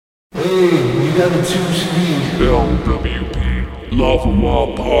Hey, you gotta tune to LWP, Lava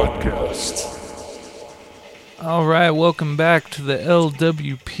Wall Podcast. All right, welcome back to the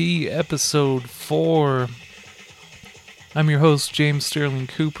LWP episode 4. I'm your host, James Sterling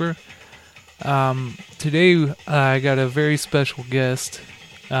Cooper. Today, I got a very special guest.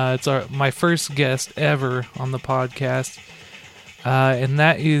 It's my first guest ever on the podcast, and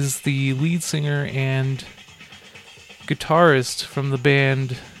that is the lead singer and guitarist from the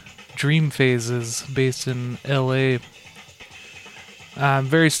band Dream Phases, based in LA. I'm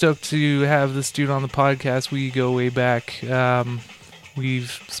very stoked to have this dude on the podcast. We go way back. We've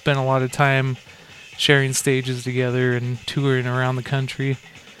spent a lot of time sharing stages together and touring around the country.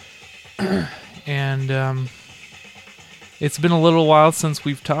 And it's been a little while since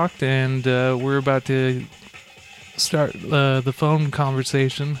we've talked, and we're about to start the phone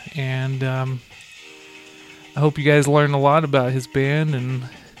conversation. And I hope you guys learn a lot about his band and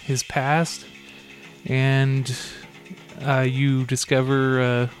his past, and you discover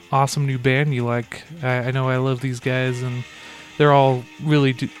an awesome new band you like. I know I love these guys, and they're all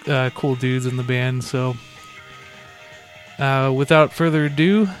really cool dudes in the band. So without further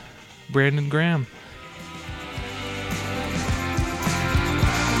ado, Brandon Graham.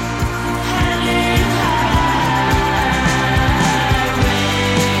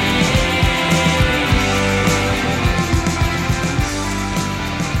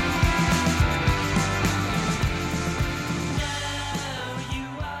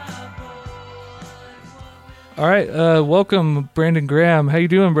 All right, welcome, Brandon Graham. How you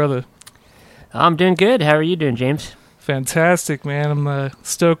doing, brother? I'm doing good. How are you doing, James? Fantastic, man. I'm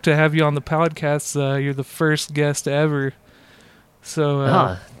stoked to have you on the podcast. You're the first guest ever.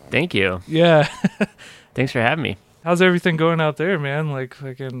 So, thank you. Yeah. Thanks for having me. How's everything going out there, man? Like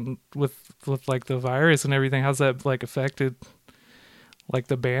with like the virus and everything. How's that like affected like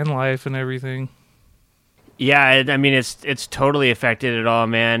the band life and everything? Yeah, I mean it's totally affected it all,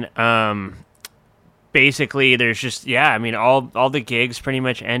 man. Basically, there's just all the gigs pretty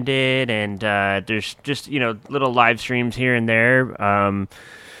much ended, and there's just little live streams here and there.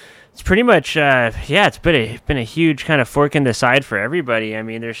 It's pretty much it's been a huge kind of fork in the side for everybody. I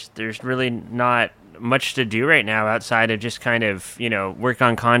mean, there's really not much to do right now outside of just kind of work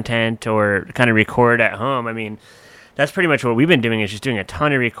on content or kind of record at home. I mean, that's pretty much what we've been doing, is just doing a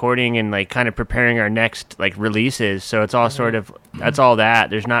ton of recording and like kind of preparing our next like releases. So it's all sort of that's all that.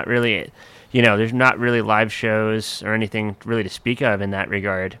 There's not really there's not really live shows or anything really to speak of in that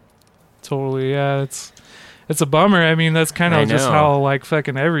regard. Totally, yeah. It's a bummer. I mean, that's kind of just how like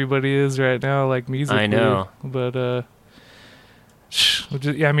fucking everybody is right now, like musically. I know. But I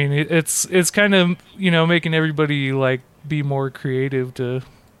mean, it's kind of making everybody like be more creative to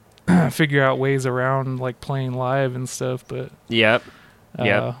figure out ways around like playing live and stuff. But yep.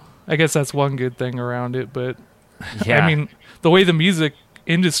 I guess that's one good thing around it. But yeah. I mean, the way the music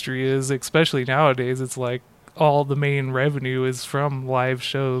industry is, especially nowadays, it's like all the main revenue is from live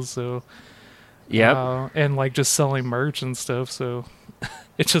shows. So and like just selling merch and stuff. So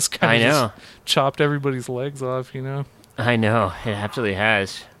it just kind of chopped everybody's legs off, I know, it absolutely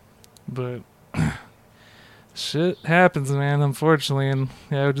has. But shit happens, man, unfortunately, and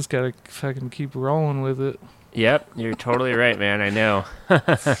we just gotta fucking keep rolling with it. Yep, you're totally right, man. I know.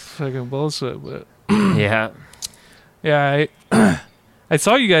 Fucking bullshit, but yeah. I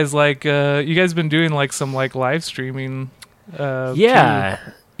saw you guys you guys been doing like some like live streaming. Yeah,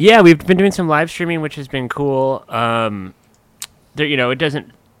 we've been doing some live streaming, which has been cool. It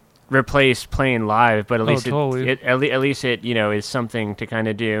doesn't replace playing live, but at least it is something to kind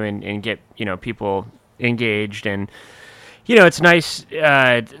of do and get people engaged, and it's nice.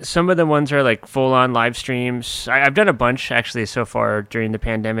 Some of the ones are like full on live streams. I've done a bunch actually so far during the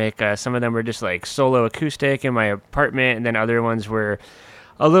pandemic. Some of them were just like solo acoustic in my apartment, and then other ones were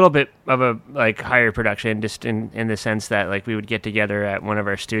a little bit of a like higher production, just in the sense that like we would get together at one of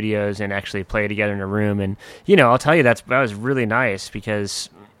our studios and actually play together in a room. And I'll tell you that was really nice because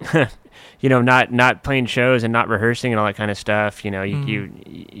not playing shows and not rehearsing and all that kind of stuff. You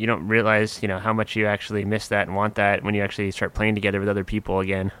don't realize how much you actually miss that and want that when you actually start playing together with other people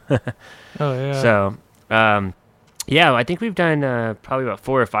again. Oh yeah. So I think we've done probably about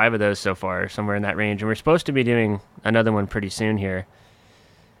 4 or 5 of those so far, somewhere in that range, and we're supposed to be doing another one pretty soon here.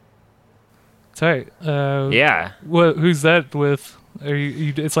 Tight. Yeah. Who's that with? Are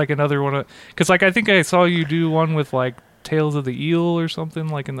you? It's like another one. Because like I think I saw you do one with like Tales of the Eel or something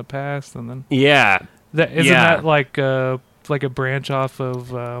like in the past, and then that like a branch off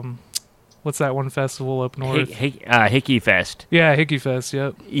of what's that one festival up north? Hickey Fest. Yeah, Hickey Fest.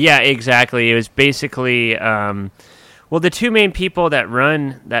 Yep. Yeah, exactly. It was basically Well, the two main people that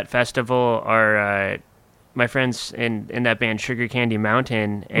run that festival are my friends in that band Sugar Candy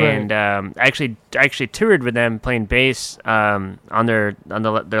Mountain, and I actually toured with them playing bass on their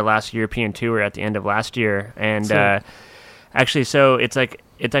last European tour at the end of last year, and actually, so it's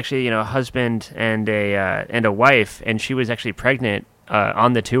actually a husband and a wife, and she was actually pregnant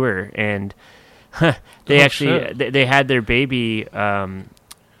on the tour, and they had their baby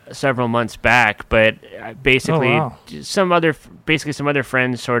several months back, but basically some other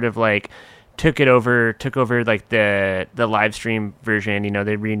friends sort of like took over like the live stream version.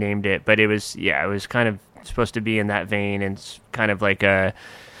 They renamed it, but it was kind of supposed to be in that vein, and kind of like a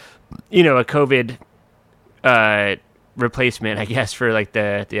COVID replacement, I guess, for like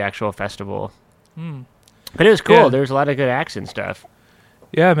the actual festival. But it was cool. There was a lot of good acts and stuff.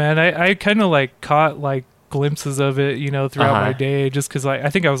 Yeah, man, I kind of like caught like glimpses of it, throughout my day, just because I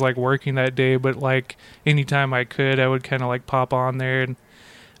think I was like working that day, but like anytime I could, I would kind of like pop on there. And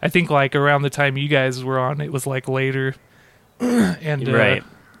I think like around the time you guys were on, it was like later. And right.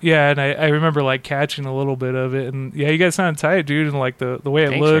 Yeah, and I remember like catching a little bit of it, and you guys sounded tight, dude, and like the way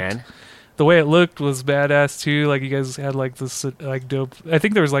it looked. Man. The way it looked was badass too. Like you guys had like this like dope. I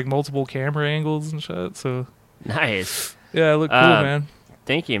think there was like multiple camera angles and shit. So nice. Yeah, it looked cool, man.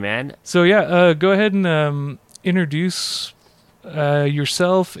 Thank you, man. So go ahead and introduce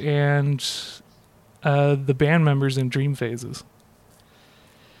yourself and the band members in Dream Phases.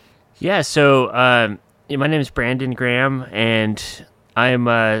 Yeah. So my name is Brandon Graham, and I'm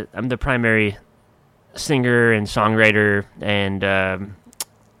the primary singer and songwriter, and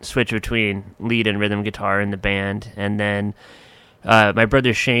switch between lead and rhythm guitar in the band. And then my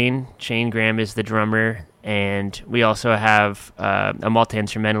brother Shane Graham is the drummer, and we also have a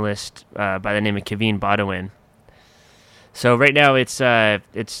multi-instrumentalist by the name of Kevin Bodawin. So right now it's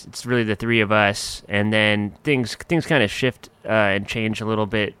really the three of us, and then things kind of shift and change a little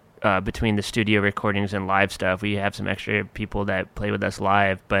bit between the studio recordings and live stuff. We have some extra people that play with us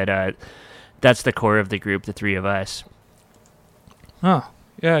live, but that's the core of the group, the three of us. Oh,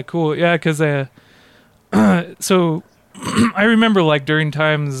 yeah, cool. Yeah, because so I remember like during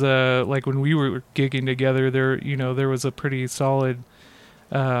times like when we were gigging together, there was a pretty solid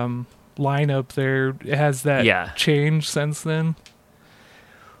lineup there. Has that changed since then?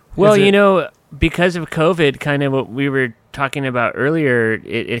 Well, because of COVID, kind of what we were talking about earlier,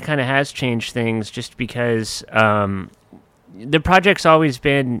 it kind of has changed things, just because the project's always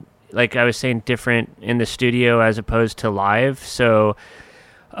been, like I was saying, different in the studio as opposed to live. So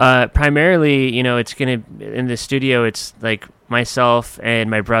primarily, it's going to, in the studio, it's like myself and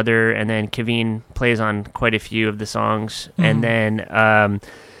my brother, and then Kevin plays on quite a few of the songs. Mm-hmm. And then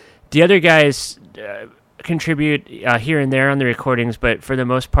the other guys contribute here and there on the recordings, but for the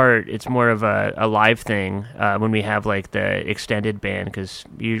most part, it's more of a live thing when we have like the extended band, because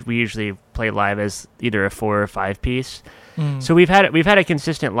we usually play live as either a 4 or 5 piece. Mm. So we've had a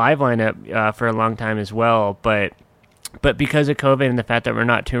consistent live lineup for a long time as well, but because of COVID and the fact that we're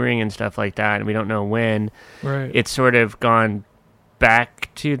not touring and stuff like that, and we don't know when, right, it's sort of gone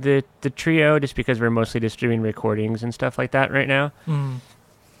back to the trio, just because we're mostly just doing recordings and stuff like that right now. Mm.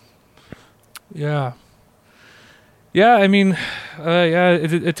 Yeah. Yeah, I mean,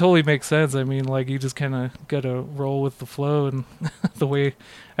 it totally makes sense. I mean, like, you just kind of got to roll with the flow and the way,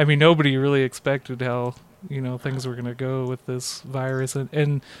 I mean, nobody really expected how, things were going to go with this virus.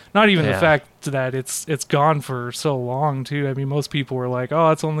 And not even the fact that it's gone for so long, too. I mean, most people were like,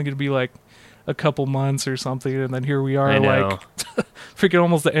 oh, it's only going to be like a couple months or something. And then here we are, like, freaking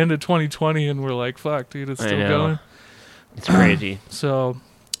almost the end of 2020. And we're like, fuck, dude, it's still going. It's crazy. So...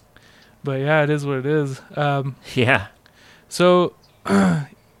 But yeah, it is what it is. Yeah. So, talk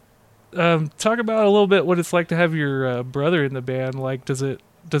about a little bit what it's like to have your brother in the band. Like, does it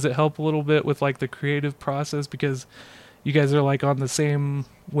help a little bit with like the creative process because you guys are like on the same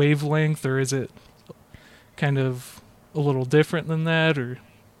wavelength, or is it kind of a little different than that, or?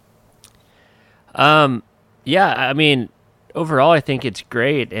 Yeah, I mean, overall, I think it's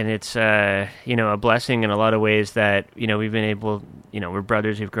great, and it's a blessing in a lot of ways that we've been able. We're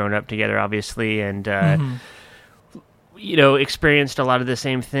brothers who've grown up together, obviously, and experienced a lot of the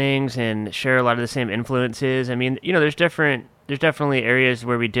same things and share a lot of the same influences. I mean, there's definitely areas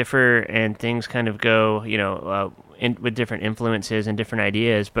where we differ and things kind of go, with different influences and different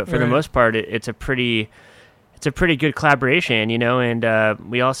ideas. But for the most part, it's a pretty good collaboration, and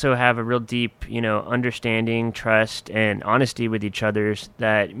we also have a real deep, understanding, trust, and honesty with each other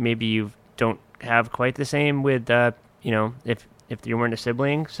that maybe you don't have quite the same with, if you weren't a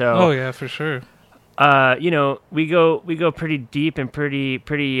sibling. So, oh yeah, for sure. we go pretty deep and pretty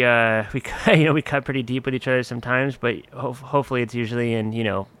we cut pretty deep with each other sometimes, but hopefully it's usually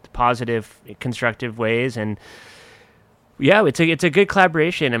in positive, constructive ways. And yeah, it's a good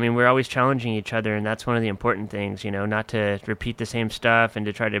collaboration. I mean, we're always challenging each other, and that's one of the important things, not to repeat the same stuff and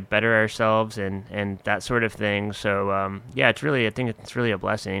to try to better ourselves and that sort of thing. So I think it's really a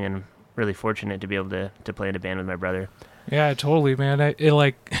blessing, and I'm really fortunate to be able to play in a band with my brother. Yeah, totally, man. I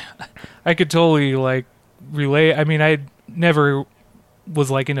could totally relate. I mean, I never was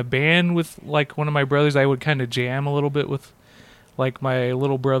in a band with one of my brothers. I would kind of jam a little bit with my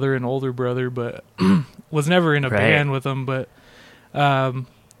little brother and older brother, but was never in a band with them. But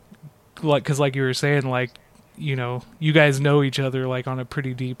because you were saying, you guys know each other on a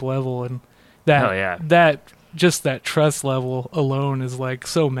pretty deep level, and that just that trust level alone is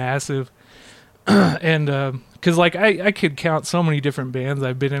so massive. And because I could count so many different bands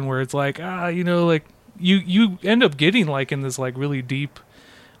I've been in where it's you end up getting in this really deep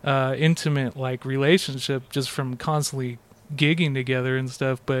intimate relationship just from constantly gigging together and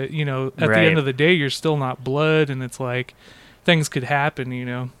stuff, but at the end of the day you're still not blood, and it's things could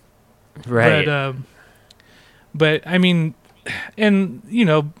happen, right? But I mean, and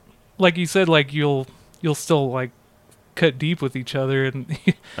like you said, you'll still cut deep with each other and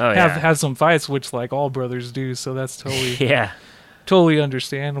have some fights, which all brothers do, so that's totally totally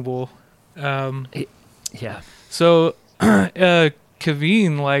understandable. So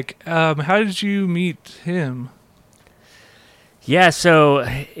Kevin, how did you meet him? Yeah, so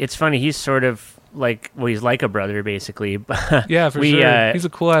it's funny, he's sort of he's like a brother basically. Yeah, for sure. He's a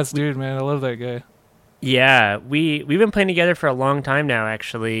cool ass dude, man. I love that guy. Yeah, we've been playing together for a long time now,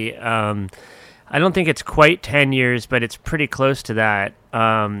 actually. I don't think it's quite 10 years, but it's pretty close to that.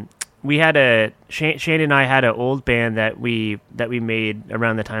 We had Shane and I had an old band that we made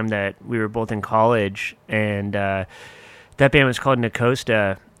around the time that we were both in college, and that band was called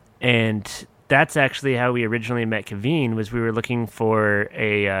Nacosta, and that's actually how we originally met Kevin. Was we were looking for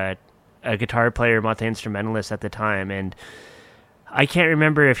a guitar player, multi-instrumentalist at the time, and I can't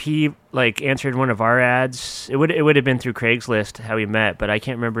remember if he answered one of our ads. It would have been through Craigslist how we met, but I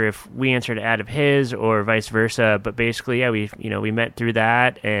can't remember if we answered an ad of his or vice versa. But basically, we met through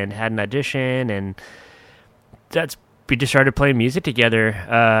that and had an audition, and we just started playing music together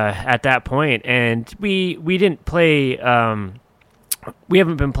at that point. And we didn't play. We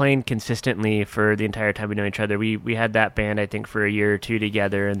haven't been playing consistently for the entire time we know each other. We had that band I think for a year or two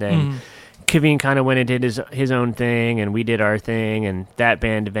together, and then. Kevin kind of went and did his own thing, and we did our thing, and that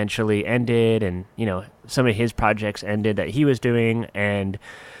band eventually ended, and some of his projects ended that he was doing. And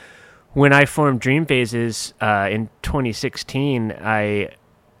when I formed Dream Phases in 2016, I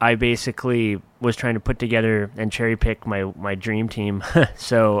basically was trying to put together and cherry pick my dream team.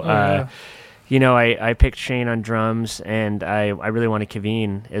 So I picked Shane on drums, and I really wanted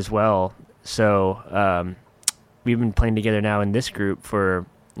Kevin as well. So we've been playing together now in this group for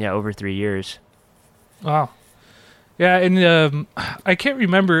over 3 years. Wow. Yeah, and I can't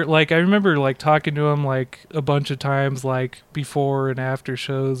remember. I remember talking to him a bunch of times, before and after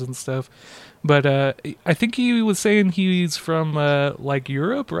shows and stuff. But I think he was saying he's from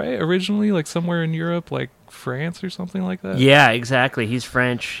Europe, right? Originally, somewhere in Europe, France or something like that. Yeah, exactly. He's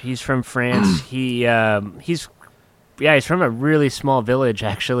French. He's from France. He's from a really small village,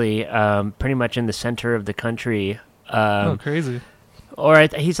 actually. Pretty much in the center of the country. Oh, crazy. Or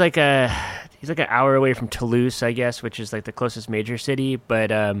he's like an hour away from Toulouse, I guess, which is the closest major city. But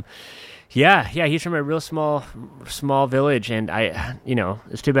he's from a real small village, and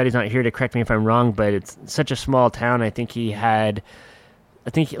it's too bad he's not here to correct me if I'm wrong, but it's such a small town. I think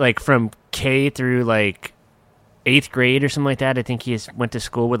from K through 8th grade or something like that. I think he went to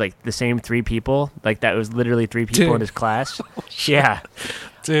school with the same 3 people. That was literally 3 people in his class. Yeah.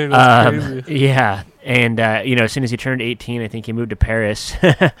 Dude, that's crazy. Yeah, and as soon as he turned 18, I think he moved to Paris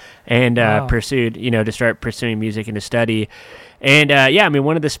and pursued, to start pursuing music and to study. And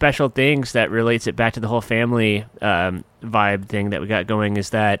one of the special things that relates it back to the whole family vibe thing that we got going is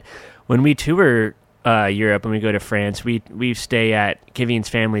that when we tour Europe and we go to France, we stay at Kevin's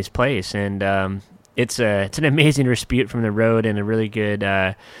family's place, and it's an amazing respite from the road and a really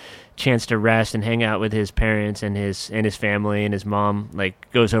good chance to rest and hang out with his parents and his family. And his mom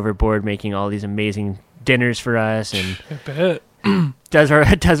goes overboard making all these amazing dinners for us, and I bet. does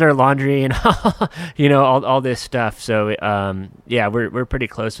our laundry and all this stuff. So we're pretty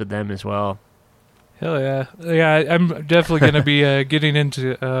close with them as well. Hell yeah. I'm definitely gonna be getting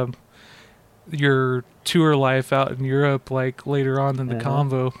into your tour life out in Europe later on in the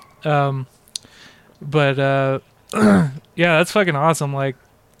convo. But that's fucking awesome.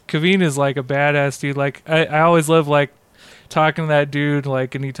 Kaveen is like a badass dude. Like I always love like talking to that dude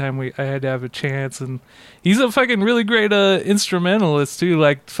like anytime I had to have a chance, and he's a fucking really great instrumentalist too,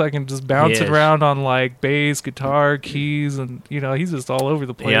 like fucking just bouncing around on like bass, guitar, keys, and he's just all over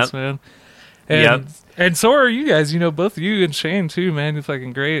the place, man. And so are you guys, both you and Shane too, man. You're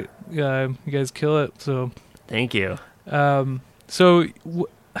fucking great. You guys kill it. So thank you. So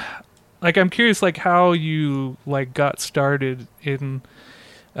like I'm curious like how you like got started in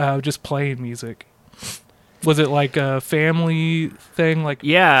just playing music. Was it like a family thing? Like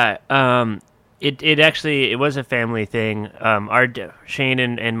it actually was a family thing. Shane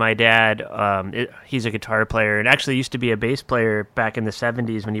and my dad, he's a guitar player and actually used to be a bass player back in the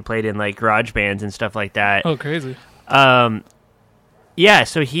 70s when he played in like garage bands and stuff like that. Oh, crazy. So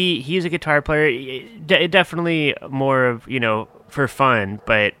he's a guitar player. It definitely more of for fun,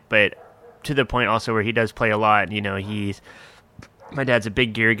 but to the point also where he does play a lot. My dad's a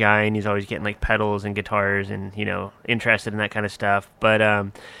big gear guy, and he's always getting like pedals and guitars and, interested in that kind of stuff.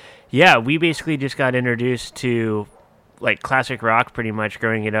 But, we basically just got introduced to like classic rock pretty much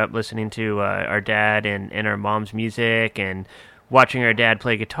growing it up, listening to our dad and our mom's music and watching our dad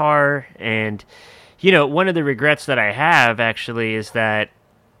play guitar. And, one of the regrets that I have actually is that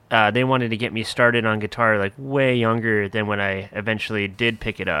they wanted to get me started on guitar like way younger than when I eventually did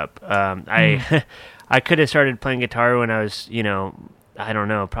pick it up. I could have started playing guitar when I was, I don't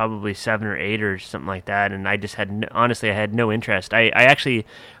know, probably 7 or 8 or something like that. And I just honestly, I had no interest.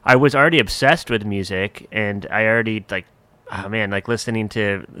 I was already obsessed with music, and I already like listening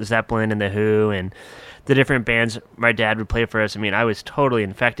to Zeppelin and The Who and the different bands my dad would play for us. I mean, I was totally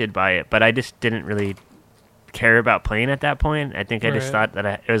infected by it, but I just didn't really care about playing at that point. I think I just thought that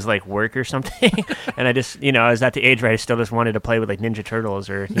it was like work or something. And I just, I was at the age where I still just wanted to play with like Ninja Turtles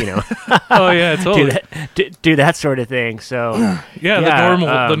or, oh yeah, totally. do that sort of thing. So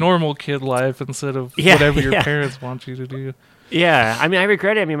the normal kid life instead of whatever your parents want you to do. Yeah, I mean, I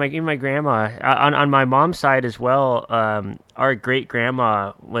regret it. I mean, even my grandma, on my mom's side as well, our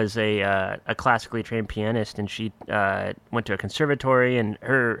great-grandma was a classically trained pianist, and she went to a conservatory, and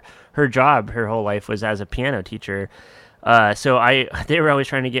her job, her whole life, was as a piano teacher. So they were always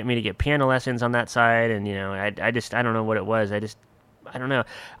trying to get me to get piano lessons on that side, and, I don't know what it was. I don't know.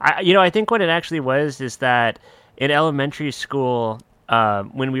 I think what it actually was is that in elementary school,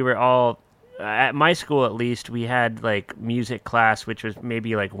 when we were all... at my school, at least, we had like music class, which was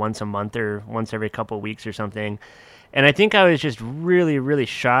maybe like once a month or once every couple of weeks or something. And I think I was just really, really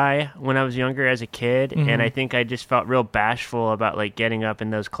shy when I was younger as a kid. Mm-hmm. And I think I just felt real bashful about like getting up in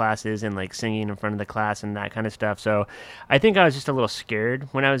those classes and like singing in front of the class and that kind of stuff. So I think I was just a little scared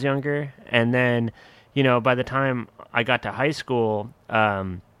when I was younger. And then, by the time I got to high school,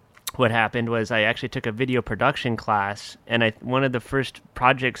 what happened was I actually took a video production class, and one of the first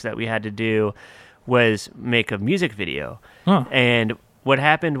projects that we had to do was make a music video. Huh. And what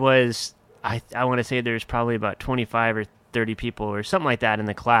happened was I want to say there's probably about 25 or 30 people or something like that in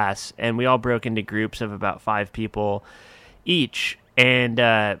the class, and we all broke into groups of about 5 people each. And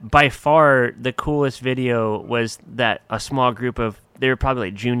by far the coolest video was that a small group of, they were probably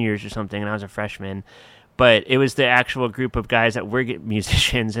like juniors or something, and I was a freshman. But it was the actual group of guys that were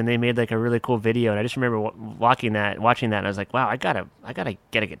musicians, and they made like a really cool video. And I just remember watching that, and I was like, "Wow, I gotta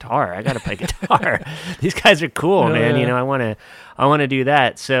get a guitar. I gotta play guitar. These guys are cool, man. Yeah. I want to do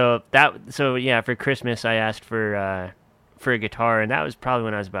that." So for Christmas, I asked for a guitar, and that was probably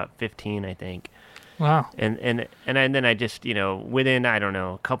when I was about 15, I think. Wow. And then I just within, I don't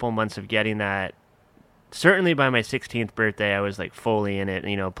know, a couple months of getting that. Certainly by my 16th birthday, I was like fully in it,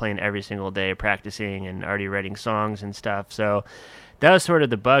 playing every single day, practicing and already writing songs and stuff. So that was sort of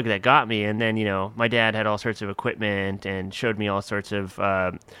the bug that got me. And then, my dad had all sorts of equipment and showed me all sorts of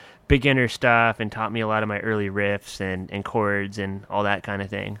beginner stuff and taught me a lot of my early riffs and chords and all that kind of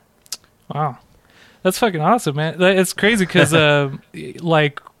thing. Wow. That's fucking awesome, man. It's crazy because,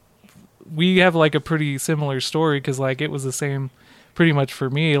 like, we have like a pretty similar story because, like, it was the same pretty much for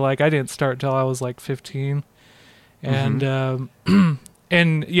me. Like, I didn't start till I was like 15, and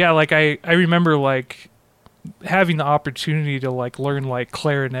and yeah, like I remember like having the opportunity to like learn like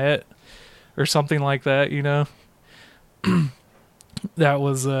clarinet or something like that, that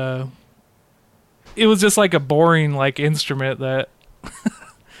was it was just like a boring like instrument that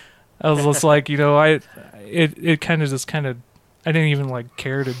I was just like, it kind of I didn't even like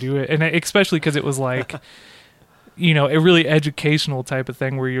care to do it, and especially because it was like a really educational type of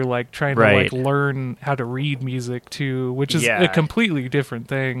thing where you're like trying to like learn how to read music too, which is a completely different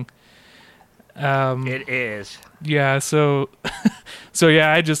thing. It is. Yeah. So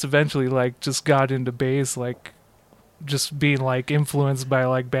yeah, I just eventually like just got into bass like just being like influenced by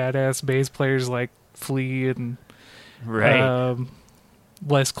like badass bass players like Flea and right.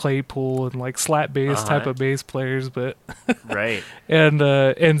 Les Claypool and like slap bass type of bass players, but right.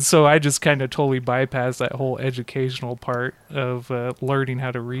 And so I just kind of totally bypassed that whole educational part of learning how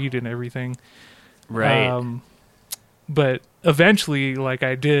to read and everything. Right. But eventually, like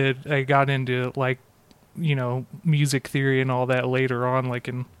I got into like, you know, music theory and all that later on, like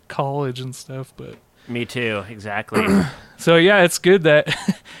in college and stuff. But me too, exactly. So yeah, it's good that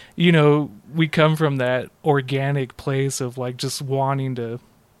you know, we come from that organic place of like just wanting to,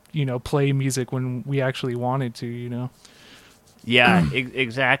 you know, play music when we actually wanted to, you know. Yeah,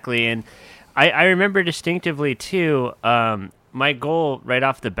 exactly. And I remember distinctively too, my goal right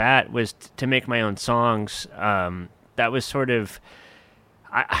off the bat was to make my own songs. That was sort of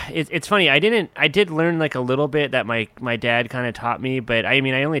it's funny. I did learn like a little bit that my dad kind of taught me, but I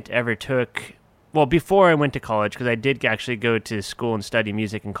mean, I only ever took, well, before I went to college, because I did actually go to school and study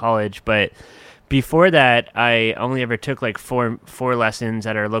music in college, but before that, I only ever took like four lessons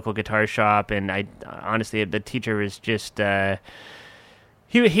at our local guitar shop, and I honestly, the teacher was just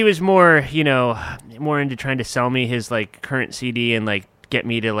he was more, you know, more into trying to sell me his like current CD and like get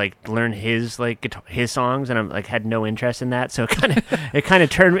me to like learn his like guitar, his songs, and I'm like had no interest in that, so it kind of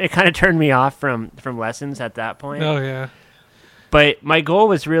turned me off from lessons at that point. Oh yeah. But my goal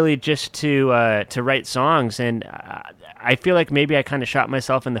was really just to write songs, and I feel like maybe I kind of shot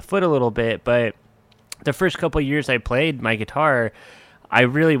myself in the foot a little bit. But the first couple of years I played my guitar, I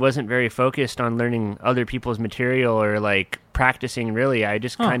really wasn't very focused on learning other people's material or like practicing. Really, I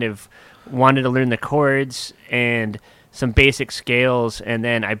just kind of wanted to learn the chords and some basic scales, and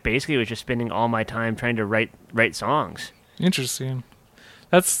then I basically was just spending all my time trying to write songs. Interesting.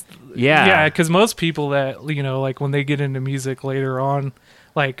 That's yeah, because most people that, you know, like when they get into music later on,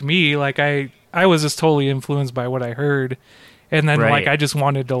 like me, like I was just totally influenced by what I heard, and then like I just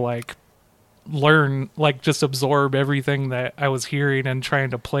wanted to like learn, like just absorb everything that I was hearing and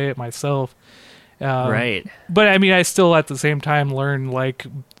trying to play it myself. But I mean, I still at the same time learn like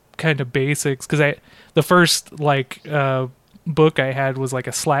kind of basics, because the first like book I had was like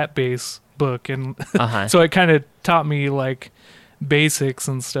a slap bass book, and so it kind of taught me like basics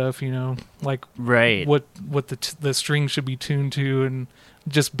and stuff, you know, like what the string should be tuned to, and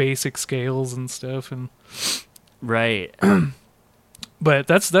just basic scales and stuff, and but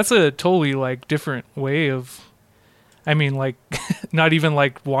that's a totally like different way of, I mean, like not even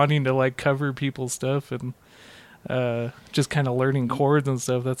like wanting to like cover people's stuff and just kind of learning chords and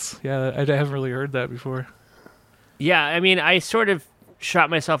stuff. That's I haven't really heard that before. Yeah, I mean, I sort of shot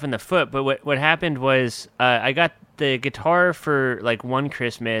myself in the foot, but what happened was I got the guitar for like one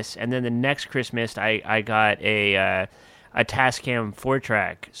Christmas, and then the next Christmas I got a Tascam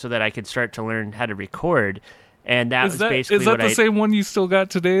 4-track so that I could start to learn how to record. And that was basically is that the same one you still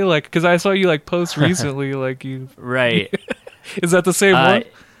got today? Like, because I saw you like post recently, like you Is that the same one?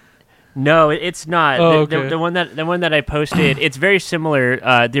 No, it's not. Oh, the one that I posted, it's very similar.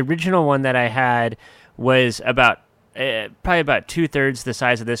 The original one that I had was about probably about 2/3 the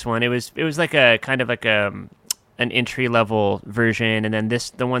size of this one. It was like a kind of like an entry level version, and then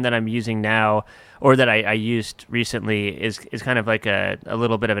the one that I'm using now, or that I used recently, is kind of like a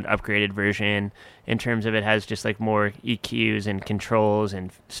little bit of an upgraded version in terms of it has just like more EQs and controls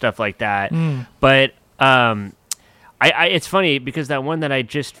and stuff like that. But it's funny because that one that I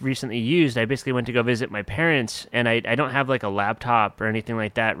just recently used, I basically went to go visit my parents, and I don't have like a laptop or anything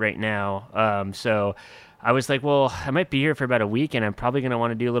like that right now. So I was like, well, I might be here for about a week, and I'm probably going to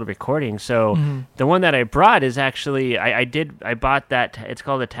want to do a little recording. So the one that I brought is actually, I bought that. It's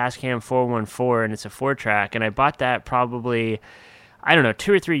called a Tascam 414, and it's a 4-track. And I bought that probably, I don't know,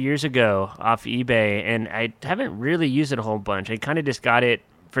 2 or 3 years ago off eBay, and I haven't really used it a whole bunch. I kind of just got it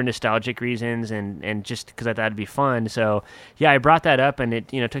for nostalgic reasons and just because I thought it'd be fun. So yeah, I brought that up, and it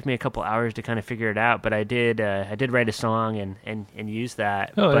took me a couple hours to kind of figure it out, but I did write a song and use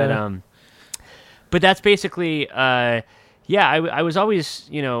that. But that's basically, I was always,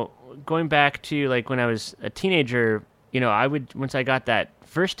 going back to like when I was a teenager, I would, once I got that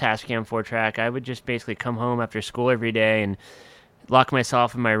first Tascam 4-track, I would just basically come home after school every day and lock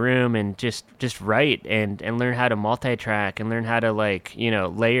myself in my room and just write and learn how to multi-track and learn how to like,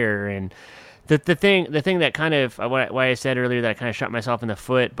 layer. And the thing that kind of, why I said earlier that I kind of shot myself in the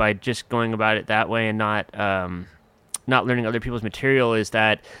foot by just going about it that way and not learning other people's material is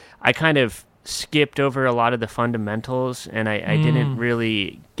that I kind of skipped over a lot of the fundamentals, and I didn't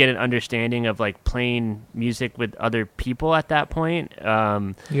really get an understanding of like playing music with other people at that point.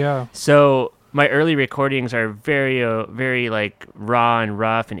 So my early recordings are very, very like raw and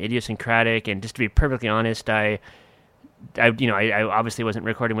rough and idiosyncratic. And just to be perfectly honest, I I obviously wasn't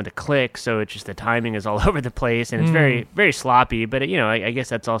recording with a click, so it's just the timing is all over the place, and it's very, very sloppy. But I guess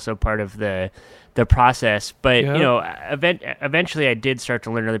that's also part of the process. But eventually, I did start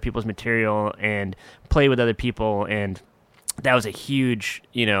to learn other people's material and play with other people, and that was a huge,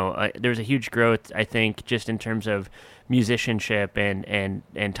 there was a huge growth, I think, just in terms of musicianship and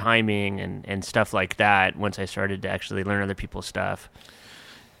timing and stuff like that. Once I started to actually learn other people's stuff.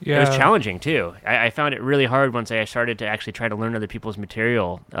 Yeah. It was challenging too. I found it really hard once I started to actually try to learn other people's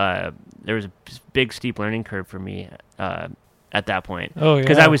material. There was a big steep learning curve for me at that point. Oh yeah.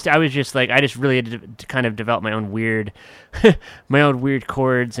 Because I was just like, I just really had to kind of develop my own weird,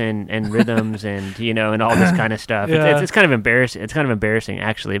 chords and rhythms and all this kind of stuff. Yeah. It's kind of embarrassing. It's kind of embarrassing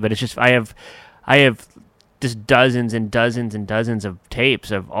actually, but it's just I have just dozens and dozens and dozens of tapes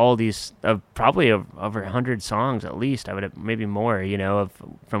of all these, of probably over 100 songs at least. I would, maybe more,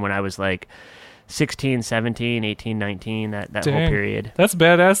 from when I was like 16, 17, 18, 19, that whole period. That's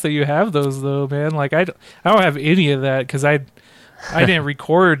badass that you have those though, man. Like I don't have any of that because I didn't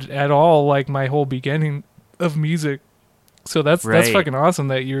record at all, like my whole beginning of music. So that's fucking awesome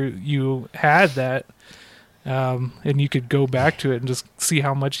that you had that, and you could go back to it and just see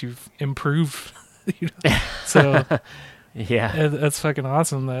how much you've improved. So yeah, that's fucking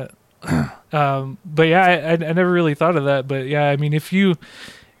awesome. That, but yeah, I never really thought of that. But yeah, I mean, if you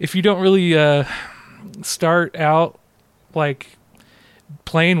don't really start out like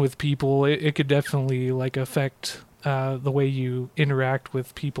playing with people, it could definitely like affect the way you interact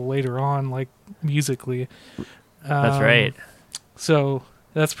with people later on, like musically. That's right. So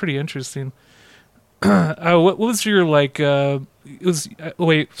that's pretty interesting. What was your like? It was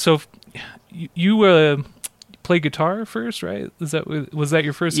wait. So you play guitar first, right? Was that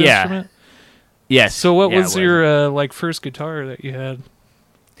your first instrument? Yes. So what was your like first guitar that you had?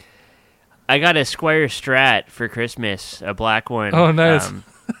 I got a Squire Strat for Christmas, a black one. Oh, nice.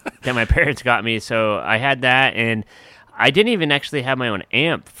 That my parents got me. So I had that, and I didn't even actually have my own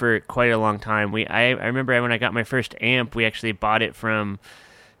amp for quite a long time. I remember when I got my first amp, we actually bought it from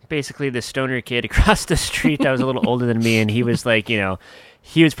basically the stoner kid across the street that was a little older than me, and he was like,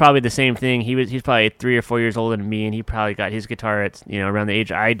 he was probably the same thing. He's probably 3 or 4 years older than me, and he probably got his guitar at around the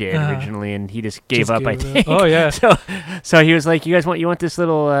age I did originally, and he just gave up. I think. Oh yeah. So he was like, "You guys want this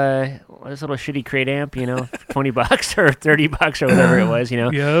little shitty crate amp? $20 or $30 or whatever it was.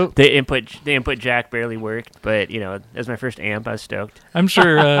 Yep. The input jack barely worked, but as my first amp, I was stoked. I'm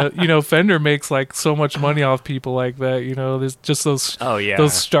sure Fender makes like so much money off people like that. There's just those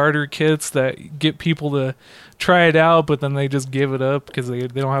those starter kits that get people to try it out, but then they just give it up because they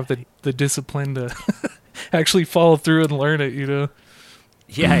don't have the discipline to actually follow through and learn it.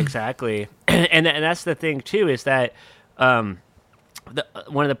 Yeah, exactly. And that's the thing too, is that one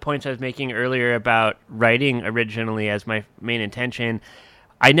of the points I was making earlier about writing originally as my main intention,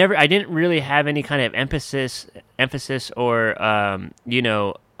 I didn't really have any kind of emphasis or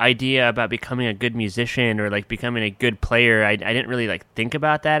idea about becoming a good musician or like becoming a good player. I didn't really like think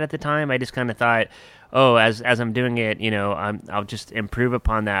about that at the time. I just kind of thought, oh, as I'm doing it, I'll just improve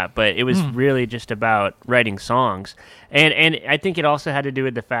upon that. But it was really just about writing songs, and I think it also had to do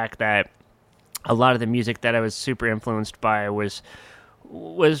with the fact that a lot of the music that I was super influenced by was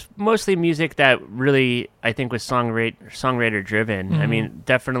mostly music that really I think was songwriter driven. I mean,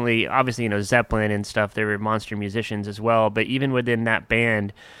 definitely, obviously, Zeppelin and stuff. They were monster musicians as well. But even within that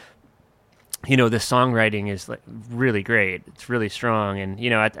band, the songwriting is like really great. It's really strong. And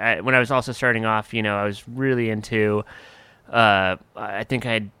when I was also starting off, I was really into. I think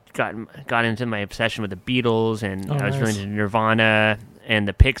I had got into my obsession with the Beatles, and I was really into Nirvana and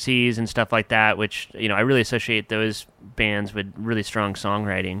the Pixies and stuff like that, which I really associate those bands with really strong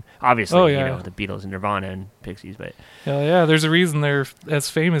songwriting. Obviously, the Beatles and Nirvana and Pixies, but hell yeah, there's a reason they're as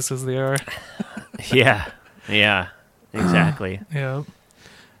famous as they are. yeah, exactly. Yeah.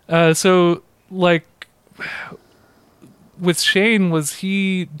 So like with Shane,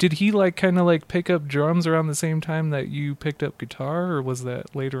 did he like kind of like pick up drums around the same time that you picked up guitar, or was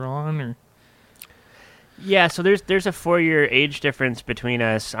that later on, or? Yeah, so there's a 4-year age difference between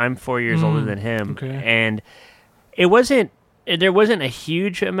us. I'm 4 years older than him, and there wasn't a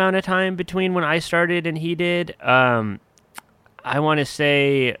huge amount of time between when I started and he did. I want to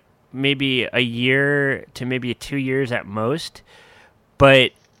say maybe a year to maybe 2 years at most,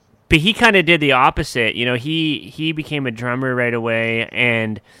 but he kind of did the opposite. He became a drummer right away,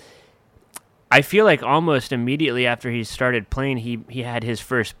 and I feel like almost immediately after he started playing, he had his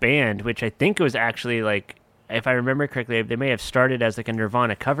first band, which I think was actually like, if I remember correctly, they may have started as like a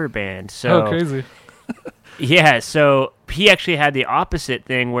Nirvana cover band. So, oh, crazy. Yeah, so he actually had the opposite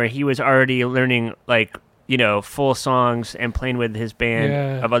thing where he was already learning like, full songs and playing with his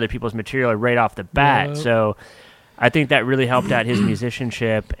band of other people's material right off the bat. So I think that really helped out his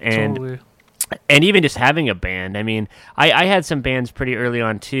musicianship and Totally. and even just having a band. I mean, I had some bands pretty early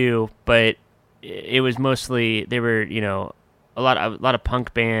on too, but it was mostly they were a lot of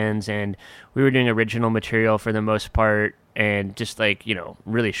punk bands, and we were doing original material for the most part, and just like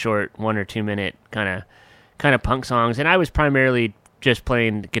really short 1 or 2 minute kind of punk songs. And I was primarily just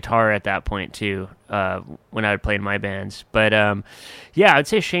playing guitar at that point too, when I would play in my bands. But yeah, I'd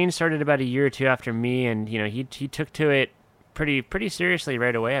say Shane started about a year or two after me, and he took to it pretty seriously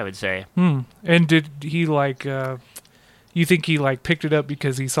right away, I would say. And did he you think he picked it up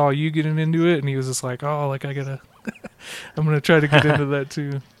because he saw you getting into it, and he was just like, oh, I gotta, I'm gonna try to get into that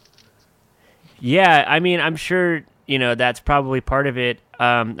too. Yeah, I mean, I'm sure that's probably part of it.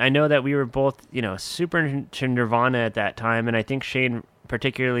 I know that we were both super into Nirvana at that time, and I think Shane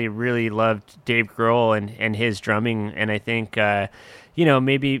particularly really loved Dave Grohl and his drumming, and I think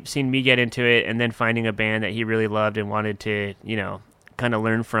maybe seeing me get into it and then finding a band that he really loved and wanted to kind of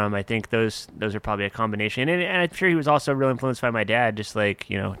learn from. I think those are probably a combination, and I'm sure he was also real influenced by my dad, just like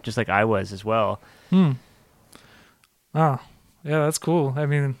I was as well. Oh, yeah, that's cool. I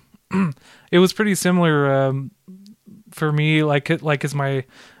mean, it was pretty similar for me. As my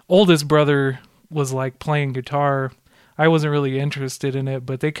oldest brother was playing guitar, I wasn't really interested in it,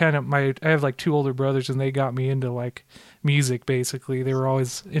 but they I have 2 older brothers, and they got me into music. Basically, they were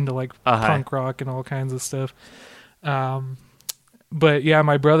always into punk rock and all kinds of stuff. But yeah,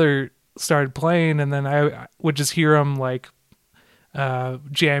 my brother started playing, and then I would just hear him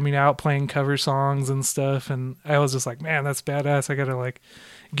jamming out, playing cover songs and stuff, and I was just like, man, that's badass. I gotta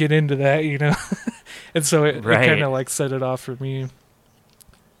get into that, and so it kind of set it off for me.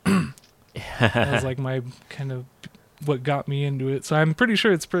 That was my kind of what got me into it. So I'm pretty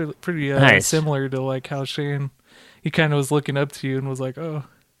sure it's pretty nice. Similar to how Shane, he kind of was looking up to you and was like, oh,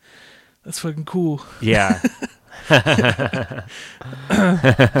 that's fucking cool. Yeah.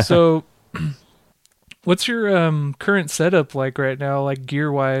 So what's your current setup right now,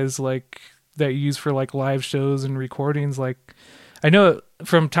 gear wise, that you use for live shows and recordings? I know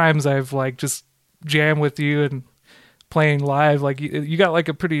from times I've just jam with you and playing live, you got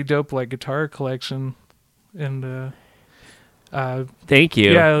a pretty dope guitar collection, and thank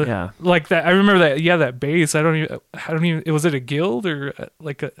you. Yeah. That. I remember that. Yeah, that bass. I don't even. Was it a Guild or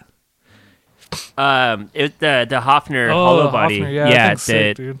the Hofner hollow body? Hofner, yeah,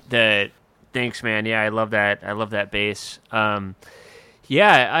 sick, dude. Thanks, man. Yeah, I love that. I love that bass.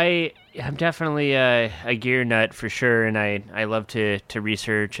 Yeah, I'm definitely a gear nut for sure, and I love to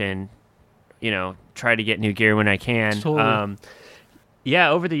research and try to get new gear when I can. Totally.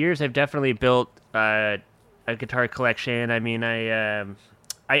 Yeah, over the years I've definitely built a guitar collection. I mean, I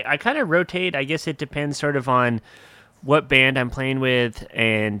kind of rotate. I guess it depends sort of on what band I'm playing with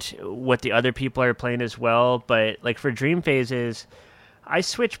and what the other people are playing as well. But for Dream Phases, I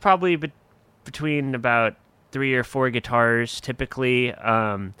switch probably between about 3 or 4 guitars typically.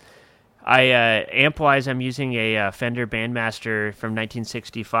 Amp-wise, I'm using a Fender Bandmaster from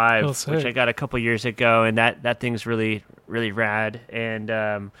 1965, which I got a couple years ago, and that thing's really, really rad. And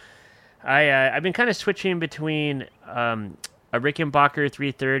I've been kind of switching between a Rickenbacker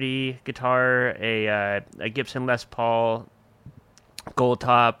 330 guitar, a Gibson Les Paul Gold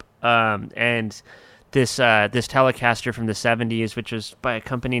Top, and this Telecaster from the 70s, which was by a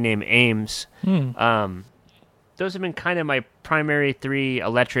company named Ames. Those have been kind of my primary 3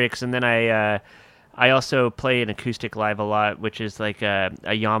 electrics, and then I also play an acoustic live a lot, which is a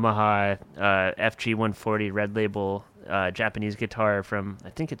Yamaha FG140 Red Label Japanese guitar from, I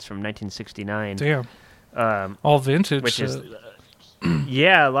think it's from 1969. Damn. All vintage. Which is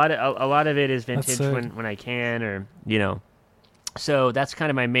yeah, a lot of it is vintage when I can, or So that's kind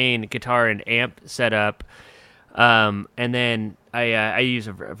of my main guitar and amp setup. And then I use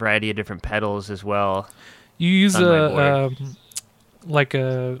a variety of different pedals as well. You use because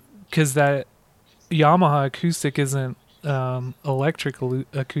that Yamaha acoustic isn't electric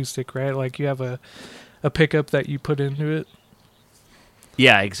acoustic, right? You have a pickup that you put into it.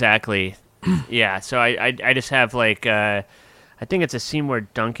 Yeah, exactly. Yeah, so I just have I think it's a Seymour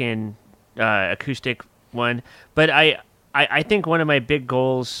Duncan acoustic one, but I think one of my big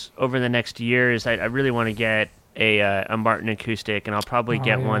goals over the next year is I really want to get a Martin acoustic, and I'll probably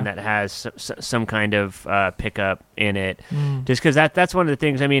get one that has some kind of pickup in it, just because that's one of the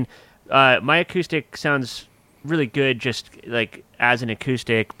things. I mean, my acoustic sounds really good just as an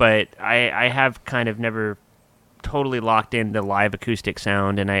acoustic, but I have kind of never totally locked in the live acoustic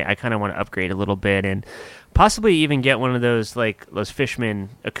sound, and I kind of want to upgrade a little bit, and possibly even get one of those like those Fishman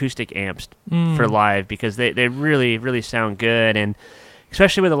acoustic amps for live, because they really, really sound good. And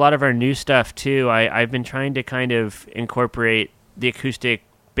especially with a lot of our new stuff too, I've been trying to kind of incorporate the acoustic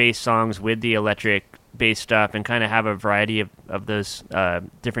bass songs with the electric bass stuff and kind of have a variety of those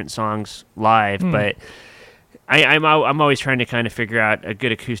different songs live. But I'm always trying to kind of figure out a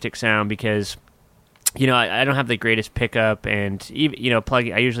good acoustic sound, because I don't have the greatest pickup, and even,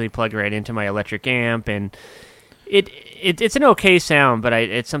 I usually plug right into my electric amp, and it's an okay sound, but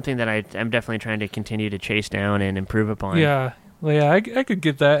it's something that I'm definitely trying to continue to chase down and improve upon. Yeah, I could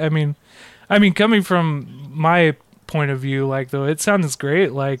get that. I mean, coming from my point of view, like, though, it sounds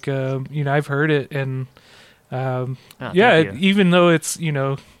great. Like, I've heard it, and even though it's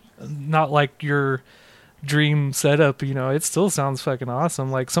not like your dream setup, it still sounds fucking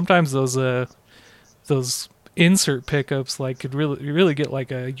awesome. Like, sometimes those insert pickups like could really get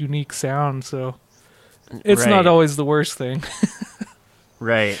like a unique sound, so it's not always the worst thing.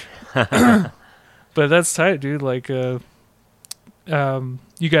 Right. But that's tight, dude. Like you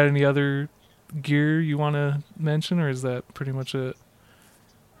got any other gear you want to mention, or is that pretty much it?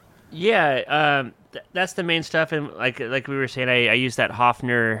 Yeah, that's the main stuff. And like we were saying, I use that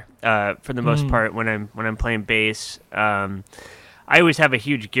Hofner for the most part when I'm playing bass. I always have a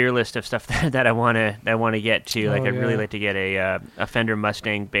huge gear list of stuff that I want to get to. Like, I'd really like to get a Fender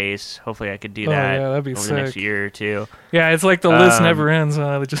Mustang bass. Hopefully, I could do that that'd be over sick. the next year or two. Yeah, it's like the list never ends.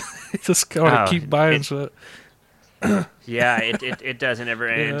 Just gotta keep buying shit. Yeah, it doesn't ever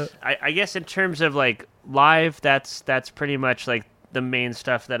end. Yeah. I guess in terms of like live, that's pretty much like the main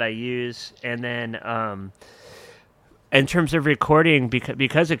stuff that I use. And then in terms of recording,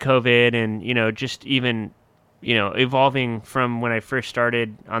 because of COVID and just even evolving from when I first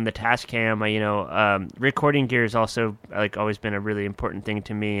started on the Tascam, recording gear has also like always been a really important thing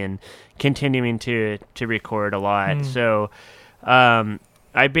to me, and continuing to record a lot. So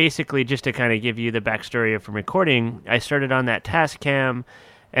I basically, just to kind of give you the backstory of from recording, I started on that Tascam,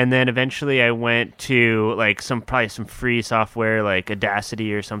 and then eventually I went to like probably some free software like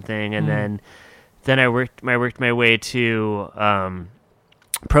Audacity or something, and then I worked my way to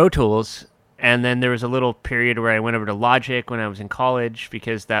Pro Tools. And then there was a little period where I went over to Logic when I was in college,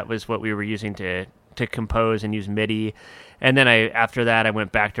 because that was what we were using to compose and use MIDI. And then after that I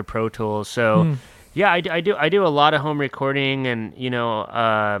went back to Pro Tools. So yeah, I do a lot of home recording, and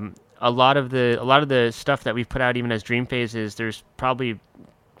a lot of the stuff that we've put out even as Dream Phases, there's probably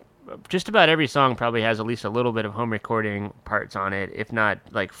just about every song probably has at least a little bit of home recording parts on it, if not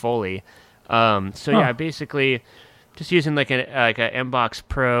like fully. Yeah, basically just using like a MBox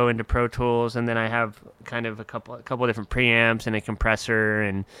Pro into Pro Tools, and then I have kind of a couple of different preamps and a compressor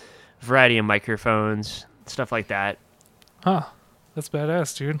and a variety of microphones, stuff like that. Huh, that's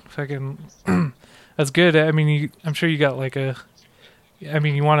badass, dude. Fucking, that's good. I mean, I'm sure you got like you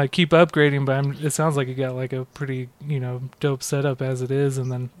want to keep upgrading, but it sounds like you got like a pretty dope setup as it is, and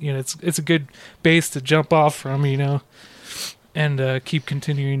then it's a good base to jump off from, and keep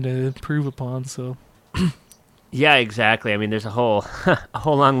continuing to improve upon. So. Yeah, exactly. I mean, there's a whole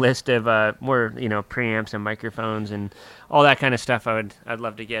long list of more preamps and microphones and all that kind of stuff. I'd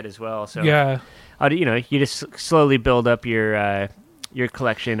love to get as well. So yeah, you just slowly build up your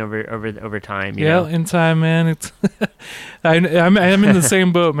collection over time. In time, man. It's I'm in the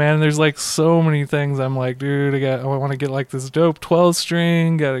same boat, man. There's like so many things. I'm like, dude, I want to get like this dope 12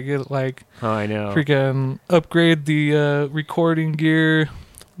 string. Got to get like, I know, freaking upgrade the recording gear,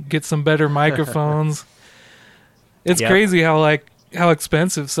 get some better microphones. It's crazy how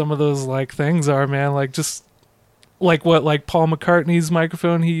expensive some of those like things are, man. Like just like what like Paul McCartney's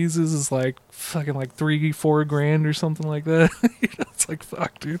microphone he uses is like fucking like $3-4 grand or something like that. It's like,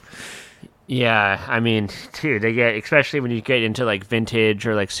 fuck, dude. Yeah, I mean, dude, they get, especially when you get into like vintage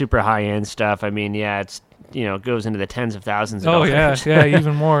or like super high end stuff. I mean, yeah, it's it goes into the tens of thousands of dollars. yeah,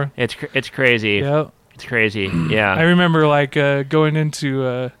 even more. It's crazy. Yeah, it's crazy. Yeah, I remember like going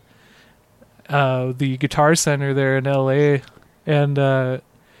into the Guitar Center there in LA, and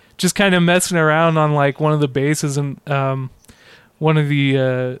just kind of messing around on like one of the basses, and one of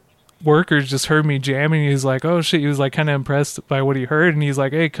the workers just heard me jamming. He was like, oh shit, he was like kind of impressed by what he heard, and he's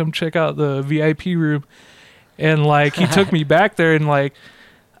like, hey, come check out the VIP room. And like he took me back there, and like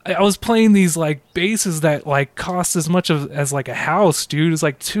I was playing these like basses that like cost as much as like a house, dude. It's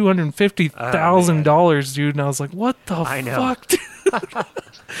like $250,000, dude. And I was like, what the fuck, dude?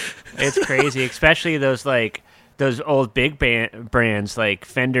 It's crazy, especially those old big brands like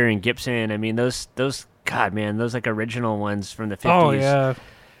Fender and Gibson. I mean, those God, man, those like original ones from the 50s. Oh yeah.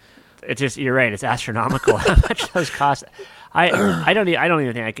 It's just, you're right, it's astronomical how much those cost. I don't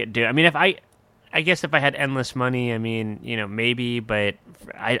even think I could do it. I mean, I guess if I had endless money, I mean, maybe, but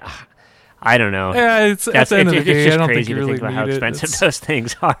I don't know. Yeah, it's at the end of the day, just I don't crazy think you to really think about need how it. expensive those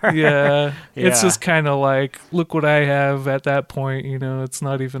things are. Yeah, it's just kind of like, look what I have at that point. It's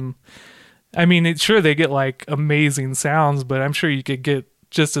not even. I mean, sure they get like amazing sounds, but I'm sure you could get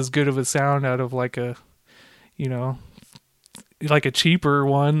just as good of a sound out of like a, like a cheaper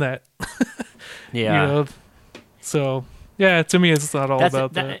one that. Yeah. So yeah, to me, it's not all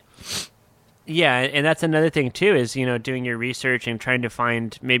about that. Yeah, and that's another thing too is doing your research and trying to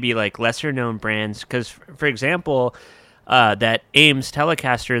find maybe like lesser known brands because for example, that Ames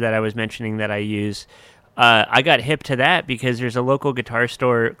Telecaster that I was mentioning that I use, I got hip to that because there's a local guitar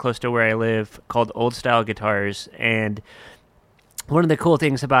store close to where I live called Old Style Guitars, and one of the cool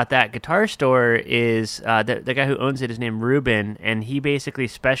things about that guitar store is the guy who owns it is named Ruben, and he basically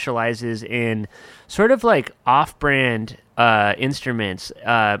specializes in sort of like off-brand instruments,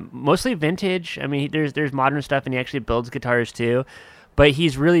 mostly vintage. I mean, there's modern stuff, and he actually builds guitars too, but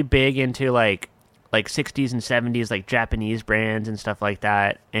he's really big into like 60s and 70s like Japanese brands and stuff like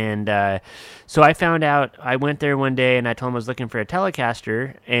that. And so I found out, I went there one day and I told him I was looking for a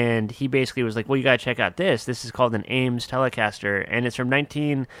Telecaster, and he basically was like, well, you got to check out this. This is called an Ames Telecaster, and it's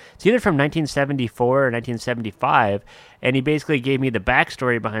either from 1974 or 1975, and he basically gave me the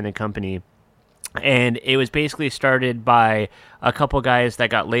backstory behind the company. And it was basically started by a couple guys that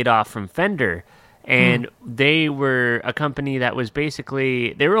got laid off from Fender. And they were a company that was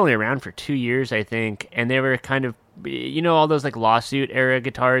basically, they were only around for 2 years, I think. And they were kind of, all those like lawsuit era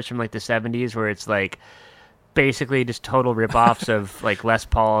guitars from like the 70s where it's like basically just total ripoffs of like Les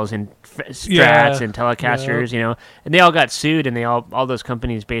Pauls and Strats and Telecasters, and they all got sued, and all those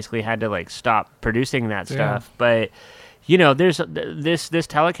companies basically had to like stop producing that stuff. But there's this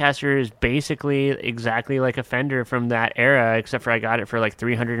Telecaster is basically exactly like a Fender from that era, except for I got it for like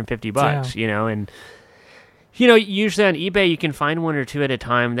 $350, and usually on eBay you can find one or two at a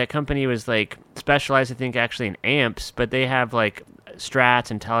time. That company was like specialized, I think, actually in amps, but they have like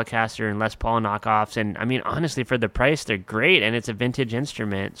Strats and Telecaster and Les Paul knockoffs, and I mean, honestly, for the price, they're great, and it's a vintage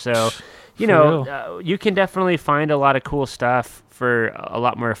instrument, so you can definitely find a lot of cool stuff for a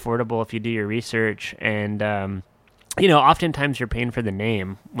lot more affordable if you do your research. And oftentimes you're paying for the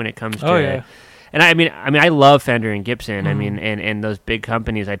name when it comes to it. And I mean, I love Fender and Gibson. I mean, and those big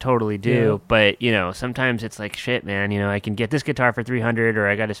companies, I totally do. But sometimes it's like, shit, man. I can get this guitar for $300, or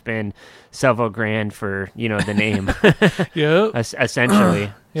I got to spend several grand for the name.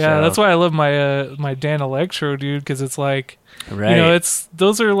 Essentially. Yeah, that's why I love my Dan Electro, dude, because it's like,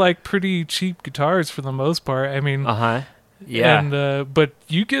 those are like pretty cheap guitars for the most part. I mean, yeah. And but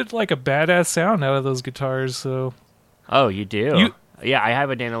you get like a badass sound out of those guitars. So. Oh, you do. Yeah, I have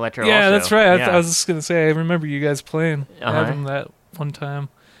a Dan Electro. Yeah, also. That's right. I was just gonna say, I remember you guys playing. I had them that one time.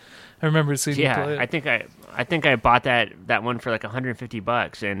 I remember seeing you play it. I think I bought that one for like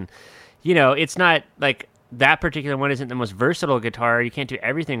 $150, and it's not like that particular one isn't the most versatile guitar. You can't do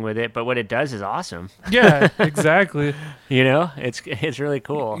everything with it, but what it does is awesome. Yeah, exactly. It's really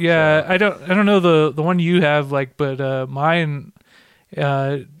cool. Yeah, so. I don't know the one you have, like, but mine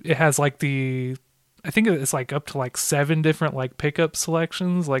it has like I think it's like up to like 7 different like pickup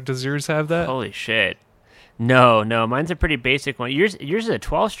selections. Like, does yours have that? Holy shit. No, mine's a pretty basic one. Yours is a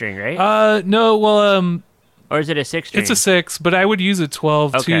 12-string, right? No, well, or is it a 6-string? It's a 6, but I would use a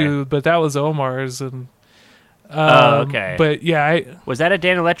 12 too. But that was Omar's, and okay. But yeah, was that a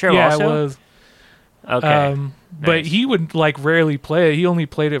Dan Electro? Yeah, also? It was. Okay. Nice. But he would like rarely play it. He only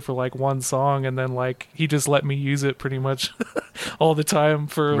played it for like one song, and then like he just let me use it pretty much all the time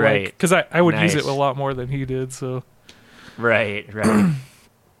for like, because I would use it a lot more than he did. So. Right.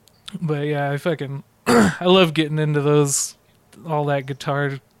 But yeah, I love getting into all that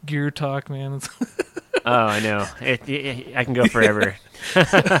guitar gear talk, man. Oh, I know. I can go forever.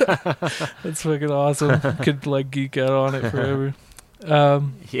 That's fucking awesome. Could like geek out on it forever.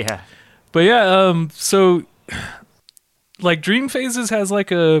 Yeah. But yeah, so like Dream Phases has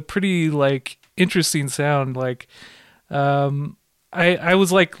like a pretty like interesting sound. Like, I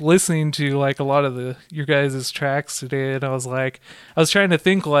was like listening to like a lot of your guys' tracks today, and I was trying to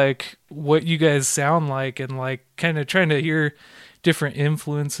think like what you guys sound like, and like kind of trying to hear different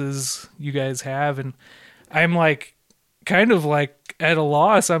influences you guys have, and I'm like kind of like at a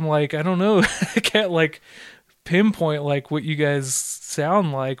loss. I'm like, I don't know. I can't like pinpoint like what you guys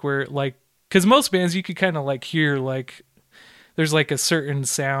sound like, where like, because most bands you could kind of like hear like there's like a certain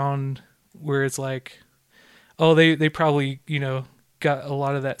sound where it's like, oh, they probably got a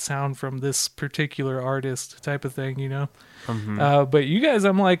lot of that sound from this particular artist type of thing, Mm-hmm. But you guys,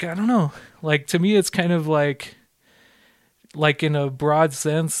 I'm like, I don't know, like to me it's kind of like like in a broad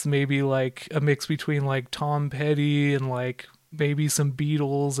sense, maybe like a mix between like Tom Petty and like maybe some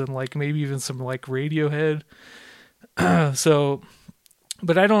Beatles and like maybe even some like Radiohead. So,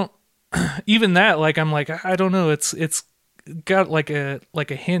 but I don't even that, like I'm like I don't know, it's got like a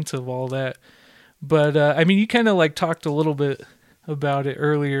hint of all that. But I mean, you kind of like talked a little bit about it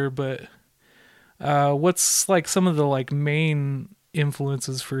earlier, but what's like some of the like main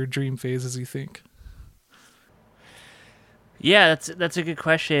influences for Dream Phases, you think? Yeah, that's a good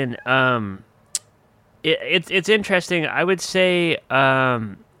question. It's interesting. I would say,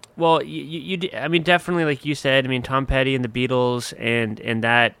 well, I mean, definitely, like you said, I mean, Tom Petty and the Beatles, and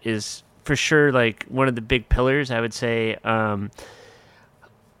that is for sure like one of the big pillars. I would say.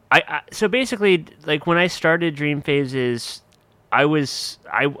 So basically, like when I started Dream Phases, so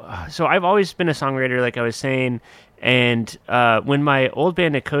I've always been a songwriter, like I was saying, and when my old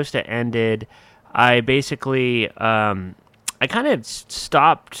band Acosta ended, I basically I kind of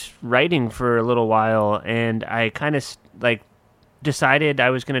stopped writing for a little while, and I kind of like decided I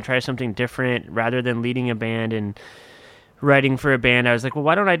was going to try something different rather than leading a band and writing for a band. I was like, well,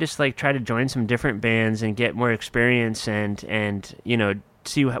 why don't I just like try to join some different bands and get more experience and you know,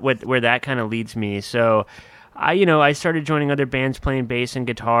 see where that kind of leads me. So I started joining other bands, playing bass and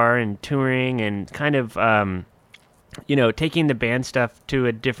guitar and touring and kind of taking the band stuff to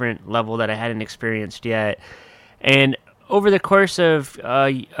a different level that I hadn't experienced yet. And over the course of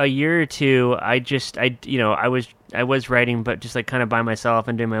a year or two, I was writing, but just like kind of by myself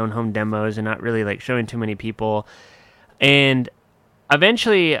and doing my own home demos and not really like showing too many people. And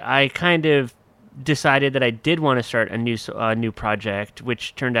eventually, I kind of decided that I did want to start a new project,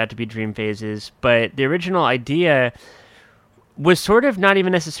 which turned out to be Dream Phases. But the original idea was sort of not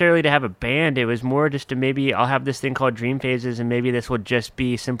even necessarily to have a band. It was more just to maybe I'll have this thing called Dream Phases, and maybe this will just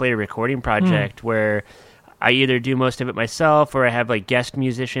be simply a recording project where I either do most of it myself or I have like guest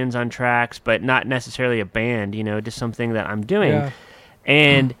musicians on tracks, but not necessarily a band, just something that I'm doing. Yeah.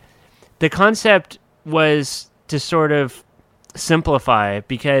 And the concept was to sort of simplify,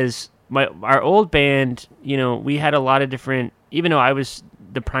 because our old band, we had a lot of different, even though I was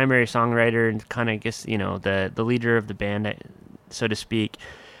the primary songwriter and kind of the leader of the band, so to speak,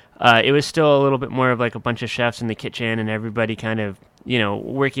 it was still a little bit more of like a bunch of chefs in the kitchen and everybody kind of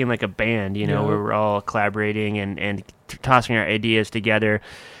working like a band, where we're all collaborating and tossing our ideas together.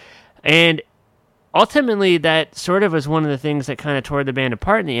 And ultimately, that sort of was one of the things that kind of tore the band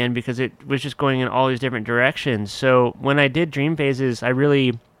apart in the end, because it was just going in all these different directions. So when I did Dream Phases, I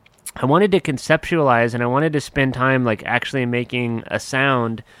wanted to conceptualize, and I wanted to spend time like actually making a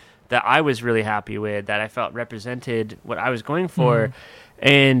sound that I was really happy with, that I felt represented what I was going for.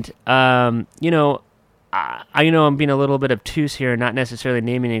 And, I I'm being a little bit obtuse here, not necessarily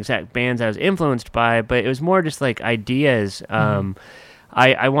naming exact bands I was influenced by, but it was more just like ideas.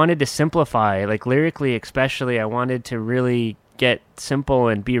 I wanted to simplify, like lyrically especially. I wanted to really get simple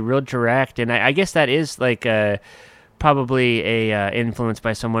and be real direct. And I guess that is like probably a influence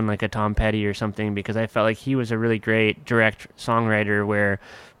by someone like a Tom Petty or something, because I felt like he was a really great direct songwriter where,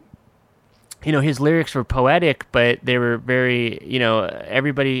 his lyrics were poetic, but they were very,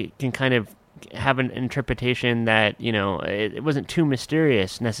 everybody can kind of have an interpretation that, it wasn't too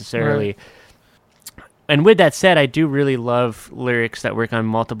mysterious necessarily. Right. And with that said, I do really love lyrics that work on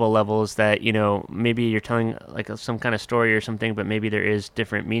multiple levels, that, maybe you're telling like some kind of story or something, but maybe there is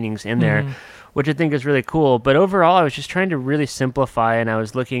different meanings in there, which I think is really cool. But overall, I was just trying to really simplify, and I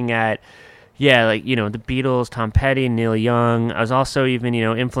was looking at, the Beatles, Tom Petty, Neil Young. I was also even,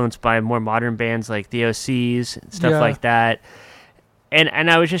 influenced by more modern bands like the OCs, stuff like that.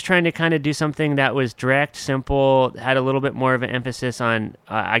 And I was just trying to kind of do something that was direct, simple, had a little bit more of an emphasis on,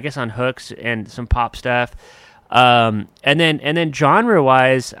 on hooks and some pop stuff. And then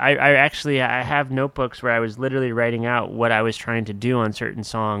genre-wise, I have notebooks where I was literally writing out what I was trying to do on certain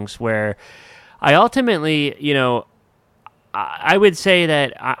songs, where I ultimately, I would say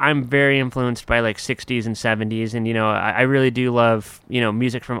that I'm very influenced by like 60s and 70s, and I really do love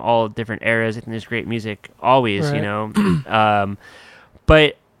music from all different eras. I think there's great music always, right.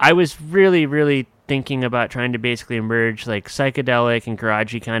 But I was really, really thinking about trying to basically merge like psychedelic and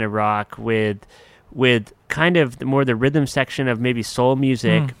garagey kind of rock with kind of more the rhythm section of maybe soul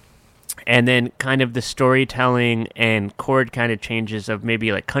music, and then kind of the storytelling and chord kind of changes of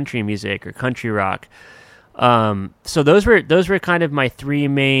maybe like country music or country rock. So those were kind of my three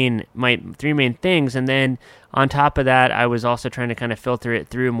main things. And then on top of that, I was also trying to kind of filter it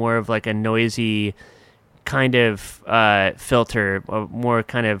through more of like a noisy kind of filter, more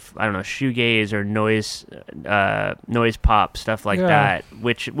kind of, I don't know, shoegaze or noise pop stuff like that,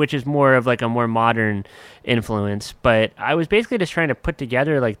 which is more of like a more modern influence. But I was basically just trying to put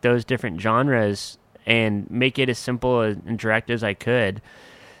together like those different genres and make it as simple and direct as I could.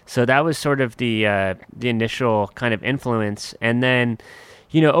 So that was sort of the initial kind of influence. And then,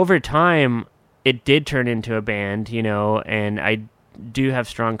 over time, it did turn into a band, and I do have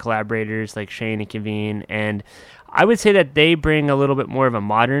strong collaborators like Shane and Kevin, and I would say that they bring a little bit more of a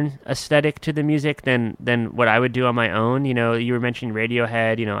modern aesthetic to the music than what I would do on my own. You were mentioning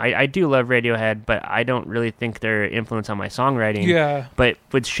Radiohead. I do love Radiohead, but I don't really think their influence on my songwriting. Yeah. But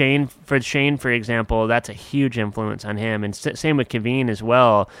with Shane, for example, that's a huge influence on him, and same with Kevin as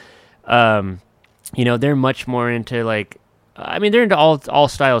well. They're much more into like, they're into all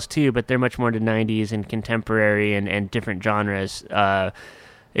styles too, but they're much more into 90s and contemporary and different genres,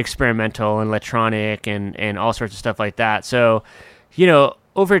 experimental and electronic and all sorts of stuff like that. So,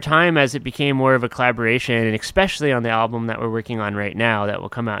 over time, as it became more of a collaboration, and especially on the album that we're working on right now that will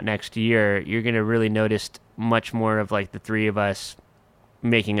come out next year, you're going to really notice much more of like the three of us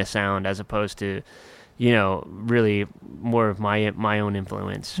making a sound as opposed to, really more of my own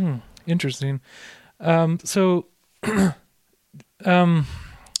influence. Interesting. So... I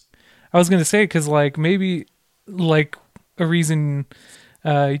was gonna say, because like maybe like a reason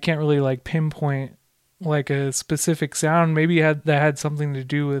you can't really like pinpoint like a specific sound. Maybe that had something to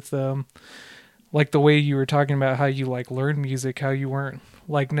do with like the way you were talking about how you like learn music, how you weren't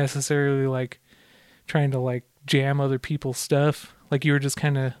like necessarily like trying to like jam other people's stuff. Like you were just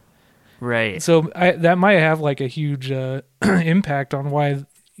kind of right. So that might have like a huge impact on why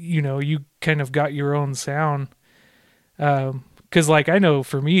you kind of got your own sound. Because like I know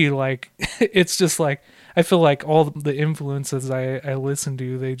for me, like it's just like I feel like all the influences I listen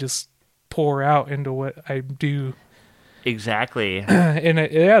to, they just pour out into what I do. Exactly. And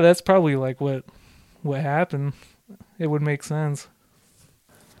that's probably like what happened. It would make sense.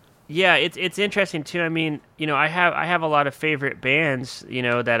 Yeah, it's interesting too. I have a lot of favorite bands,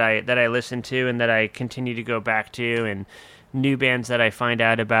 that I listen to and that I continue to go back to, and new bands that I find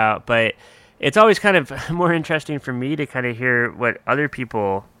out about, but it's always kind of more interesting for me to kind of hear what other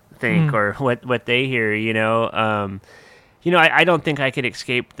people think or what they hear, I don't think I could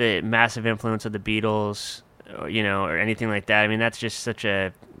escape the massive influence of the Beatles, or anything like that. That's just such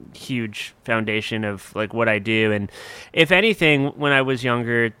a huge foundation of like what I do. And if anything, when I was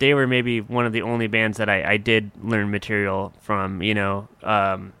younger, they were maybe one of the only bands that I did learn material from,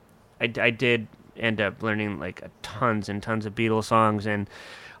 I did end up learning like tons and tons of Beatles songs, and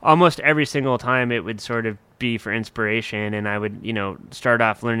almost every single time it would sort of be for inspiration, and I would, start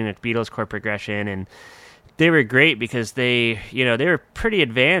off learning the Beatles chord progression, and they were great because they were pretty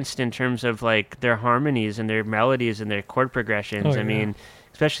advanced in terms of like their harmonies and their melodies and their chord progressions. Oh, yeah.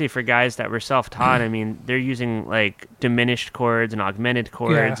 Especially for guys that were self-taught, they're using like diminished chords and augmented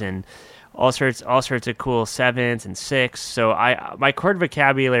chords and all sorts of cool sevenths and sixths. So my chord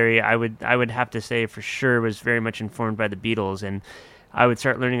vocabulary, I would have to say for sure was very much informed by the Beatles, and I would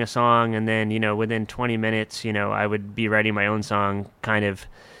start learning a song, and then, within 20 minutes, I would be writing my own song, kind of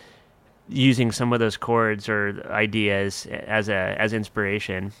using some of those chords or ideas as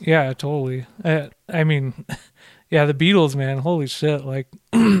inspiration. Yeah, totally. Yeah, the Beatles, man, holy shit. Like,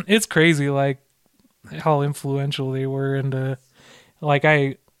 it's crazy, like, how influential they were. And, like,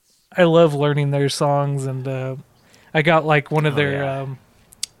 I love learning their songs, and I got, like, one of their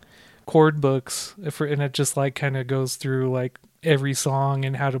chord books, and it just, like, kind of goes through, like, every song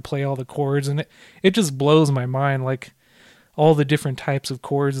and how to play all the chords, and it just blows my mind, like all the different types of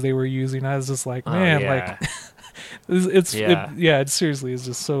chords they were using. I was just like, man, like it seriously is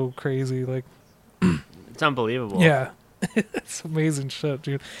just so crazy. Like it's unbelievable. Yeah. It's amazing shit,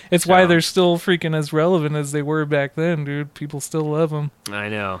 dude. It's why they're still freaking as relevant as they were back then, dude. People still love them. I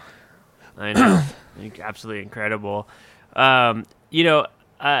know. Absolutely incredible. I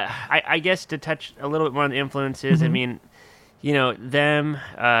guess to touch a little bit more on the influences,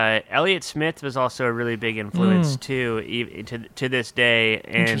 Elliott Smith was also a really big influence too, to this day.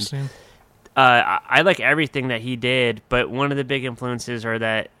 And interesting. I like everything that he did, but one of the big influences are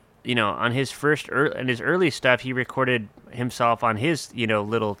that, on his his early stuff, he recorded himself on his,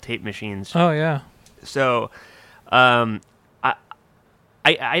 little tape machines. Oh yeah. So, I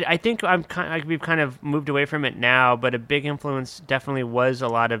think we've kind of moved away from it now, but a big influence definitely was a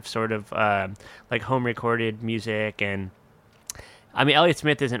lot of sort of like home recorded music. And Elliott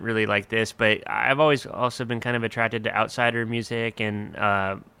Smith isn't really like this, but I've always also been kind of attracted to outsider music and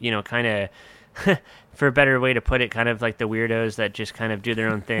kind of for a better way to put it, kind of like the weirdos that just kind of do their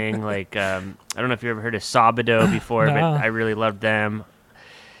own thing. Like, I don't know if you've ever heard of Sabado before, but I really loved them.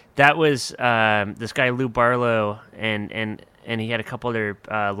 That was this guy Lou Barlow, and he had a couple other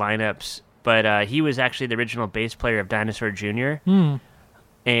lineups, but he was actually the original bass player of Dinosaur Jr.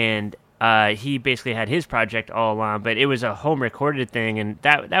 And he basically had his project all along, but it was a home recorded thing, and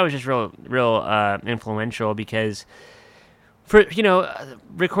that was just real influential, because for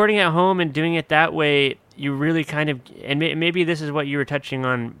recording at home and doing it that way, you really kind of, and maybe this is what you were touching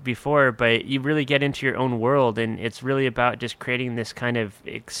on before, but you really get into your own world, and it's really about just creating this kind of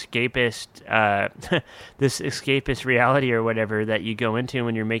escapist this escapist reality or whatever that you go into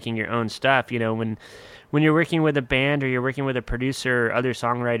when you're making your own stuff. When you're working with a band or you're working with a producer or other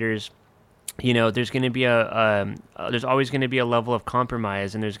songwriters, there's going to be there's always going to be a level of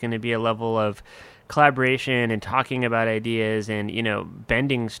compromise, and there's going to be a level of collaboration and talking about ideas and,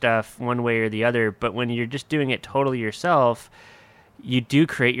 bending stuff one way or the other. But when you're just doing it totally yourself, you do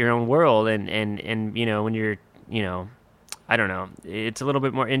create your own world. And when you're, I don't know, it's a little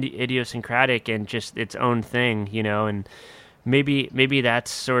bit more idiosyncratic and just its own thing, and maybe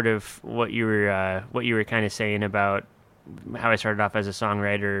that's sort of what you were kind of saying about how I started off as a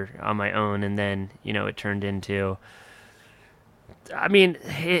songwriter on my own, and then it turned into. I mean,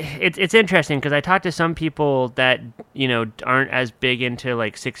 it's interesting because I talk to some people that aren't as big into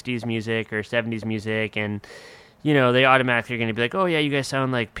like 60s music or 70s music, and they automatically are going to be like, oh yeah, you guys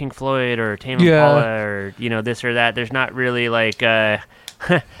sound like Pink Floyd or Tame Impala or this or that. There's not really like an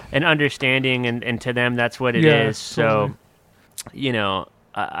understanding, and to them that's what it is. Totally. So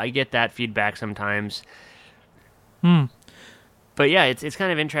I get that feedback sometimes. But yeah, it's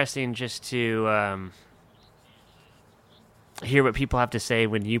kind of interesting just to hear what people have to say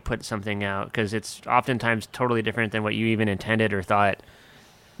when you put something out, because it's oftentimes totally different than what you even intended or thought.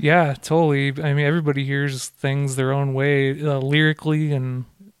 Yeah, totally. I mean, everybody hears things their own way, lyrically and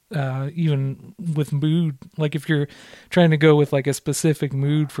even with mood. Like if you're trying to go with like a specific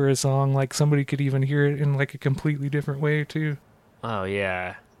mood for a song, like somebody could even hear it in like a completely different way too. Oh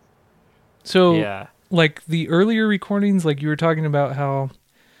yeah. So yeah. Like the earlier recordings, like you were talking about how,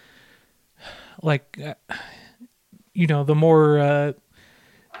 like, the more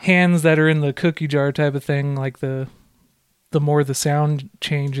hands that are in the cookie jar type of thing, like the more the sound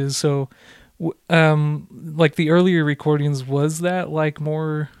changes. So, like the earlier recordings, was that like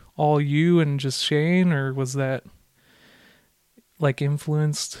more all you and just Shane, or was that like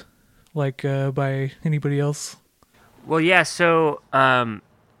influenced like by anybody else? Well, yeah. So,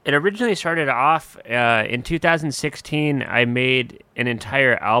 it originally started off in 2016. I made an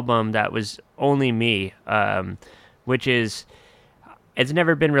entire album that was only me, which is, it's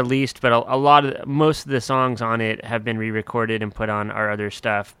never been released, but most of the songs on it have been re-recorded and put on our other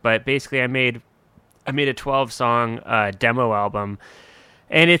stuff. But basically, I made a 12-song demo album,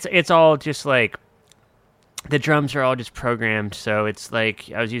 and it's all just like, the drums are all just programmed, so it's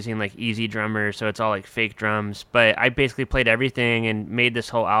like I was using like Easy Drummer, so it's all like fake drums. But I basically played everything and made this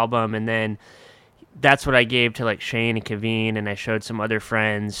whole album, and then that's what I gave to like Shane and Kaveen, and I showed some other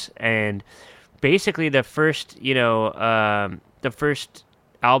friends. And basically, the first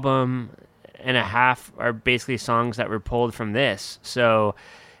album and a half are basically songs that were pulled from this. So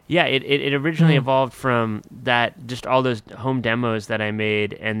yeah, it originally evolved from that, just all those home demos that I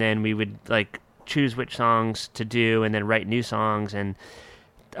made, and then we would like choose which songs to do and then write new songs. And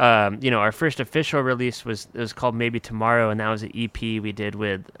our first official release was called Maybe Tomorrow, and that was an EP we did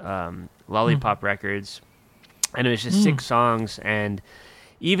with Lollipop Records, and it was just 6 songs. And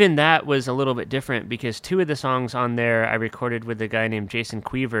even that was a little bit different because 2 of the songs on there I recorded with a guy named Jason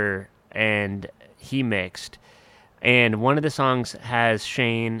Queever, and he mixed. And one of the songs has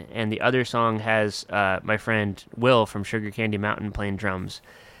Shane, and the other song has my friend Will from Sugar Candy Mountain playing drums.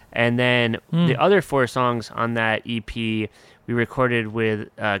 And then the other 4 songs on that EP we recorded with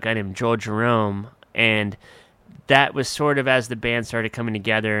a guy named Joel Jerome, and that was sort of as the band started coming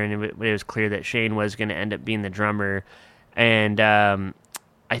together, and it was clear that Shane was going to end up being the drummer. And I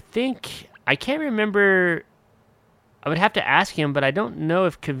can't remember, I would have to ask him, but I don't know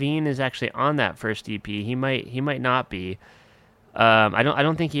if Kaveen is actually on that first EP. He might not be. I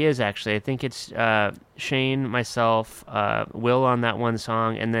don't think he is actually. I think it's Shane, myself, Will on that one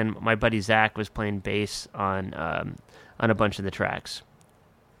song, and then my buddy Zach was playing bass on a bunch of the tracks.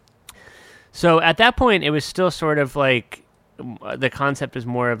 So at that point, it was still sort of like the concept was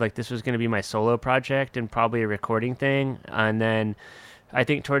more of like this was going to be my solo project and probably a recording thing. And then I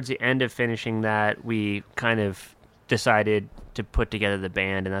think towards the end of finishing that, we kind of decided to put together the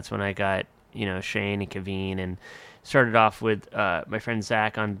band, and that's when I got Shane and Kaveen, and started off with my friend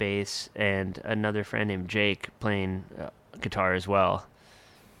Zach on bass and another friend named Jake playing guitar as well.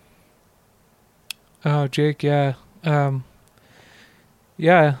 Oh, Jake, yeah.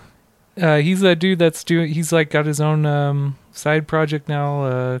 Yeah. He's that dude that's he's like got his own side project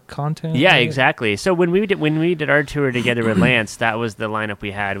now, content. Yeah, right? exactly. So when we did our tour together with Lance, that was the lineup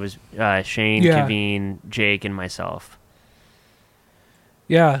we had, was Shane, Kaveen, Jake, and myself.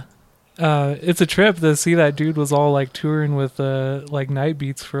 Yeah. It's a trip to see that dude was all like touring with like Night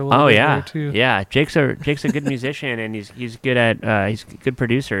Beats for a little bit there too. Yeah, Jake's a good musician, and he's good at he's a good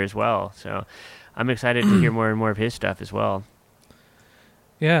producer as well. So I'm excited to hear more and more of his stuff as well.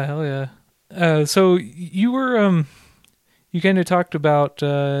 Yeah, hell yeah. So you were you kind of talked about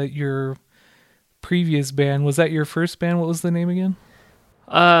your previous band. Was that your first band? What was the name again?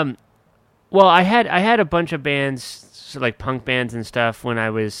 Well, I had a bunch of bands, so like punk bands and stuff, when I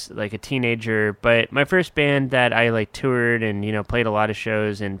was like a teenager. But my first band that I like toured and played a lot of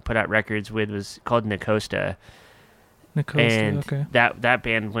shows and put out records with was called Nicosta. And okay. That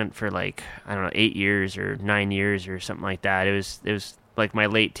band went for like, I don't know, 8 years or 9 years or something like that. It was like my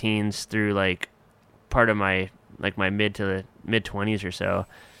late teens through like part of my mid to the mid 20s or so.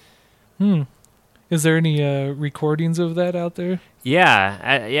 Is there any recordings of that out there?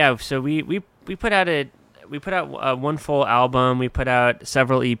 Yeah. So we put out one full album. We put out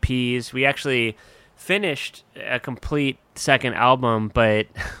several EPs. We actually finished a complete second album, but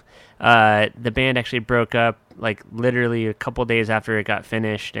the band actually broke up like literally a couple days after it got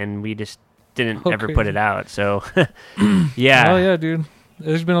finished, and we just didn't ever put it out. So yeah. Oh yeah, dude.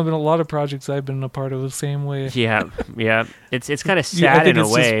 There's been a lot of projects I've been a part of the same way. Yeah. It's kind of sad in a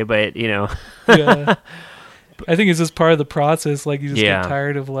way, but Yeah. I think it's just part of the process. Like you just get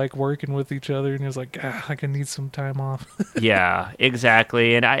tired of like working with each other, and it's like, I can need some time off. Yeah,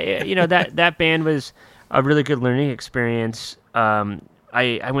 exactly. And that band was a really good learning experience.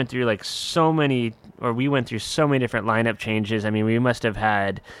 I went through we went through so many different lineup changes. I mean, we must have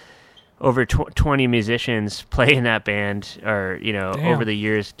had over 20 musicians play in that band, or over the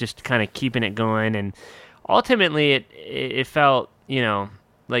years, just kind of keeping it going. And ultimately, it felt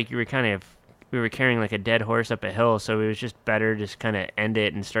like we were carrying like a dead horse up a hill. So it was just better just kind of end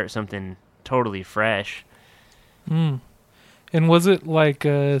it and start something totally fresh. And was it like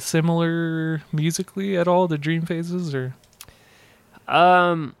similar musically at all to Dream Phases, or?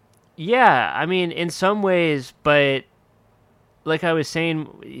 Yeah, I mean, in some ways, but like I was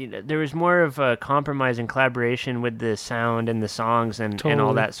saying, there was more of a compromise and collaboration with the sound and the songs and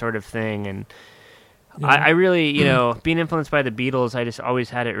all that sort of thing. And I really, being influenced by the Beatles, I just always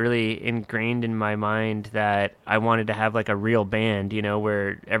had it really ingrained in my mind that I wanted to have like a real band,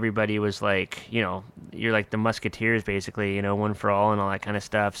 where everybody was like, you're like the Musketeers, basically, one for all and all that kind of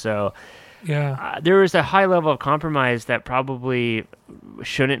stuff. So there was a high level of compromise that probably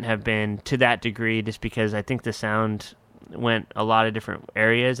shouldn't have been to that degree, just because I think the sound went a lot of different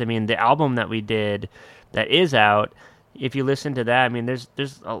areas. I mean, the album that we did that is out, if you listen to that, I mean, there's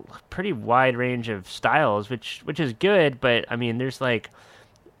a pretty wide range of styles, which is good, but I mean, there's like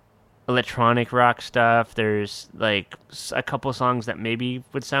electronic rock stuff. There's like a couple songs that maybe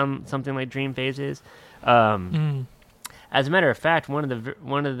would sound something like Dream Phases. As a matter of fact, one of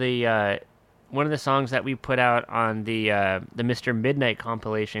the songs that we put out on the Mr. Midnight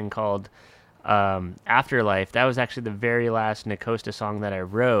compilation called Afterlife, that was actually the very last Nicosta song that I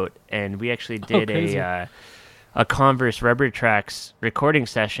wrote, and we actually did a Converse Rubber Tracks recording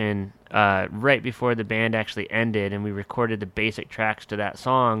session right before the band actually ended, and we recorded the basic tracks to that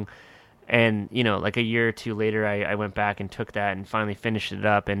song. And like a year or two later, I went back and took that and finally finished it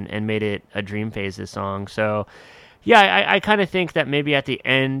up and made it a Dream Phases song. So yeah, I kind of think that maybe at the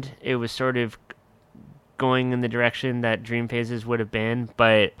end it was sort of going in the direction that Dream Phases would have been,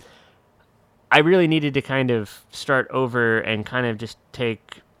 but I really needed to kind of start over and kind of just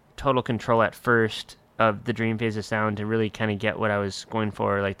take total control at first of the Dream Phases sound to really kind of get what I was going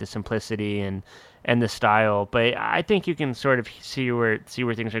for, like the simplicity and the style. But I think you can sort of see where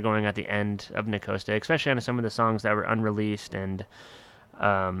things are going at the end of Nicosta, especially on some of the songs that were unreleased and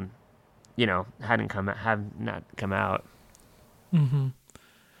have not come out. Mm-hmm.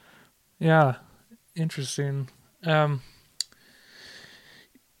 Yeah, interesting.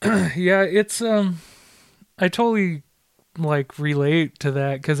 Yeah, it's I totally like relate to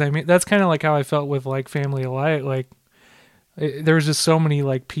that, because I mean that's kind of like how I felt with like Family Light. Like there was just so many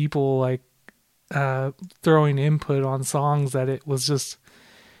like people like throwing input on songs that it was just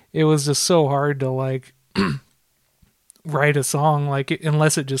so hard to like write a song like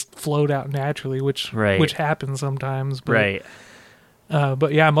unless it just flowed out naturally, which happens sometimes. But, right.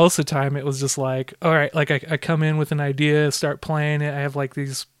 But yeah, most of the time it was just like, all right, like I come in with an idea, start playing it. I have like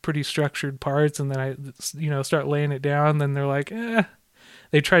these pretty structured parts, and then I start laying it down. Then they're like,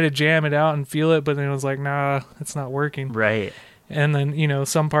 they try to jam it out and feel it, but then it was like, nah, it's not working. Right. And then,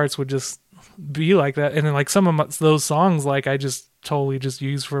 some parts would just be like that. And then like some of those songs, like I just totally just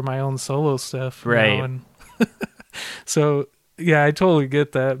use for my own solo stuff. Right. And so yeah, I totally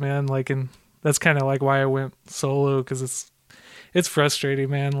get that, man. Like, and that's kind of like why I went solo, because it's frustrating,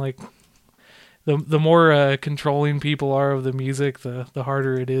 man. Like the more controlling people are of the music, the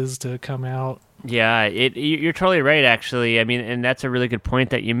harder it is to come out. Yeah, you're totally right, actually. I mean, and that's a really good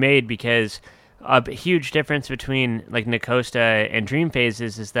point that you made, because a huge difference between like Nacosta and Dream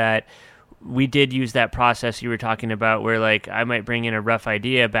Phases is that we did use that process you were talking about, where like I might bring in a rough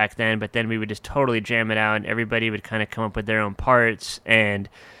idea back then, but then we would just totally jam it out, and everybody would kind of come up with their own parts. And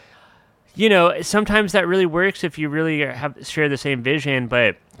sometimes that really works if you really share the same vision,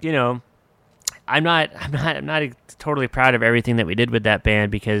 but I'm not totally proud of everything that we did with that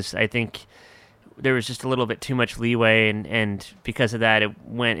band, because I think there was just a little bit too much leeway, and because of that, it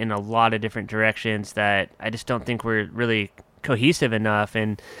went in a lot of different directions that I just don't think were really cohesive enough.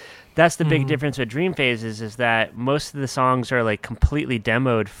 And that's the big difference with Dream Phases, is that most of the songs are like completely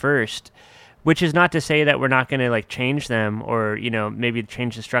demoed first, which is not to say that we're not going to like change them, or maybe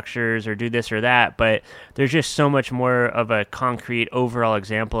change the structures or do this or that, but there's just so much more of a concrete overall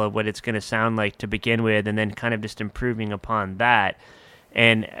example of what it's going to sound like to begin with, and then kind of just improving upon that.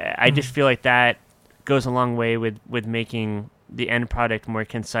 And I just feel like that goes a long way with making the end product more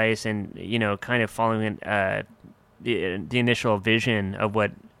concise, and kind of following the initial vision of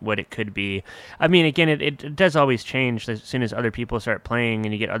what it could be. I mean, again, it does always change as soon as other people start playing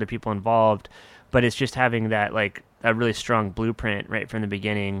and you get other people involved, but it's just having that like a really strong blueprint right from the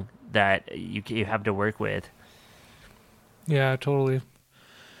beginning that you have to work with. Yeah, totally.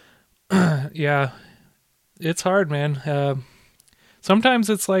 Yeah, it's hard, man. Sometimes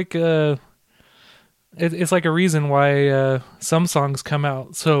it's like it's like a reason why some songs come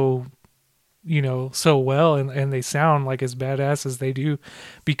out so well, and they sound like as badass as they do,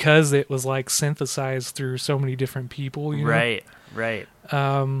 because it was like synthesized through so many different people, Right.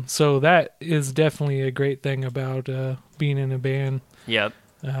 So that is definitely a great thing about being in a band. Yep.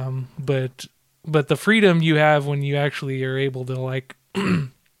 But the freedom you have when you actually are able to like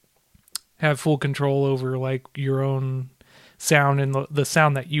have full control over like your own sound, and the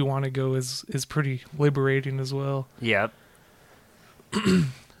sound that you want to go is pretty liberating as well. Yep.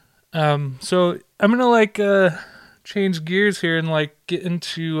 So I'm gonna like change gears here and like get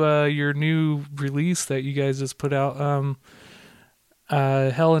into your new release that you guys just put out,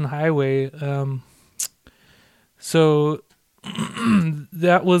 Hell and Highway. So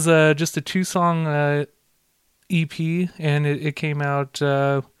that was just a 2-song EP, and it came out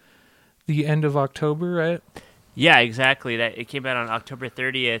the end of October, right? Yeah, exactly. That it came out on October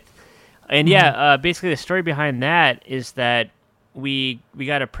 30th, and basically the story behind that is that we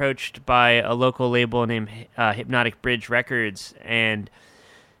got approached by a local label named Hypnotic Bridge Records, and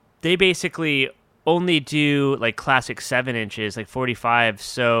they basically only do like classic 7-inches, like 45.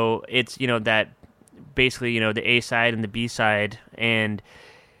 So it's that basically the A side and the B side, and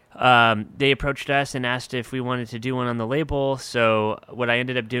they approached us and asked if we wanted to do one on the label. So what I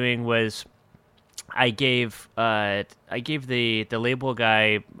ended up doing was I gave the label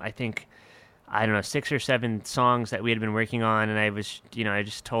guy, I think, I don't know, 6 or 7 songs that we had been working on, and I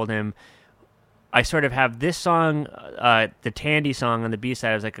just told him I sort of have this song, the Tandy song on the B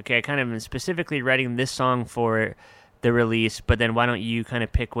side. I was like, okay, I kind of am specifically writing this song for the release, but then why don't you kind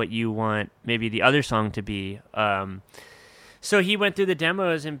of pick what you want maybe the other song to be? So he went through the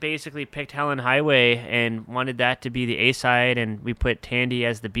demos and basically picked Hell and Highway and wanted that to be the A side, and we put Tandy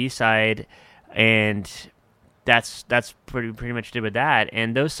as the B side, and that's pretty much did with that.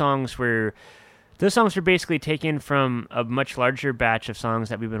 And those songs were basically taken from a much larger batch of songs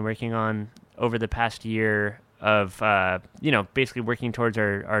that we've been working on over the past year of, basically working towards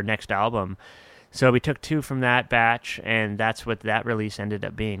our next album. So we took 2 from that batch, and that's what that release ended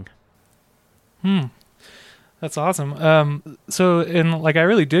up being. That's awesome. So, and like I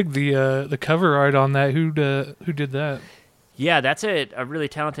really dig the cover art on that. Who did that? Yeah, that's a really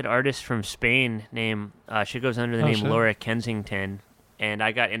talented artist from Spain named, she goes under the name Laura Kensington. And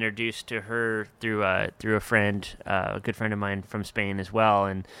I got introduced to her through a friend, a good friend of mine from Spain as well.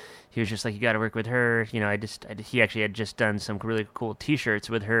 And he was just like, you got to work with her. He actually had just done some really cool T-shirts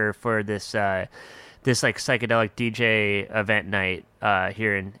with her for this like psychedelic DJ event night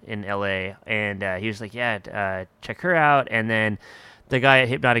here in LA. And he was like, yeah, check her out. And then the guy at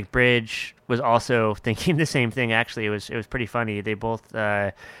Hypnotic Bridge was also thinking the same thing. Actually, it was pretty funny. They both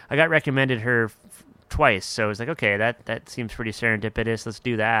I got recommended her twice, so I was like, okay, that seems pretty serendipitous. Let's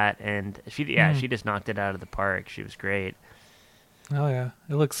do that. And she just knocked it out of the park. She was great. Oh yeah,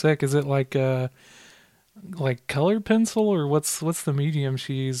 it looks sick. Is it like colored pencil, or what's the medium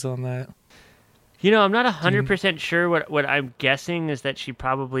she used on that? I'm not 100% sure. What I'm guessing is that she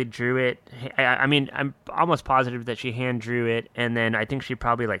probably drew it. I mean, I'm almost positive that she hand drew it, and then I think she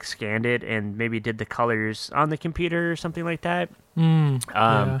probably like scanned it and maybe did the colors on the computer or something like that.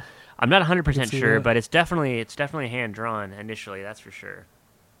 Yeah. I'm not 100% sure, that. But it's definitely hand drawn initially. That's for sure.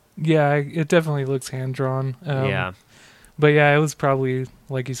 Yeah, it definitely looks hand drawn. Yeah. But yeah, it was probably,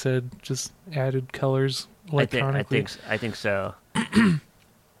 like you said, just added colors electronically. I think so.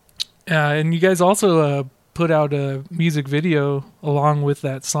 And you guys also put out a music video along with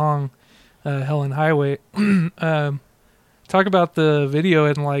that song, Helen Highway. Talk about the video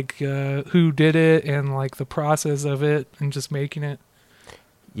and like who did it and like the process of it and just making it.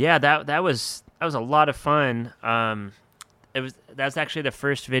 Yeah, that was a lot of fun. That's actually the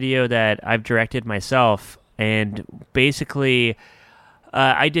first video that I've directed myself, and basically,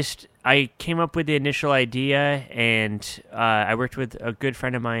 I came up with the initial idea, and I worked with a good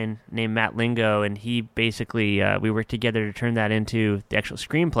friend of mine named Matt Lingo, and he basically we worked together to turn that into the actual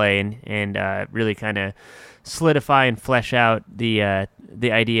screenplay and really kind of solidify and flesh out the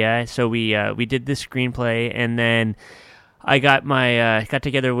idea. So we did this screenplay, and then I got got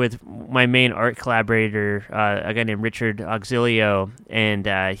together with my main art collaborator, a guy named Richard Auxilio,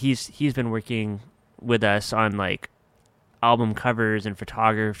 and he's been working with us on like album covers and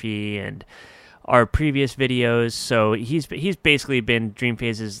photography and our previous videos. So he's basically been Dream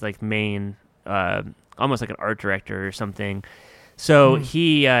Phase's like main, almost like an art director or something. So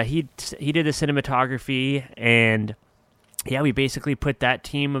he did the cinematography, and yeah, we basically put that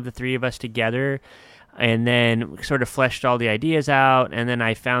team of the three of us together, and then sort of fleshed all the ideas out. And then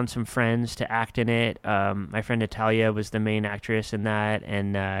I found some friends to act in it. My friend Natalia was the main actress in that,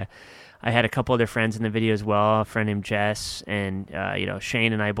 and I had a couple other friends in the video as well, a friend named Jess, and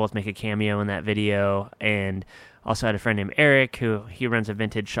Shane and I both make a cameo in that video, and also had a friend named Eric he runs a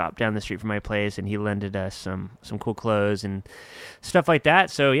vintage shop down the street from my place, and he lended us some cool clothes and stuff like that.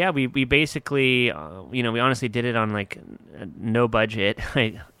 So yeah, we basically we honestly did it on like no budget,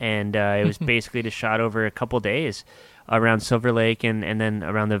 and it was basically just shot over a couple days around Silver Lake and then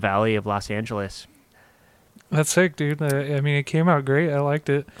around the Valley of Los Angeles. That's sick, dude. I mean, it came out great. I liked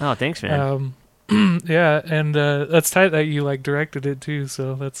it. Oh, thanks, man. Yeah, and that's tight that you like directed it too.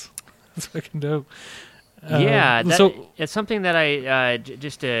 So that's fucking dope. Yeah, it's something that I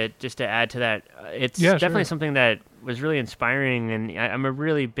just to add to that. It's definitely something that was really inspiring, and I'm a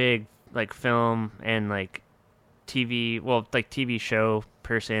really big like film and like TV show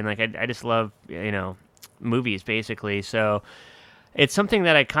person. Like I just love movies basically. So it's something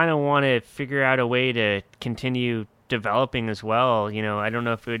that I kind of want to figure out a way to continue developing as well. I don't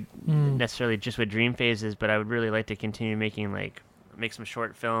know if it would necessarily just with Dream Phases, but I would really like to continue make some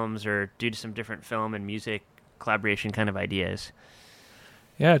short films or do some different film and music collaboration kind of ideas.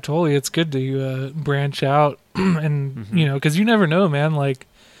 Yeah, totally. It's good to branch out and, because you never know, man. Like,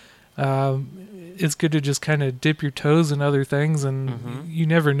 it's good to just kind of dip your toes in other things, and you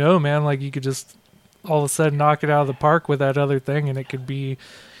never know, man. Like, you could just all of a sudden knock it out of the park with that other thing, and it could be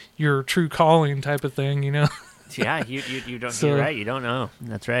your true calling type of thing, Yeah, you don't. So, you're right. You don't know.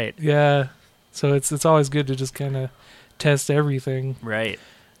 That's right. Yeah. So it's always good to just kind of test everything. Right.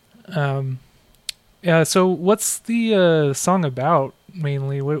 Yeah. So what's the song about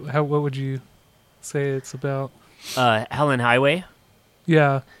mainly? What would you say it's about? Helen Highway.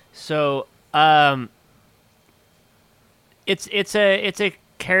 Yeah. So it's a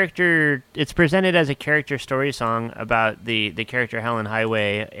character. It's presented as a character story song about the character Helen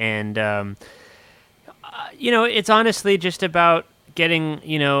Highway, and it's honestly just about getting,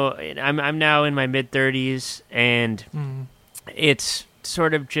 I'm now in my mid 30s, and it's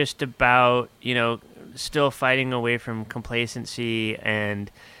sort of just about, still fighting away from complacency and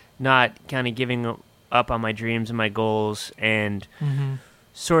not kind of giving up on my dreams and my goals, and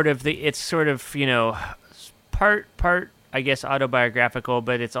it's part I guess autobiographical,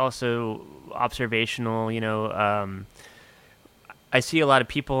 but it's also observational. I see a lot of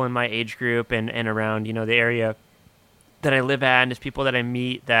people in my age group and around, the area that I live at, and just people that I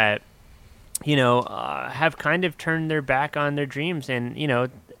meet that, have kind of turned their back on their dreams, and,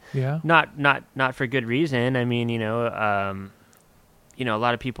 not for good reason. I mean, a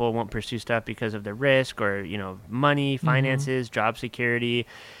lot of people won't pursue stuff because of the risk or, money, finances, job security,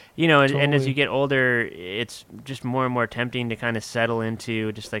 and as you get older, it's just more and more tempting to kind of settle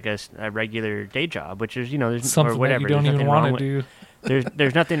into just like a regular day job, which is, there's something or whatever. That you don't even want to do.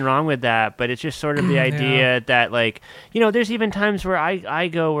 There's nothing wrong with that, but it's just sort of the idea that like, there's even times where I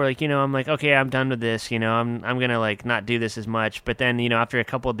go where like, I'm like, okay, I'm done with this, I'm going to like not do this as much. But then, after a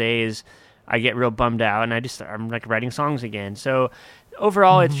couple of days, I get real bummed out and I'm like writing songs again. So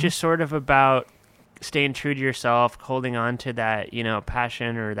overall, it's just sort of about staying true to yourself, holding on to that,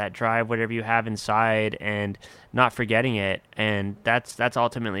 passion or that drive, whatever you have inside, and not forgetting it. And that's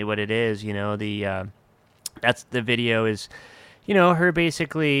ultimately what it is. That's the video is, her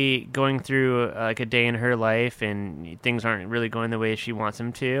basically going through like a day in her life and things aren't really going the way she wants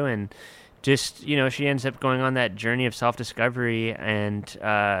them to. And just, she ends up going on that journey of self-discovery and,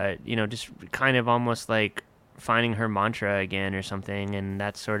 just kind of almost like finding her mantra again or something. And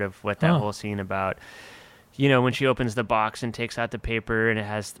that's sort of what that whole scene about, when she opens the box and takes out the paper and it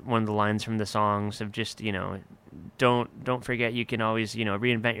has one of the lines from the songs of just, don't forget you can always,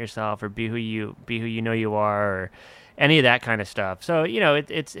 reinvent yourself or be who you know you are, or any of that kind of stuff. So,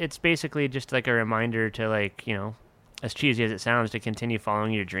 it's basically just like a reminder to like, as cheesy as it sounds, to continue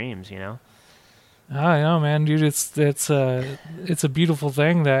following your dreams, I know, man, dude. It's a beautiful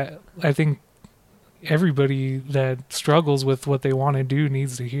thing that I think everybody that struggles with what they want to do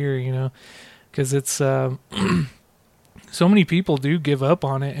needs to hear, because it's so many people do give up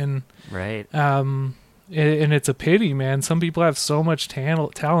on it, and right. And it's a pity, man. Some people have so much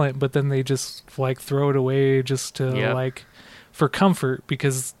talent, but then they just like throw it away just to like for comfort,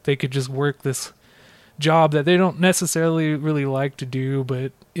 because they could just work this job that they don't necessarily really like to do,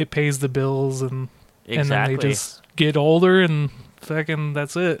 but it pays the bills, and then they just get older and fucking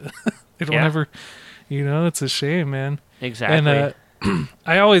that's it. They don't ever, it's a shame, man. Exactly. And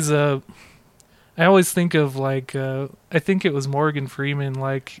I always think of like I think it was Morgan Freeman,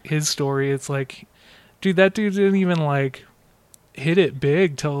 like his story. It's like, dude, that dude didn't even like hit it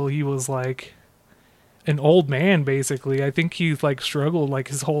big till he was like an old man, basically. I think he like struggled like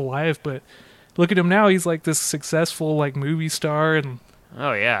his whole life, but look at him now. He's like this successful like movie star, and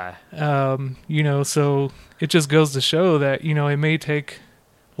oh yeah. So it just goes to show that, it may take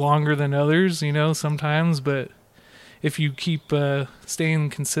longer than others, sometimes, but if you keep staying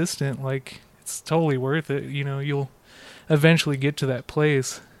consistent, like it's totally worth it. You'll eventually get to that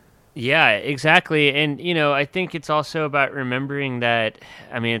place. Yeah, exactly. And, I think it's also about remembering that,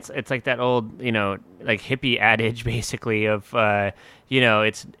 I mean, it's like that old, like hippie adage basically of,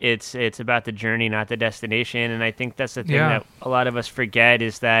 it's about the journey, not the destination. And I think that's the thing that a lot of us forget,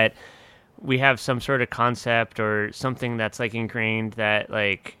 is that we have some sort of concept or something that's like ingrained that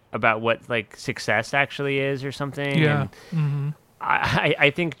like about what like success actually is or something. Yeah. And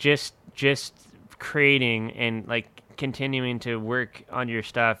I think just creating and like continuing to work on your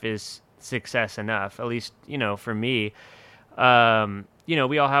stuff is success enough, at least, for me.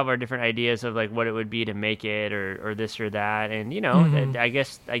 We all have our different ideas of like what it would be to make it or this or that. And, I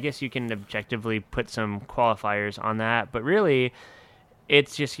guess you can objectively put some qualifiers on that, but really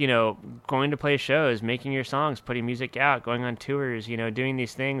it's just, going to play shows, making your songs, putting music out, going on tours, doing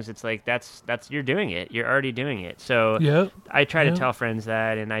these things. It's like, that's, you're doing it. You're already doing it. So I try to tell friends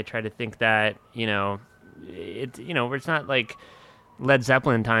that, and I try to think that, it's not like Led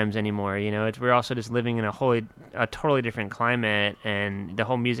Zeppelin times anymore. We're also just living in a totally different climate, and the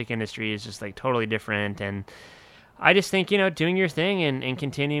whole music industry is just like totally different. And I just think, doing your thing and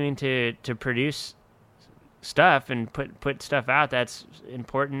continuing to produce stuff and put stuff out that's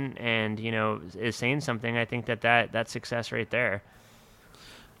important and, is saying something. I think that's success right there.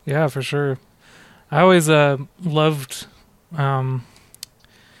 Yeah, for sure. I always loved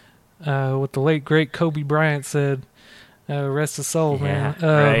what the late great Kobe Bryant said. Rest his soul, man.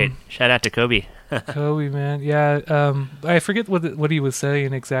 Right. Shout out to Kobe. Kobe, man. Yeah. I forget what he was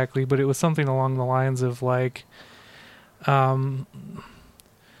saying exactly, but it was something along the lines of like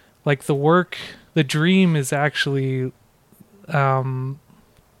the dream is actually the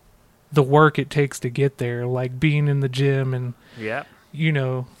work it takes to get there, like being in the gym and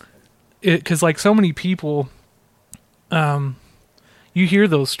because like so many people, you hear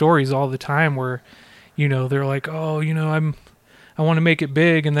those stories all the time where, they're like, oh, I want to make it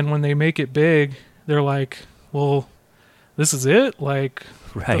big. And then when they make it big, they're like, well, this is it. Like,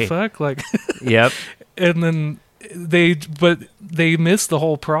 right. The fuck? Like, yep. And then they miss the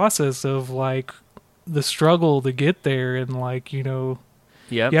whole process of like the struggle to get there. And like, you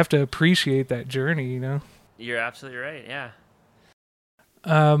have to appreciate that journey, You're absolutely right. Yeah.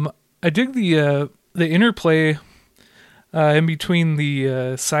 I dig the interplay in between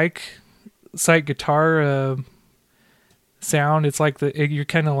the psych guitar sound. It's like you're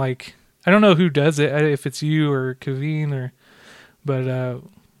kind of like, I don't know who does it, if it's you or Kaveen but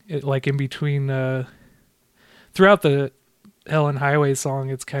it, like in between throughout the Helen Highway song,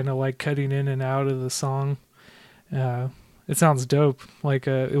 it's kind of like cutting in and out of the song. It sounds dope. Like,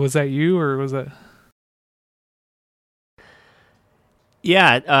 was that you or was that?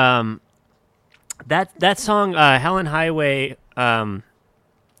 Yeah, that song, Helen Highway,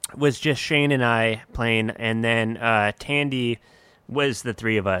 was just Shane and I playing, and then Tandy was the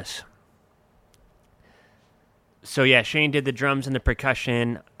three of us. So yeah, Shane did the drums and the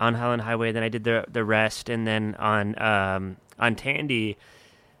percussion on Helen Highway, then I did the rest, and then on Tandy,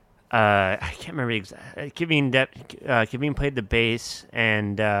 I can't remember exactly. Kaveen played the bass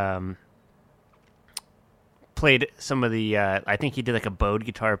and played some of the. I think he did like a bowed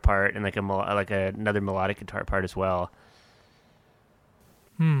guitar part and like another melodic guitar part as well.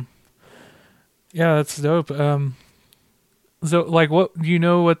 Yeah, that's dope. So like, what do you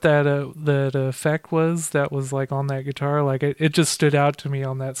know what that effect was that was like on that guitar? Like it just stood out to me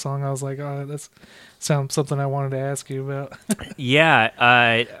on that song. I was like, oh, that's sounds something I wanted to ask you about.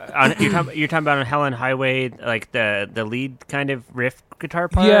 Yeah, you're talking about on Helen Highway, like the lead kind of riff guitar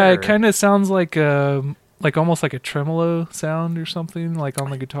part. Yeah, it kind of sounds like almost like a tremolo sound or something, like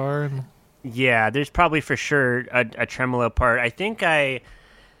on the guitar. And yeah, there's probably for sure a tremolo part. I think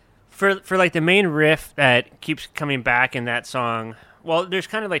For like the main riff that keeps coming back in that song, well, there's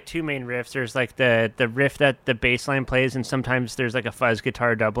kind of like two main riffs. There's like the riff that the bass line plays, and sometimes there's like a fuzz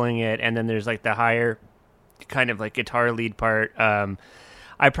guitar doubling it, and then there's like the higher kind of like guitar lead part.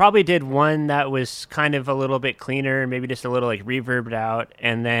 I probably did one that was kind of a little bit cleaner, maybe just a little like reverbed out,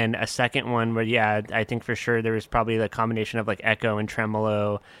 and then a second one where, yeah, I think for sure there was probably the combination of like echo and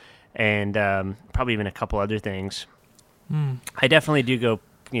tremolo, and probably even a couple other things. I definitely do go,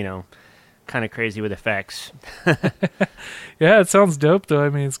 kind of crazy with effects. Yeah, it sounds dope though. I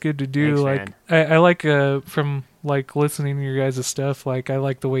mean, it's good to do. Thanks, like I like from like listening to your guys' stuff. Like I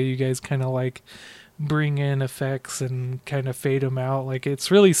like the way you guys kind of like bring in effects and kind of fade them out. Like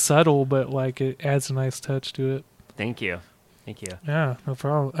it's really subtle, but like it adds a nice touch to it. Thank you. Yeah, no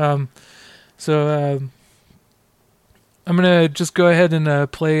problem. So I'm gonna just go ahead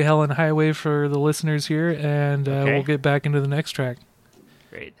and play Helen Highway for the listeners here, and Okay. we'll get back into the next track.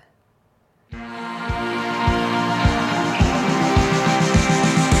 Great.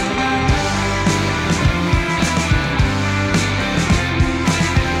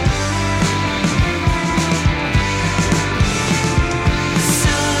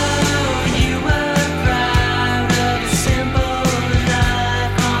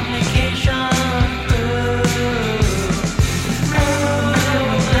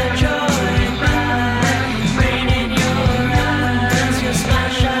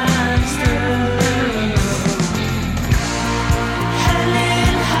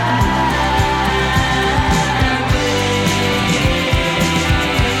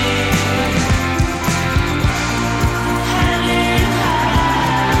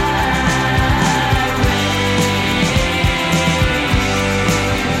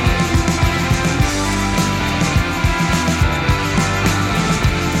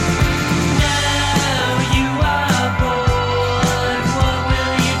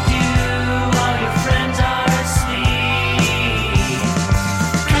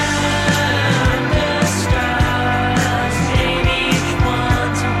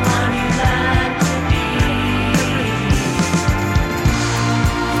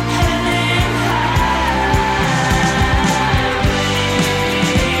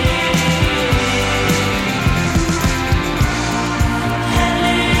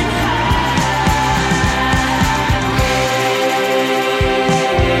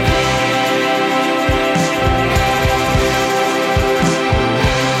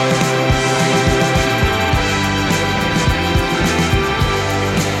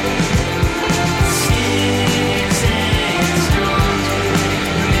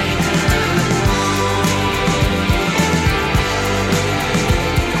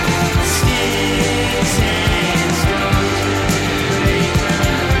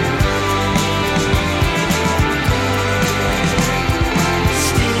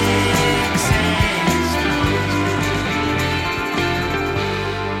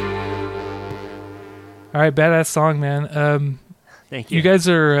 All right, badass song, man. Thank you. You guys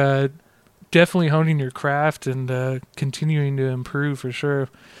are definitely honing your craft and continuing to improve for sure.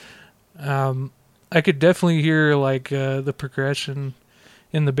 I could definitely hear like the progression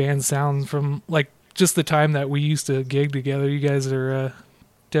in the band sound from like just the time that we used to gig together. You guys are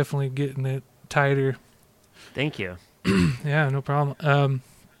definitely getting it tighter. Thank you. Yeah, no problem.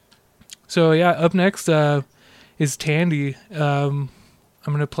 So yeah, up next is Tandy. I'm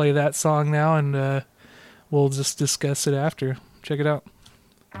gonna play that song now, and we'll just discuss it after. Check it out.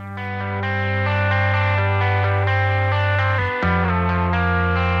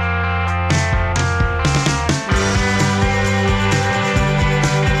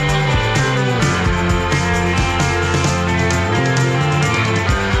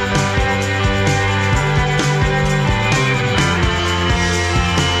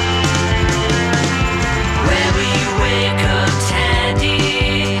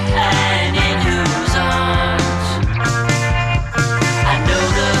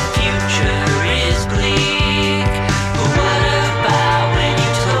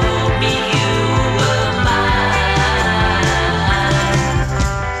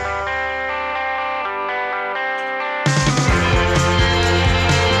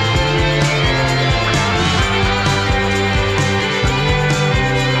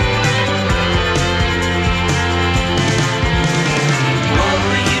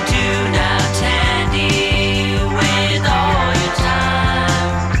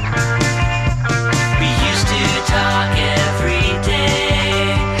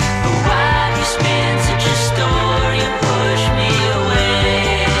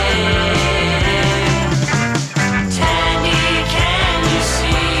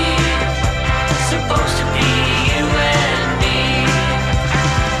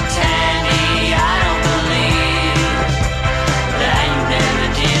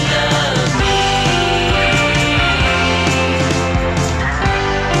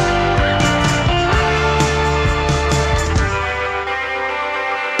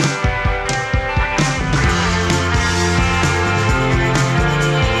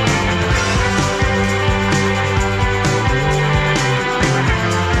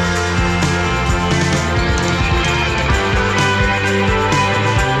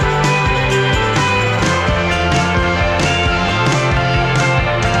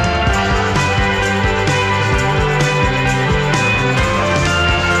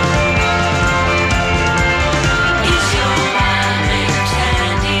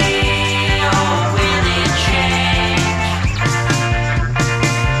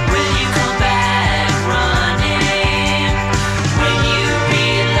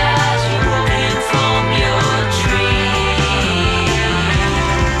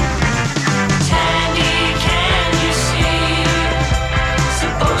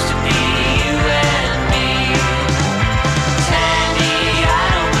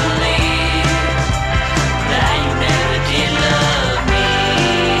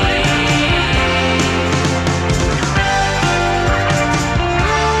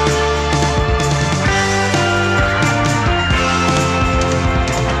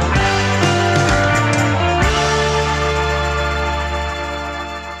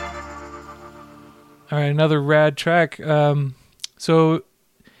 All right, another rad track. So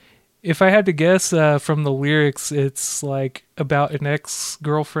if I had to guess from the lyrics, it's like about an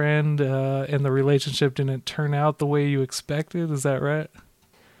ex-girlfriend and the relationship didn't turn out the way you expected. Is that right?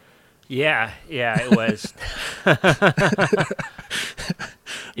 Yeah, it was.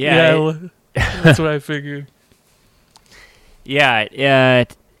 Yeah, that's what I figured. Yeah.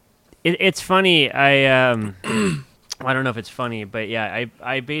 It's funny. I don't know if it's funny, but yeah,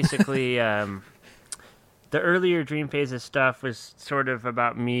 I basically the earlier Dream Phases stuff was sort of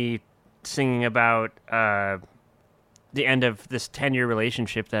about me singing about the end of this 10-year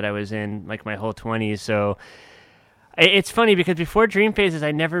relationship that I was in, like my whole 20s. So it's funny because before Dream Phases,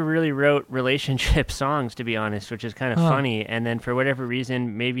 I never really wrote relationship songs, to be honest, which is kind of funny. And then for whatever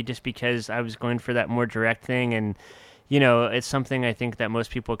reason, maybe just because I was going for that more direct thing, and it's something I think that most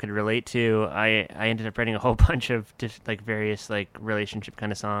people could relate to, I ended up writing a whole bunch of just like various like relationship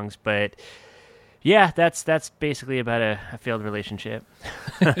kind of songs. But yeah, that's basically about a failed relationship.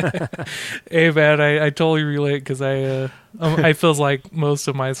 Hey man, I totally relate because I feels like most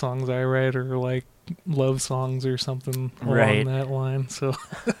of my songs I write are like love songs or something along that line. So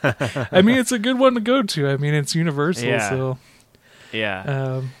I mean, it's a good one to go to. I mean, it's universal.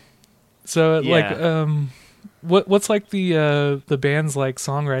 Yeah. So yeah. What's like the band's like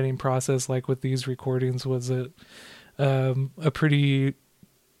songwriting process like with these recordings? Was it a pretty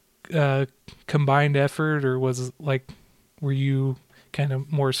combined effort, or was it like were you kind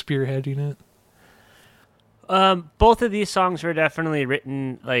of more spearheading it? Both of these songs were definitely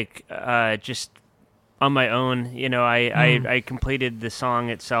written like just on my own. I completed the song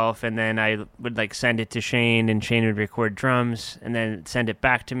itself, and then I would like send it to Shane, and Shane would record drums and then send it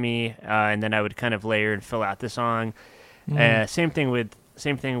back to me, and then I would kind of layer and fill out the song. Same thing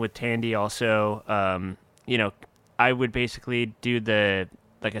with Tandy also. I would basically do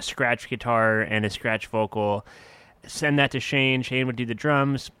like a scratch guitar and a scratch vocal, send that to Shane. Shane would do the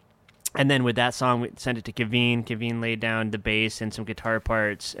drums. And then with that song, we'd send it to Kaveen. Kaveen laid down the bass and some guitar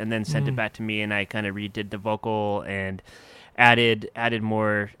parts, and then sent it back to me, and I kind of redid the vocal and added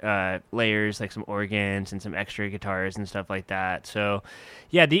more layers, like some organs and some extra guitars and stuff like that. So,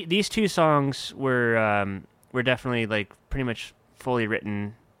 yeah, these two songs were definitely like pretty much fully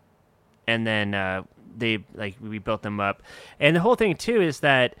written, and then we built them up. And the whole thing too is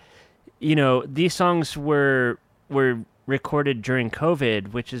that, you know, these songs were recorded during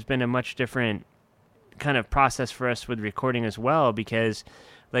COVID, which has been a much different kind of process for us with recording as well, because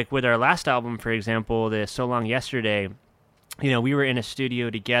like with our last album, for example, the So Long Yesterday, you know, we were in a studio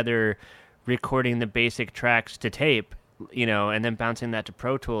together recording the basic tracks to tape, you know, and then bouncing that to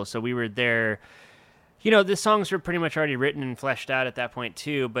Pro Tools. So we were there, you know, the songs were pretty much already written and fleshed out at that point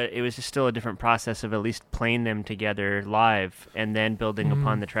too, but it was just still a different process of at least playing them together live and then building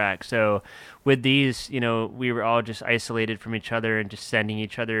upon the track. So with these, you know, we were all just isolated from each other and just sending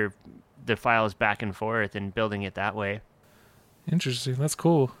each other the files back and forth and building it that way. Interesting. That's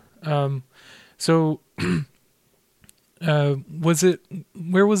cool. So where was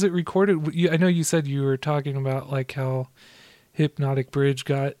it recorded? I know you said you were talking about like how Hypnotic Bridge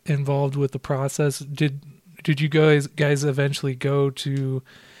got involved with the process. Did you guys eventually go to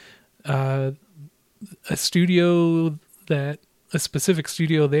a studio, that a specific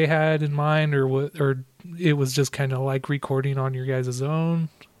studio they had in mind, or what, or it was just kind of like recording on your guys' own?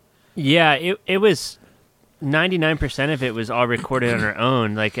 Yeah, it was 99% of it was all recorded on our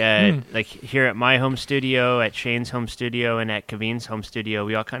own, like here at my home studio, at Shane's home studio, and at Kaveen's home studio.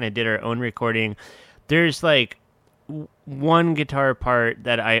 We all kind of did our own recording. There's like one guitar part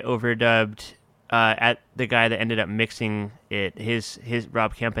that I overdubbed at the guy that ended up mixing it, his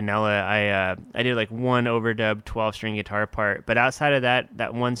Rob Campanella. I did like one overdub 12-string guitar part, but outside of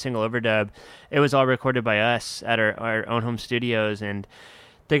that one single overdub, it was all recorded by us at our own home studios. And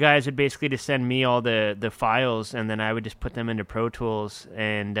the guys would basically just send me all the files, and then I would just put them into Pro Tools.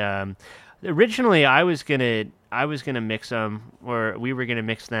 And originally I was gonna mix them, or we were gonna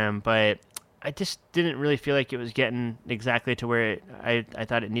mix them, but I just didn't really feel like it was getting exactly to where I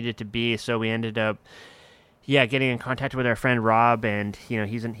thought it needed to be. So we ended up, getting in contact with our friend Rob, and you know,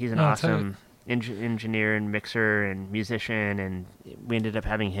 he's an awesome engineer and mixer and musician, and we ended up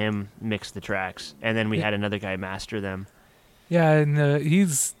having him mix the tracks, and then we had another guy master them. Yeah, and he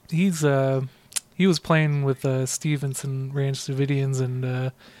was playing with Stevenson Ranch Davidians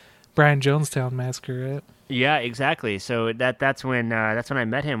and Brian Jonestown Massacre, right? Yeah, exactly. So that's when I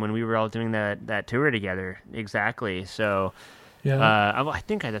met him, when we were all doing that tour together. Exactly. So yeah, I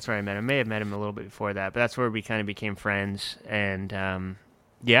think that's where I met him. I may have met him a little bit before that, but that's where we kind of became friends. And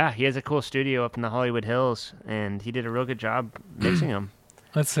he has a cool studio up in the Hollywood Hills, and he did a real good job mixing them.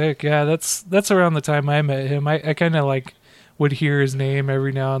 That's sick. Yeah, that's around the time I met him. I kind of like would hear his name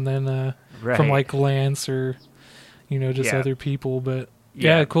every now and then from like Lance or just other people, but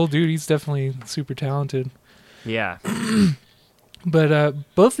yeah, cool dude. He's definitely super talented. Yeah. But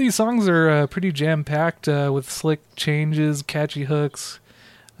both these songs are pretty jam-packed with slick changes, catchy hooks.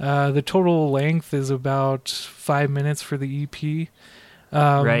 The total length is about 5 minutes for the EP.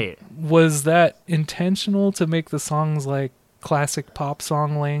 Right. Was that intentional to make the songs like classic pop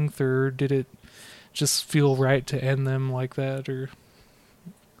song length, or did it just feel right to end them like that, or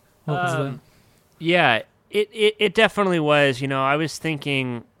what was that? Yeah, it definitely was. I was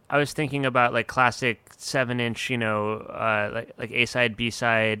thinking about like classic 7-inch, like A-side,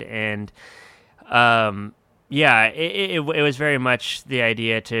 B-side, and it was very much the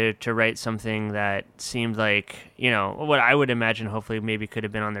idea to write something that seemed like, what I would imagine hopefully maybe could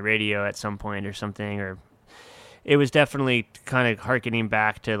have been on the radio at some point or something, or it was definitely kind of harkening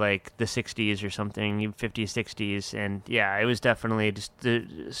back to like the 60s or something, 50s, 60s, and it was definitely just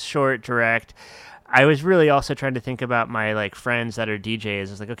short, direct. I was really also trying to think about my like friends that are DJs.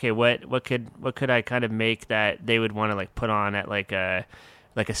 I was like, okay, what could I kind of make that they would want to like put on at like a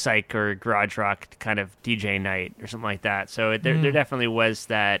psych or garage rock kind of DJ night or something like that. So there definitely was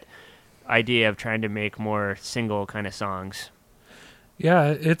that idea of trying to make more single kind of songs.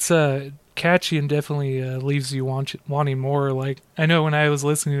 Yeah, it's catchy and definitely leaves you wanting more. Like, I know when I was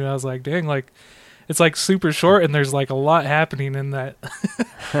listening to it, I was like, dang, like it's like super short and there's like a lot happening in that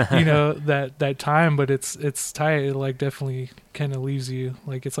that time, but it's tight. It like definitely kind of leaves you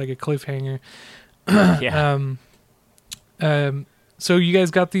like it's like a cliffhanger. So you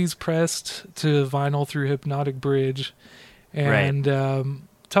guys got these pressed to vinyl through Hypnotic Bridge, and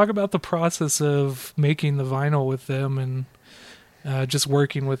talk about the process of making the vinyl with them and just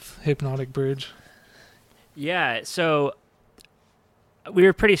working with Hypnotic Bridge. Yeah, so we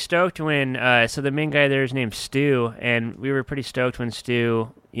were pretty stoked when so the main guy there is named Stu, and we were pretty stoked when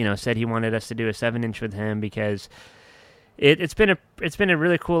Stu, said he wanted us to do a 7-inch with him because it's been a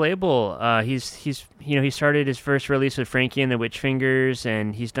really cool label. He started his first release with Frankie and the Witch Fingers,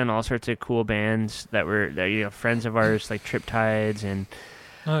 and he's done all sorts of cool bands that were friends of ours like Triptides and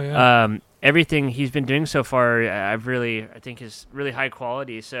everything he's been doing so far. I think is really high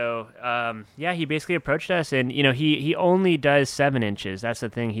quality. So he basically approached us, and he only does 7-inches. That's the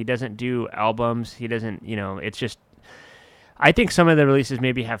thing. He doesn't do albums. He doesn't. It's just. I think some of the releases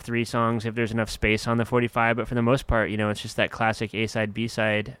maybe have 3 songs if there's enough space on the 45, but for the most part, it's just that classic A-side,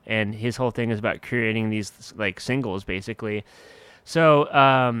 B-side, and his whole thing is about creating these like singles, basically. So,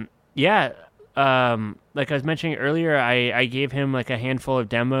 like I was mentioning earlier, I gave him like a handful of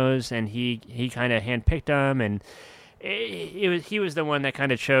demos, and he kind of handpicked them, and he was the one that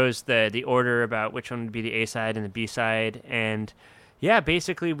kind of chose the order about which one would be the A-side and the B-side, and yeah,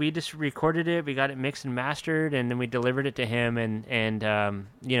 basically we just recorded it, we got it mixed and mastered, and then we delivered it to him, and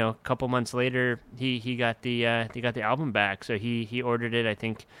a couple months later he got the album back. So he ordered it. I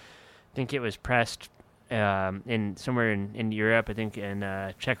think it was pressed in somewhere in Europe, I think in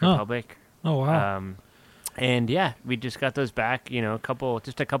Czech Republic. Oh wow. And yeah, we just got those back, a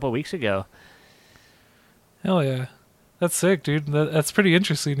couple weeks ago. Hell yeah. That's sick, dude. That's pretty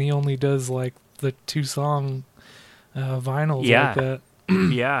interesting. He only does like the 2-song vinyls like that.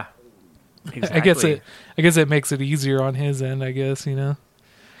 Yeah, exactly. I guess it makes it easier on his end, I guess,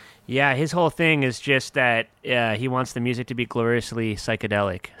 Yeah, his whole thing is just that he wants the music to be gloriously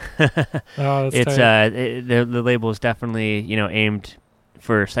psychedelic. Oh, that's it's tight. The label is definitely aimed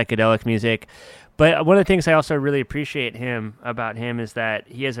for psychedelic music. But one of the things I also really appreciate about him is that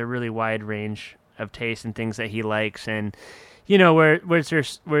he has a really wide range of taste and things that he likes, and where as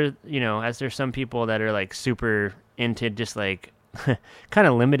there's some people that are like super into just like kind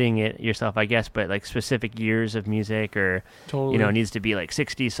of limiting it yourself, I guess, but like specific years of music, or totally. Needs to be like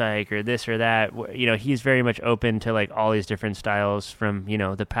 60s psych or this or that. He's very much open to like all these different styles from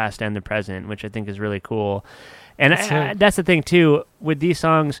the past and the present, which I think is really cool. And that's the thing too with these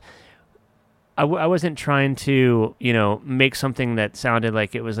songs. I wasn't trying to make something that sounded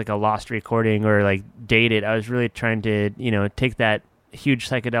like it was like a lost recording or like dated. I was really trying to take that huge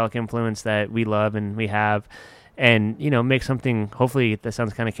psychedelic influence that we love and we have, and make something hopefully that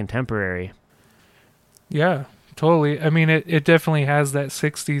sounds kind of contemporary. Yeah, totally. I mean, it definitely has that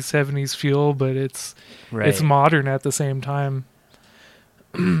 60s, 70s feel, but it's modern at the same time.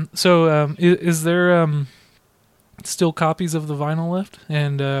 So is there still copies of the vinyl left,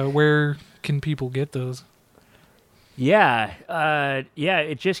 and where can people get those? Yeah,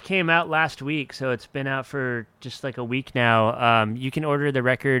 it just came out last week, so it's been out for just like a week now. You can order the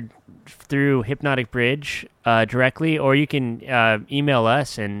record through Hypnotic Bridge directly, or you can email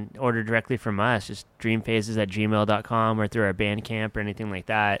us and order directly from us, just dreamphases@gmail.com, or through our Bandcamp or anything like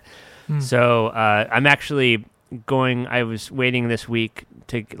that. So I'm actually I was waiting this week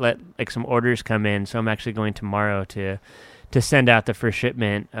to let like some orders come in, so I'm actually going tomorrow to send out the first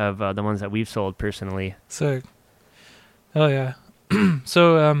shipment of the ones that we've sold personally. Sick. Hell yeah.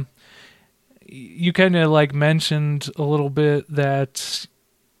 So you kind of like mentioned a little bit that,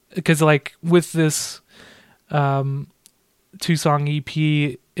 because like with this 2-song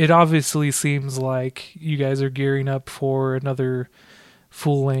EP, it obviously seems like you guys are gearing up for another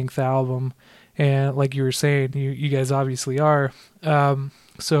full-length album, and like you were saying, you guys obviously are. I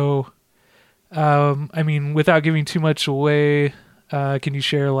mean, without giving too much away, can you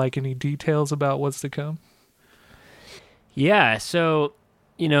share like any details about what's to come? Yeah, so,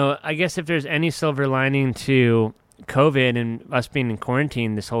 I guess if there's any silver lining to COVID and us being in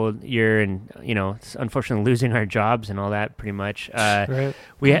quarantine this whole year and, unfortunately losing our jobs and all that pretty much, right.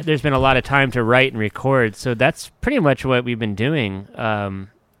 There's been a lot of time to write and record. So that's pretty much what we've been doing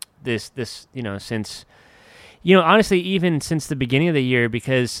since, honestly, even since the beginning of the year,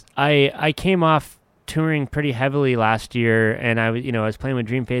 because I came off touring pretty heavily last year, and I was playing with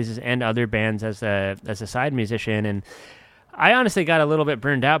Dream Phases and other bands as a side musician, and I honestly got a little bit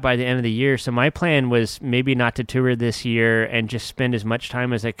burned out by the end of the year. So my plan was maybe not to tour this year and just spend as much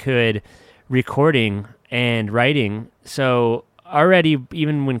time as I could recording and writing. So already,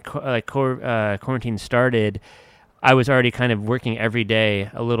 even when quarantine started, I was already kind of working every day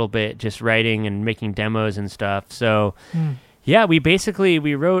a little bit, just writing and making demos and stuff. So yeah, we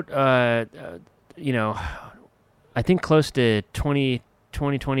wrote, I think close to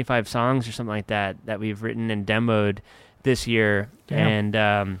 25 songs or something like that we've written and demoed this year. Damn.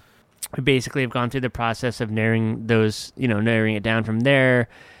 And we basically have gone through the process of narrowing it down from there.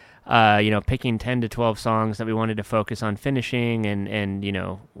 picking 10 to 12 songs that we wanted to focus on finishing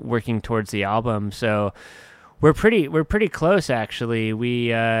and working towards the album. So we're pretty close,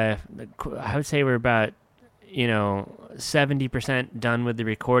 actually. I would say we're about 70% done with the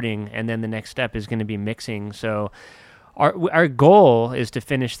recording, and then the next step is going to be mixing. So our goal is to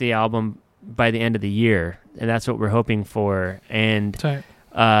finish the album by the end of the year, and that's what we're hoping for. And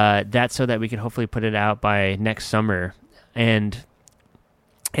that's so that we can hopefully put it out by next summer. And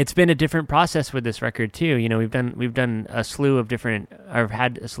it's been a different process with this record too. We've done a slew of different, or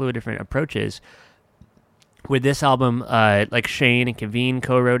had a slew of different approaches. With this album, like Shane and Kaveen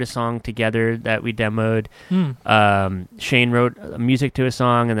co-wrote a song together that we demoed. Shane wrote music to a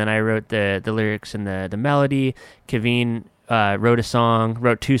song, and then I wrote the lyrics and the melody. Kaveen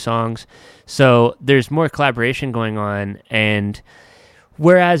wrote 2 songs. So there's more collaboration going on. And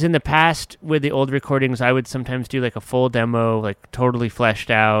whereas in the past with the old recordings, I would sometimes do like a full demo, like totally fleshed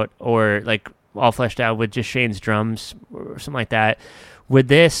out, or like all fleshed out with just Shane's drums or something like that. With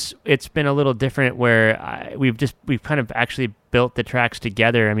this, it's been a little different where we've kind of actually built the tracks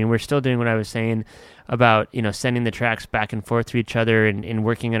together. I mean, we're still doing what I was saying about, sending the tracks back and forth to each other and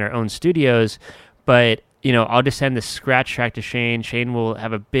working in our own studios. But, I'll just send the scratch track to Shane. Shane will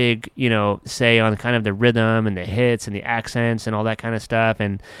have a big, say on kind of the rhythm and the hits and the accents and all that kind of stuff.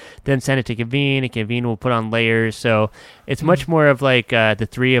 And then send it to Kaveen, and Kaveen will put on layers. So it's much more of like the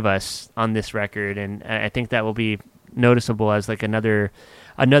 3 of us on this record. And I think that will be noticeable as like another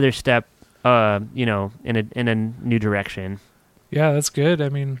step in a new direction. Yeah, that's good. I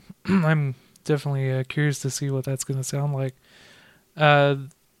mean, I'm definitely curious to see what that's going to sound like.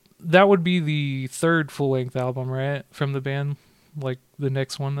 That would be the 3rd full-length album, right, from the band, like the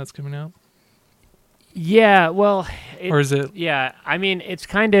next one that's coming out? Yeah, well, or is it? Yeah, I mean, it's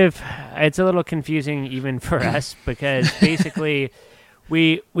a little confusing even for us, because basically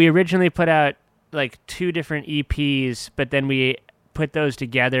we originally put out like 2 different EPs, but then we put those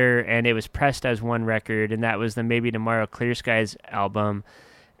together and it was pressed as one record, and that was the Maybe Tomorrow Clear Skies album.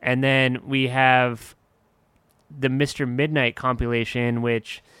 And then we have the Mr. Midnight compilation,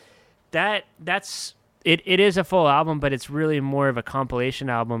 which that's it is a full album, but it's really more of a compilation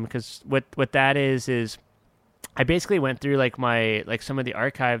album, because what that is I basically went through like some of the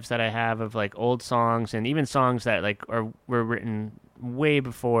archives that I have of like old songs, and even songs that like were written way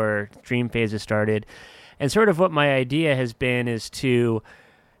before Dream Phases started. And sort of what my idea has been is to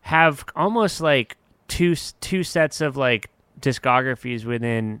have almost like two sets of like discographies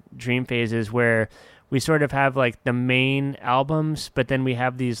within Dream Phases, where we sort of have like the main albums, but then we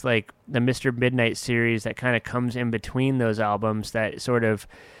have these like the Mr. Midnight series that kind of comes in between those albums, that sort of,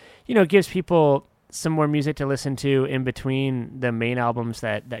 gives people some more music to listen to in between the main albums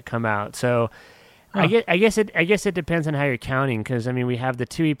that come out. So I guess it depends on how you're counting, because I mean, we have the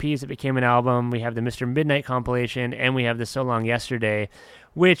 2 EPs that became an album, we have the Mr. Midnight compilation, and we have the So Long Yesterday,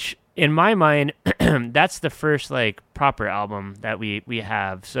 which in my mind that's the first like proper album that we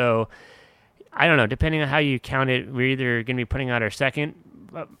have. So I don't know, depending on how you count it, we're either going to be putting out our 2nd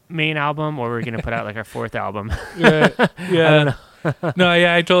main album, or we're going to put out like our 4th album. Yeah. I don't know. No,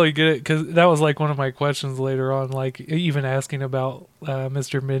 yeah, I totally get it, because that was like one of my questions later on, like even asking about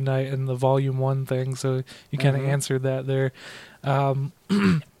Mr. Midnight and the Volume 1 thing, so you kind of answered that there.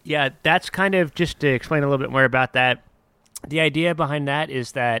 Yeah, that's kind of, just to explain a little bit more about that, the idea behind that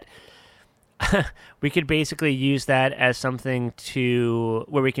is that we could basically use that as something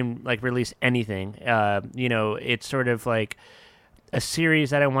where we can like release anything. It's sort of like a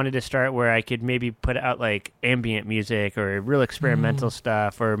series that I wanted to start where I could maybe put out like ambient music or real experimental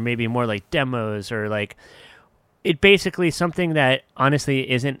stuff, or maybe more like demos, or like it basically something that honestly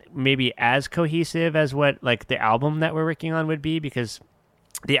isn't maybe as cohesive as what like the album that we're working on would be, because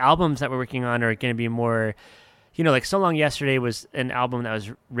the albums that we're working on are going to be more, like So Long Yesterday was an album that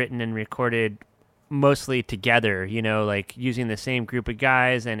was written and recorded mostly together, like using the same group of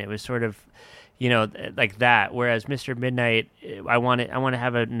guys, and it was sort of, like that. Whereas Mr. Midnight, I want to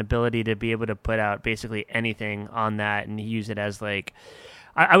have an ability to be able to put out basically anything on that and use it as like,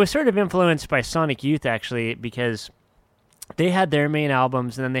 I was sort of influenced by Sonic Youth actually, because they had their main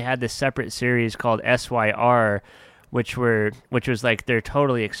albums, and then they had this separate series called SYR, which was like their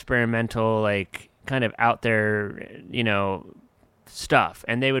totally experimental, like kind of out there, stuff.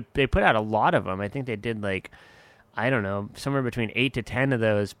 And they put out a lot of them. I think they did like, I don't know, somewhere between 8 to 10 of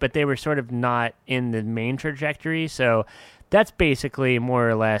those, but they were sort of not in the main trajectory. So that's basically more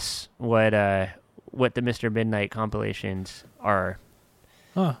or less what the Mr. Midnight compilations are.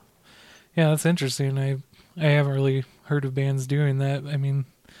 Huh. Yeah, that's interesting. I haven't really heard of bands doing that. I mean,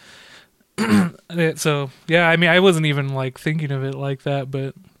 So yeah, I mean, I wasn't even like thinking of it like that,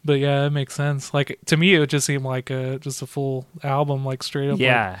 but yeah, it makes sense. Like to me, it would just seem like just a full album, like straight up.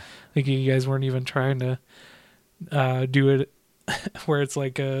 Yeah. Like you guys weren't even trying to do it where it's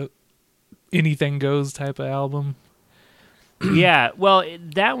like a anything goes type of album. Yeah, well,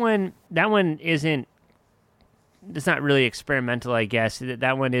 that one isn't. It's not really experimental, I guess.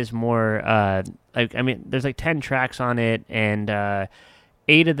 That one is more. Like, I mean, there's like 10 tracks on it, and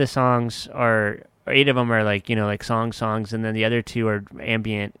 8 of the songs are. 8 of them are like, you know, like songs, and then the other 2 are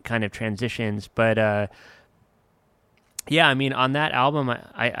ambient kind of transitions. But yeah, I mean, on that album,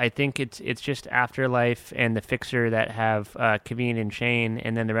 I think it's just Afterlife and The Fixer that have Kaveen and Shane,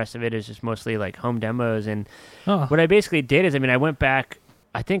 and then the rest of it is just mostly like home demos. And what I basically did is, I mean, I went back,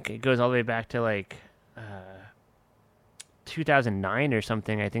 I think it goes all the way back to like 2009 or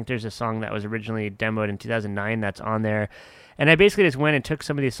something. I think there's a song that was originally demoed in 2009 that's on there. And I basically just went and took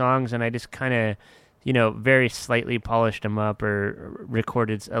some of these songs and I just kind of, you know, very slightly polished them up or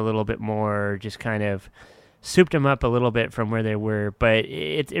recorded a little bit more, just kind of souped them up a little bit from where they were. But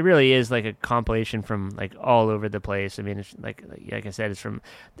it really is like a compilation from like all over the place. I mean, it's like I said, it's from,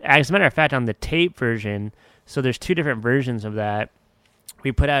 as a matter of fact, on the tape version, so there's 2 different versions of that.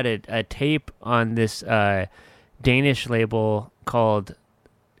 We put out a tape on this Danish label called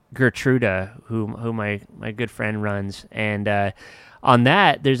Gertruda, who my good friend runs, and on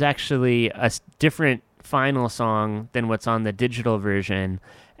that there's actually a different final song than what's on the digital version,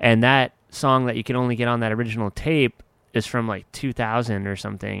 and that song that you can only get on that original tape is from like 2000 or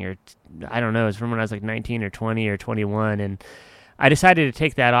something, or I don't know, it's from when I was like 19 or 20 or 21, and I decided to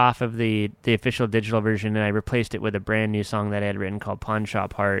take that off of the official digital version, and I replaced it with a brand new song that I had written called Pawn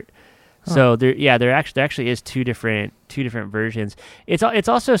Shop Heart. So there actually is two different versions. It's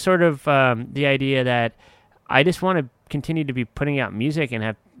also sort of the idea that I just want to continue to be putting out music and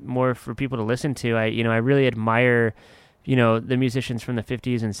have more for people to listen to. I really admire, the musicians from the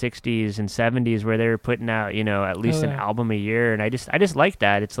 50s and 60s and 70s where they were putting out, at least an album a year, and I just like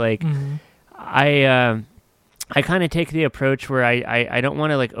that. It's like I kind of take the approach where I don't want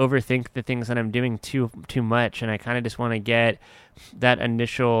to like overthink the things that I'm doing too much, and I kind of just want to get that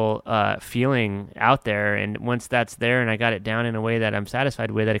initial feeling out there, and once that's there and I got it down in a way that I'm satisfied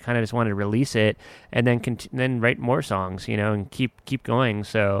with it, I kind of just want to release it and then write more songs, and keep going.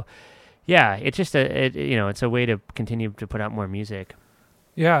 So yeah, it's just it's a way to continue to put out more music.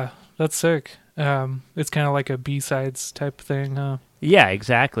 Yeah, that's sick. It's kind of like a B-sides type thing, huh? Yeah,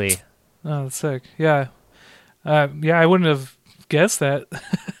 exactly. Oh, that's sick. Yeah. I wouldn't have guessed that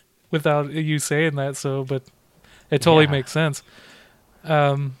without you saying that. So, but it totally makes sense.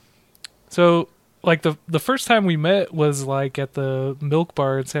 So like the first time we met was like at the Milk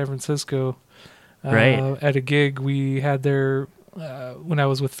Bar in San Francisco, right? At a gig we had there when I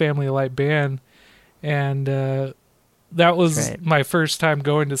was with Family Light Band, and that was my first time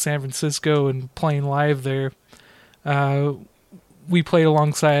going to San Francisco and playing live there. We played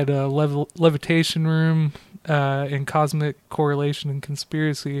alongside Levitation Room and Cosmic Correlation and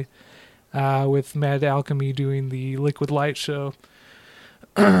Conspiracy with Mad Alchemy doing the Liquid Light show.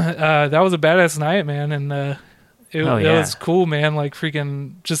 That was a badass night, man, and it was cool, man. Like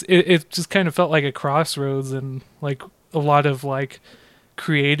freaking just it just kind of felt like a crossroads and like a lot of like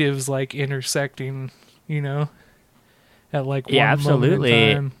creatives like intersecting, at like one moment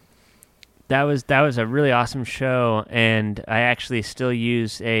in time. That was a really awesome show, and I actually still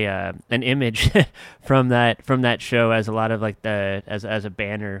use an image from that show as a lot of like as a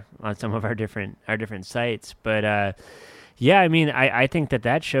banner on some of our different sites. But yeah, I mean, I think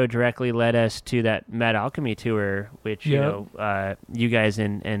that show directly led us to that Mad Alchemy tour, which you guys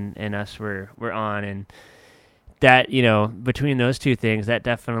and us were on, and that between those two things, that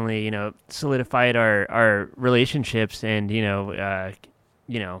definitely solidified our relationships and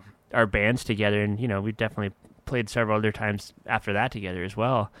our bands together, and we definitely played several other times after that together as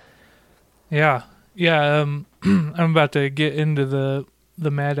well. Yeah. I'm about to get into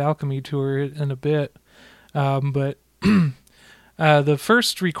the Mad Alchemy tour in a bit, but the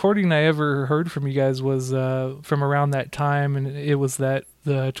first recording I ever heard from you guys was from around that time, and it was the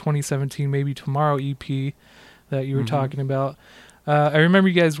 2017 Maybe Tomorrow EP that you were talking about. I remember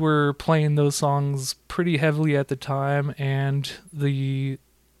you guys were playing those songs pretty heavily at the time, and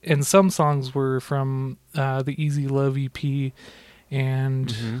some songs were from the Easy Love EP,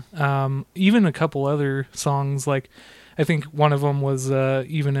 and even a couple other songs. Like I think one of them was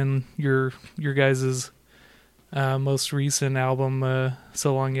even in your guys' most recent album,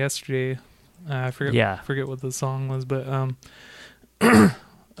 So Long Yesterday. I forget what the song was, but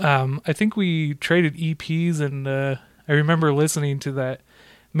I think we traded EPs, and I remember listening to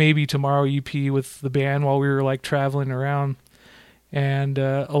Maybe Tomorrow EP with the band while we were like traveling around, and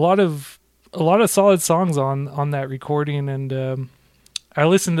a lot of solid songs on that recording, and I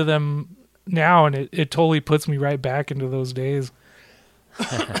listen to them now, and it totally puts me right back into those days.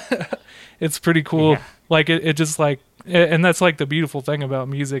 It's pretty cool. Yeah. Like it just like, and that's like the beautiful thing about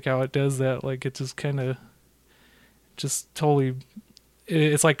music, how it does that. Like it just kind of just totally,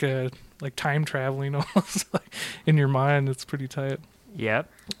 it's like time traveling almost, like in your mind. It's pretty tight.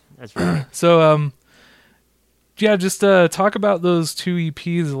 Yep, that's right. So yeah, just talk about those two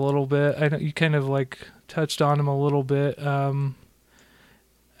EPs a little bit. I know you kind of like touched on them a little bit, and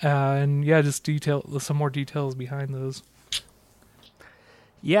yeah, just some more details behind those.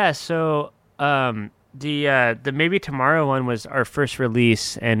 Yeah, so the Maybe Tomorrow one was our first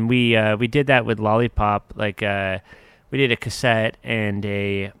release, and we did that with Lollipop. Like we did a cassette and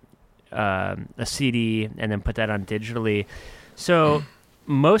a CD, and then put that on digitally. So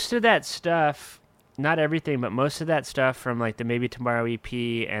most of that stuff, not everything, but most of that stuff from like the Maybe Tomorrow EP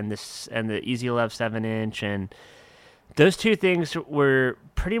and the Easy Love 7-inch, and those two things were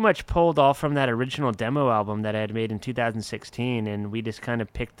pretty much pulled all from that original demo album that I had made in 2016, and we just kind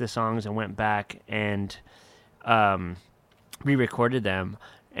of picked the songs and went back and re-recorded them.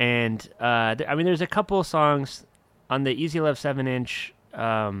 And I mean, there's a couple of songs on the Easy Love 7-inch.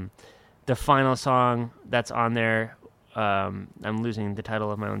 The final song that's on there, I'm losing the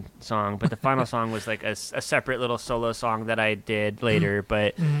title of my own song, but the final song was like a separate little solo song that I did later.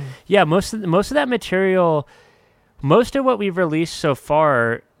 But yeah, most of that material, most of what we've released so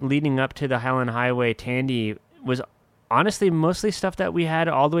far leading up to the Highland Highway Tandy was honestly mostly stuff that we had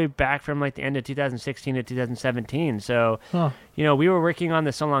all the way back from like the end of 2016 to 2017. So, you know, we were working on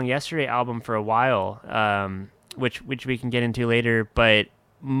the So Long Yesterday album for a while, which we can get into later, but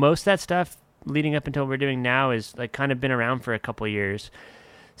most of that stuff leading up until we're doing now is like kind of been around for a couple of years.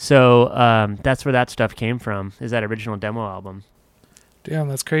 So that's where that stuff came from, is that original demo album. Damn,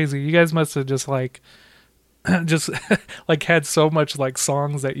 that's crazy. You guys must have just like like had so much like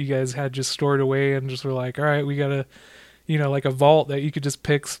songs that you guys had just stored away, and just were like, all right, we gotta, you know, like a vault that you could just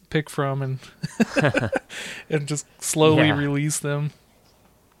pick from and and just slowly release them.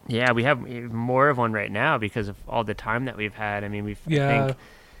 Yeah, we have more of one right now because of all the time that we've had. I mean, I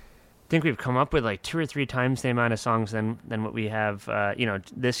think we've come up with like 2 or 3 times the amount of songs than what we have, you know,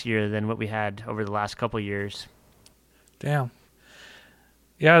 this year than what we had over the last couple of years. Damn.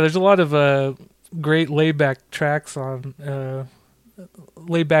 Yeah, there's a lot of great laid-back tracks on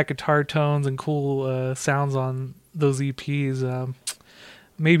laid-back guitar tones and cool sounds on those EPs.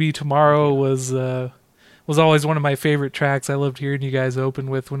 Maybe Tomorrow was always one of my favorite tracks. I loved hearing you guys open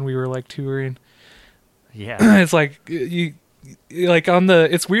with when we were like touring. Yeah. It's like you like on the,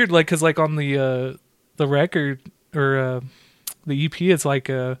 it's weird, like, cause like on the record or the EP, it's like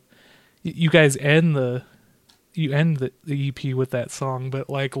you guys end the EP with that song, but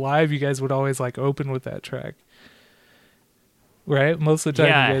like live you guys would always like open with that track, right? Most of the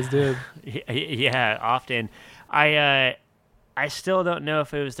time you guys did. Yeah, often. I still don't know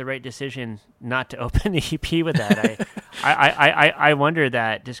if it was the right decision not to open the EP with that. I wonder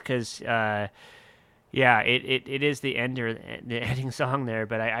that, just because it is the ending song there,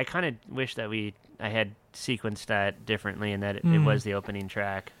 but I kind of wish that I had sequenced that differently, and that it was the opening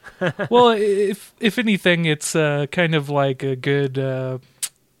track. Well, if anything, it's kind of like a good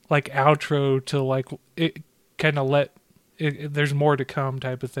like outro to like it, kind of there's more to come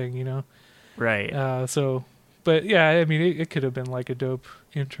type of thing, you know? Right. So, but yeah, I mean, it could have been like a dope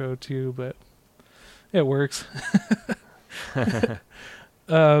intro too, but it works.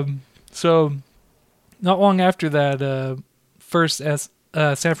 So not long after that first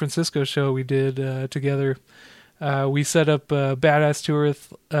San Francisco show we did together, we set up a badass tour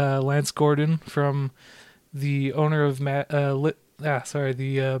with Lance Gordon, from the owner of the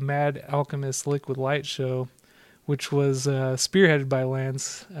Mad Alchemist Liquid Light show, which was spearheaded by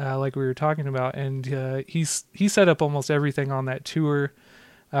Lance, like we were talking about, and he set up almost everything on that tour.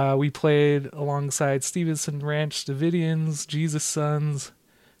 We played alongside Stevenson Ranch Davidians, Jesus Sons,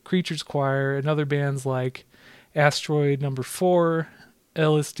 Creatures Choir, and other bands like Asteroid Number 4,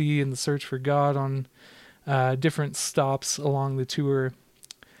 LSD, and The Search for God on different stops along the tour.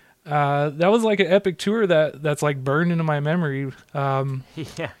 That was like an epic tour that's like burned into my memory.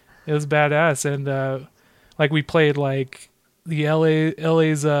 Yeah, it was badass, and like we played like the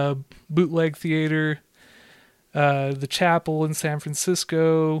LA's bootleg theater, the Chapel in San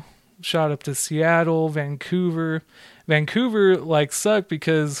Francisco, shot up to Seattle, Vancouver like sucked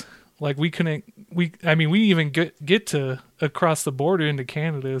because like we couldn't we even get to across the border into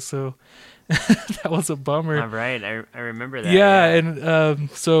Canada, so that was a bummer. All right, I remember that. Yeah, and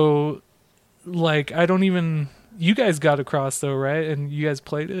so like I don't even. You guys got across though, right? And you guys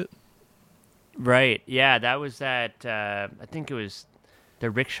played it. Right. Yeah, that was that. I think it was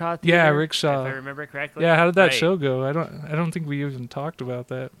the Rickshaw Theater. Yeah, Rickshaw. If I remember correctly. Yeah, how did that show go? I don't think we even talked about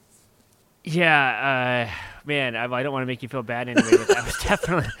that. Yeah, man, I don't want to make you feel bad anyway, but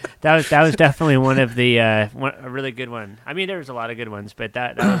that was definitely one of the a really good one. I mean, there was a lot of good ones, but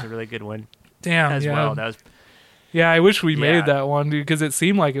that was a really good one. Damn, as well. That was. Yeah, I wish we made that one, dude, because it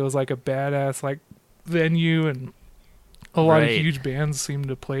seemed like it was like a badass like venue, and a lot of huge bands seemed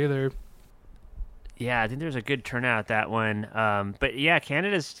to play there. Yeah, I think there's a good turnout at that one. But yeah,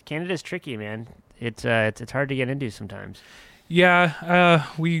 Canada's tricky, man. It's hard to get into sometimes. Yeah,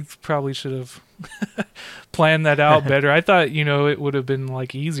 we probably should have planned that out better. I thought, it would have been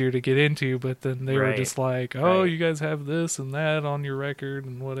like easier to get into, but then they were just like, "Oh, you guys have this and that on your record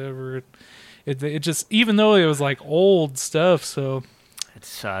and whatever." It just, even though it was like old stuff, so it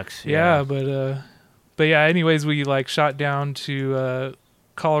sucks. Yeah, but yeah. Anyways, we like shot down to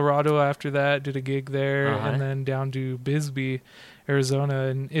Colorado after that, did a gig there, and then down to Bisbee, Arizona.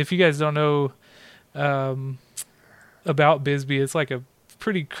 And if you guys don't know about Bisbee, it's like a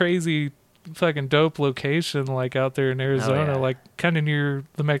pretty crazy fucking dope location, like out there in Arizona, like kind of near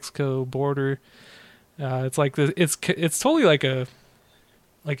the Mexico border. It's like it's totally like a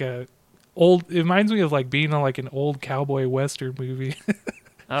old. It reminds me of like being on like an old cowboy western movie.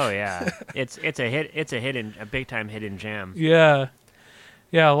 Oh yeah, it's a big time hidden gem. Yeah.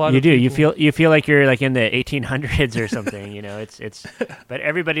 Yeah, a lot. You feel like you're like in the 1800s or something, It's but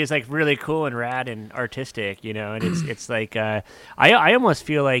everybody's like really cool and rad and artistic, and it's like I almost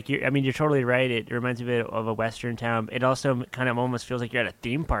feel like you're totally right. It reminds me of a western town. It also kind of almost feels like you're at a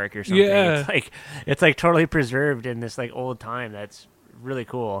theme park or something. Yeah. It's like totally preserved in this like old time. That's really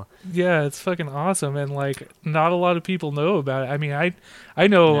cool. Yeah, it's fucking awesome, and like not a lot of people know about it. I mean, I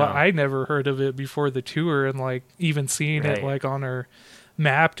know I never heard of it before the tour, and like even seeing it like on our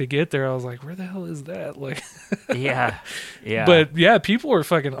map to get there, I was like, where the hell is that? Like, yeah. But yeah, people were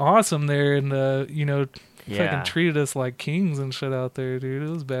fucking awesome there, and fucking treated us like kings and shit out there, dude. It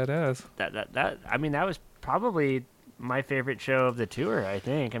was badass. That was probably my favorite show of the tour. I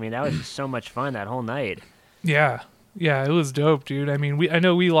think. I mean, that was just so much fun that whole night. Yeah, it was dope, dude. I mean, I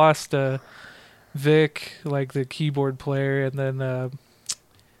know we lost Vic, like the keyboard player, and then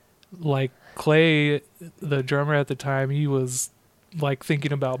like Clay, the drummer at the time, he was like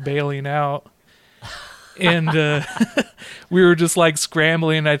thinking about bailing out, and we were just like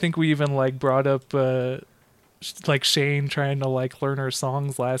scrambling. I think we even like brought up like Shane trying to like learn our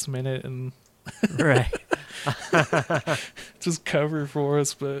songs last minute and just cover for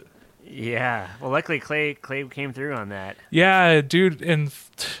us. But yeah, well, luckily Clay came through on that. Yeah, dude, and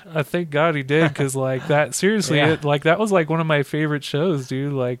I thank God he did, because like that, seriously, that was like one of my favorite shows,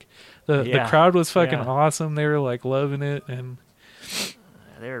 dude. Like the crowd was fucking awesome. They were like loving it, and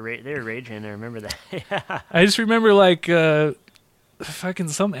they were raging. I remember that. Yeah. I just remember like fucking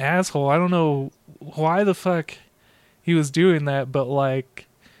some asshole. I don't know why the fuck he was doing that, but like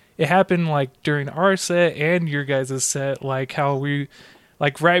it happened like during our set and your guys' set. Like how we,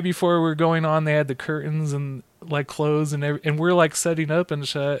 like right before we were going on, they had the curtains and like closed and we're like setting up and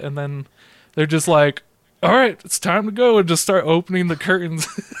shit, and then they're just like, "All right, it's time to go," and just start opening the curtains.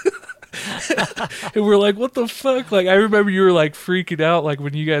 And we're like, what the fuck? Like, I remember you were like freaking out like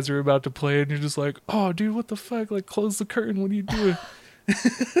when you guys were about to play, and you're just like, "Oh dude, what the fuck? Like, close the curtain, what are you doing?"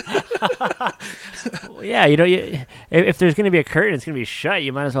 Well, yeah, if there's gonna be a curtain, it's gonna be shut.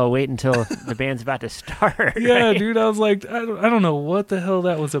 You might as well wait until the band's about to start. Yeah, right? Dude, I was like, I don't know what the hell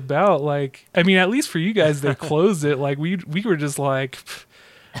that was about. Like, I mean, at least for you guys, they closed it. Like, we were just like,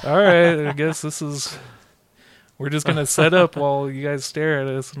 all right, I guess we're just gonna set up while you guys stare at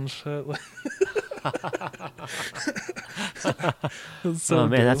us and shit. So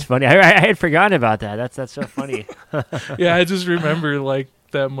man, that's funny. I had forgotten about that. That's so funny. Yeah, I just remember like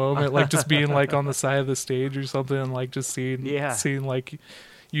that moment, like just being like on the side of the stage or something, and like just seeing like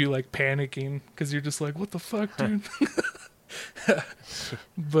you like panicking because you're just like, what the fuck, dude.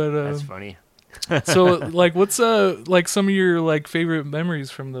 But that's funny. So like, what's like some of your like favorite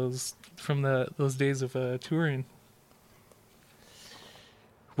memories from those days of touring?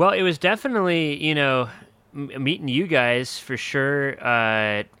 Well, it was definitely, meeting you guys for sure.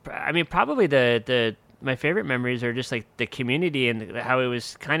 I mean, probably my favorite memories are just like the community and how it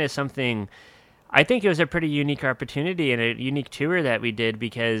was kind of something. I think it was a pretty unique opportunity and a unique tour that we did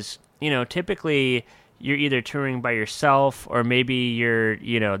because, typically you're either touring by yourself or maybe you're,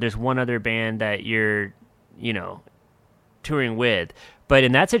 there's one other band that you're, touring with. But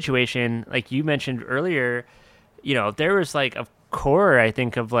in that situation, like you mentioned earlier, there was like a core, I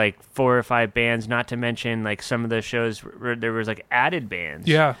think, of like 4 or 5 bands, not to mention like some of the shows where there was like added bands.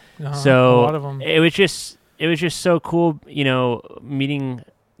 Yeah. So a lot of them. It was just so cool, meeting,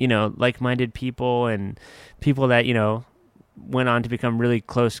 like-minded people and people that, went on to become really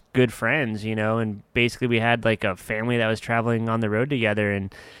close, good friends, and basically we had like a family that was traveling on the road together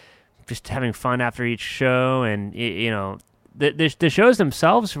and just having fun after each show. And, the shows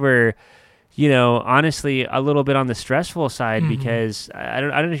themselves were, honestly, a little bit on the stressful side because I don't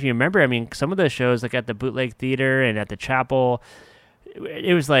know if you remember. I mean, some of those shows, like at the Bootleg Theater and at the Chapel,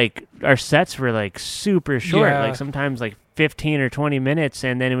 it was like our sets were like super short, like sometimes like 15 or 20 minutes,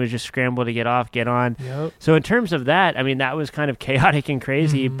 and then it was just scramble to get off, get on. Yep. So in terms of that, I mean, that was kind of chaotic and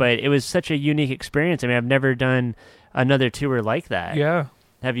crazy, but it was such a unique experience. I mean, I've never done another tour like that. Yeah.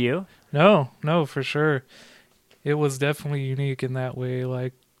 Have you? No, for sure. It was definitely unique in that way.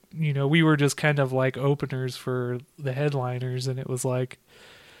 Like, we were just kind of like openers for the headliners, and it was like,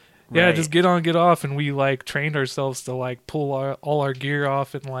 yeah, just get on, get off, and we like trained ourselves to like pull all our gear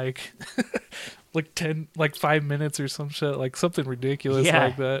off in like like 5 minutes or some shit, like something ridiculous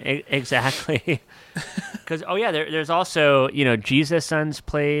like that. Exactly. Because there's also Jesus Sons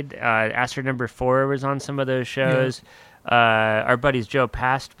played. Astro Number 4 was on some of those shows. Yeah. Our buddies Joe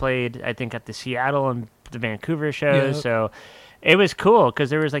Past played, I think, at the Seattle and the Vancouver shows. Yep. So it was cool because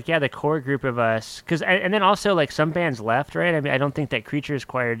there was like the core group of us. And then also like some bands left, right? I mean, I don't think that Creatures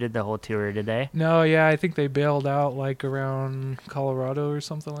Choir did the whole tour, did they? No, yeah, I think they bailed out like around Colorado or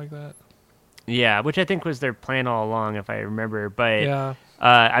something like that. Yeah, which I think was their plan all along, if I remember. But yeah,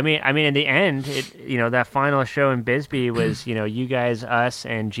 I mean, in the end, that final show in Bisbee was you guys, us,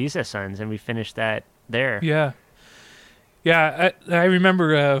 and Jesus Sons, and we finished that there. Yeah. Yeah, I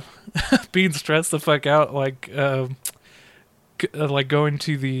remember being stressed the fuck out, like going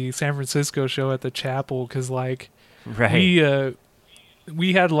to the San Francisco show at the Chapel, because like we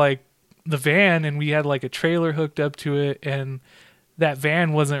had like the van and we had like a trailer hooked up to it, and that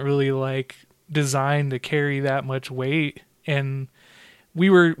van wasn't really like designed to carry that much weight, and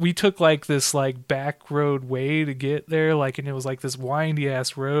we took like this like back road way to get there, like, and it was like this windy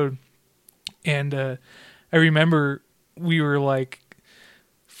ass road, and I remember we were like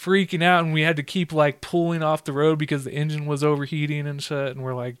freaking out, and we had to keep like pulling off the road because the engine was overheating and shit, and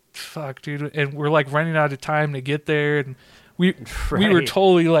we're like, fuck, dude, and we're like running out of time to get there, and we were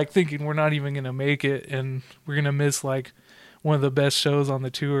totally like thinking we're not even gonna make it, and we're gonna miss like one of the best shows on the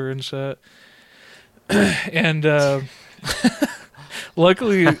tour and shit. And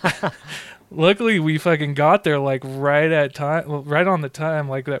luckily we fucking got there like right on the time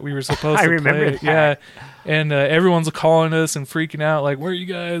like that we were supposed to. I remember play. That. Yeah, and everyone's calling us and freaking out like, where are you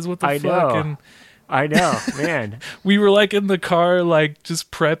guys, what the fuck? Know. And I know, man. We were like in the car like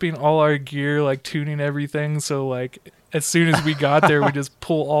just prepping all our gear, like tuning everything, so like as soon as we got there we just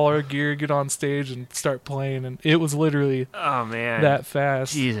pull all our gear, get on stage, and start playing, and it was literally that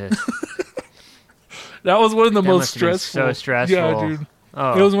fast. Jesus. That was one of the most stressful. So stressful. Yeah, dude.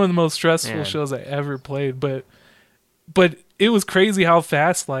 Oh, it was one of the most stressful shows I ever played, but it was crazy how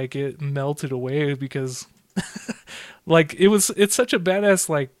fast like it melted away, because like it's such a badass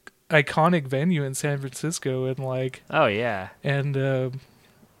like iconic venue in San Francisco, and like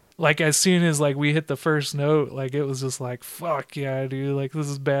like as soon as like we hit the first note, like it was just like, fuck yeah, dude, like this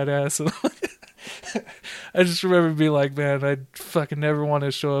is badass. I just remember being like, man, I fucking never want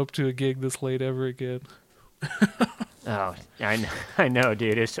to show up to a gig this late ever again. Oh, I know,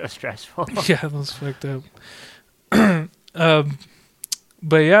 dude. It's so stressful. Yeah, it was fucked up.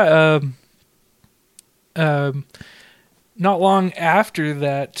 But yeah, not long after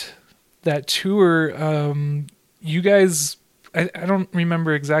that tour, you guys, I don't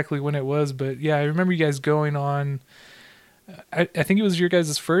remember exactly when it was, but yeah, I remember you guys going on. I think it was your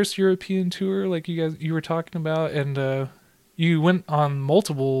guys' first European tour, like you were talking about, and you went on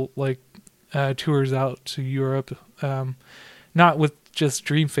multiple like tours out to Europe, not with just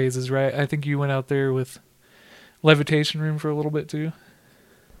Dream Phases, right? I think you went out there with Levitation Room for a little bit too.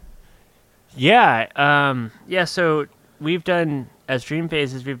 Yeah, So we've done, as Dream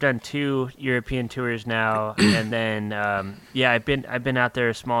Phases, we've done 2 European tours now, and then I've been out there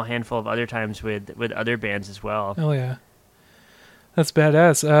a small handful of other times with other bands as well. Oh yeah. That's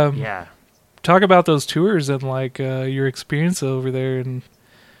badass. Yeah. Talk about those tours and like your experience over there, and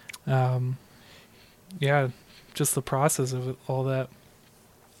just the process of all that.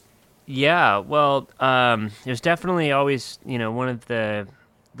 Yeah, well, it was definitely always, one of the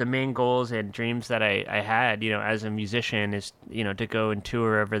the main goals and dreams that I had, as a musician is, to go and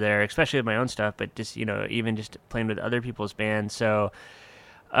tour over there, especially with my own stuff, but just, even just playing with other people's bands. So,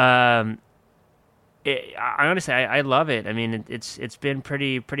 I honestly, I love it. I mean, it's been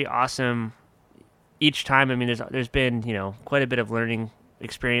pretty awesome each time. I mean, there's been, quite a bit of learning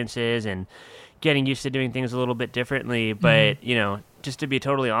experiences and getting used to doing things a little bit differently. But, just to be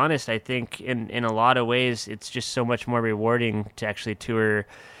totally honest, I think in a lot of ways, it's just so much more rewarding to actually tour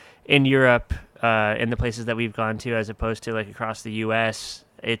in Europe, in the places that we've gone to, as opposed to like across the U.S.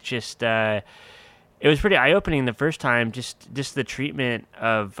 It just, it was pretty eye-opening the first time, just the treatment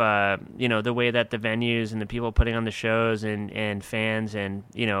of, the way that the venues and the people putting on the shows and fans and,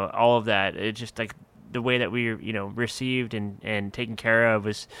 all of that. It just like the way that we, received and taken care of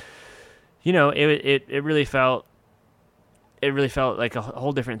was, it really felt like a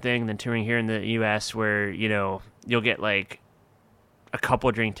whole different thing than touring here in the U.S. where, you'll get like a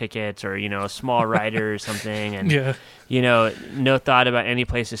couple drink tickets or, a small rider or something. And, no thought about any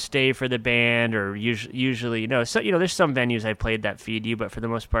place to stay for the band or usually, so, there's some venues I played that feed you, but for the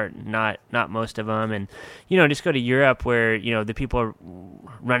most part, not most of them. And, just go to Europe where, the people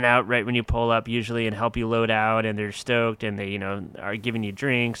run out right when you pull up usually and help you load out and they're stoked and they, are giving you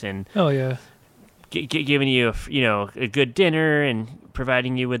drinks and, oh yeah, giving you a good dinner and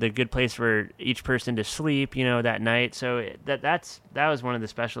providing you with a good place for each person to sleep that night. So that was one of the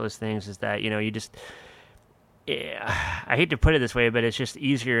specialist things, is that you just, I hate to put it this way, but it's just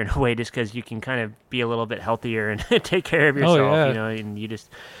easier in a way just because you can kind of be a little bit healthier and take care of yourself. And you just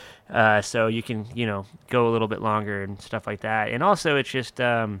so you can go a little bit longer and stuff like that. And also it's just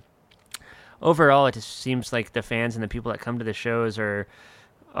overall it just seems like the fans and the people that come to the shows are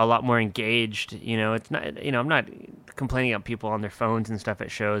a lot more engaged. It's not, I'm not complaining about people on their phones and stuff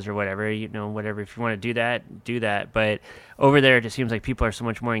at shows or whatever, whatever. If you want to do that. But over there, it just seems like people are so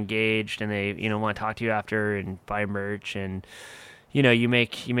much more engaged and they, want to talk to you after and buy merch and, you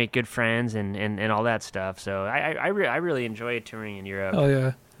make good friends and all that stuff. So I really enjoy touring in Europe. Oh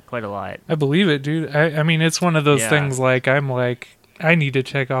yeah. Quite a lot. I believe it, dude. I mean, it's one of those things like, I'm like, I need to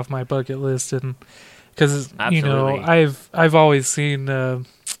check off my bucket list and, because I've always seen I'm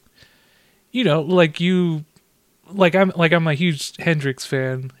a huge Hendrix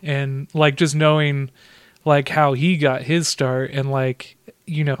fan, and like just knowing like how he got his start and like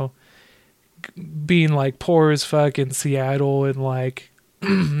being like poor as fuck in Seattle and like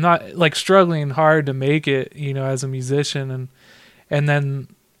not like struggling hard to make it as a musician, and then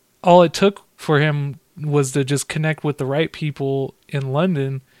all it took for him was to just connect with the right people in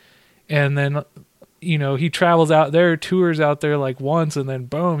London, and then he travels out there, tours out there like once, and then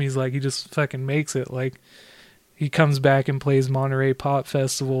boom, he just fucking makes it. Like he comes back and plays Monterey Pop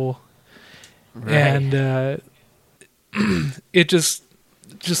Festival, right. And it just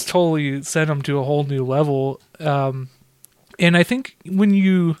totally sent him to a whole new level. And I think when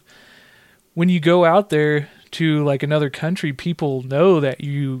you go out there to like another country, people know that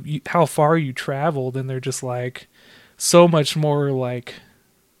you how far you traveled, and they're just like so much more like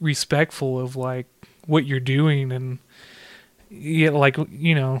respectful of like what you're doing. And like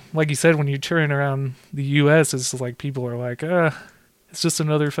like you said, when you turn around the US, it's like people are like, it's just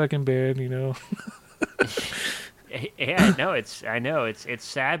another fucking band. Yeah, I know it's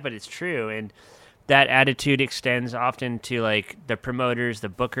sad, but it's true. And that attitude extends often to like the promoters, the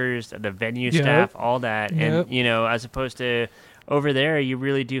bookers, the venue staff, all that. And as opposed to over there, you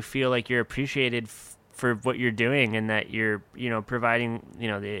really do feel like you're appreciated for what you're doing, and that you're providing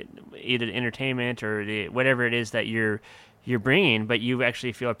the either entertainment or the whatever it is that you're bringing, but you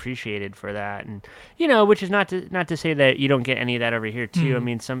actually feel appreciated for that. And which is not to say that you don't get any of that over here too. I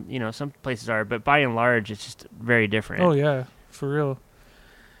mean, some places are, but by and large it's just very different. Oh yeah, for real.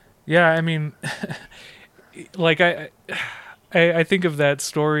 Yeah, I mean like I think of that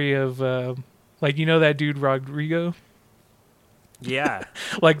story of like that dude Rodrigo. Yeah.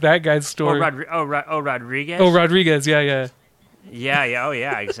 Like that guy's story. Rodriguez? Oh, Rodriguez, yeah. Yeah, oh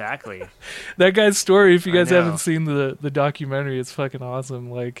yeah, exactly. That guy's story, if you guys haven't seen the documentary, it's fucking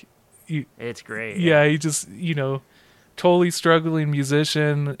awesome. Like it's great. Yeah, he just, totally struggling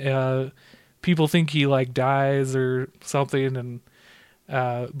musician. People think he like dies or something, and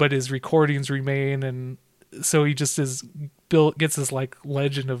but his recordings remain, and so he just gets this like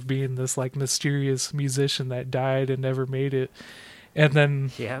legend of being this like mysterious musician that died and never made it. And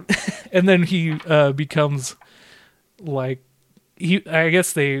then and then he becomes like I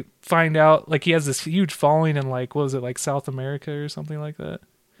guess they find out like he has this huge following in like, what was it, like South America or something like that?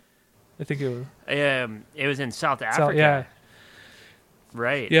 I think it was in South Africa.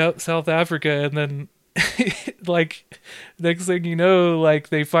 Right. Yeah, South Africa. And then like next thing you know, like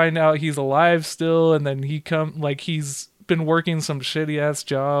they find out he's alive still, and then he's been working some shitty ass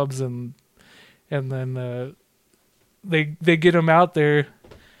jobs, and then they get him out there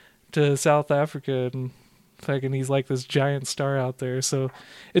to South Africa, and fucking he's like this giant star out there. So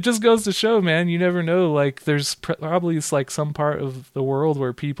it just goes to show, man, you never know. Like there's probably like some part of the world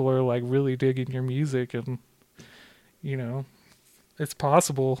where people are like really digging your music, and you know, it's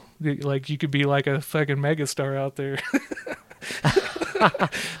possible. Like you could be like a fucking megastar out there.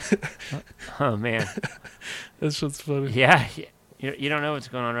 Oh man, that's just funny. Yeah, you don't know what's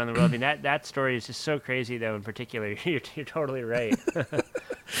going on around the world. I mean, that story is just so crazy, though. In particular, you're totally right.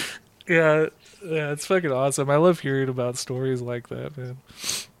 Yeah, it's fucking awesome. I love hearing about stories like that, man.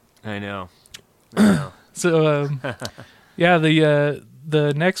 I know. So, yeah,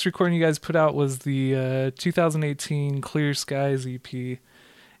 the next recording you guys put out was the 2018 Clear Skies EP,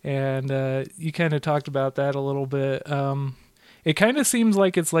 and you kind of talked about that a little bit. It kind of seems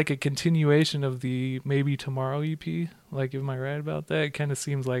like it's like a continuation of the Maybe Tomorrow EP. Like, am I right about that? It kind of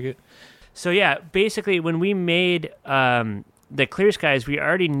seems like it. So yeah, basically when we made the Clear Skies, we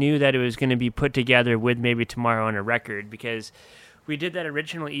already knew that it was going to be put together with Maybe Tomorrow on a record, because we did that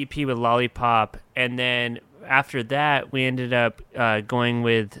original EP with Lollipop, and then after that we ended up going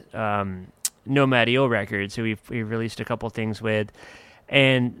with Nomad Eel Records, who we released a couple things with,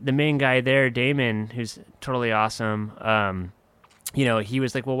 and the main guy there, Damon, who's totally awesome, you know, he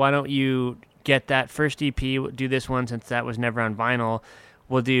was like, well, why don't you get that first EP, do this one, since that was never on vinyl,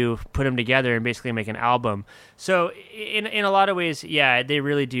 we'll put them together and basically make an album. So in a lot of ways, yeah, they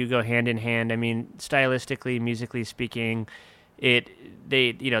really do go hand in hand. I mean, stylistically, musically speaking,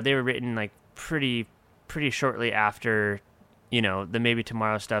 they were written like pretty shortly after, you know, the Maybe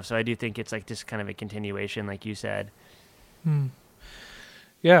Tomorrow stuff. So I do think it's like just kind of a continuation, like you said.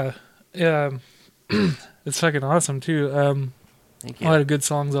 Yeah. It's fucking awesome too. Thank you. A lot of good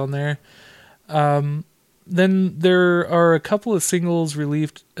songs on there. Then there are a couple of singles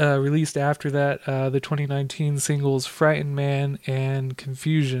released after that. The 2019 singles Frightened Man and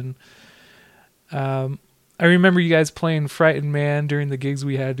Confusion. I remember you guys playing Frightened Man during the gigs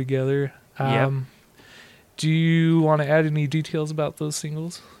we had together. Yep. Do you want to add any details about those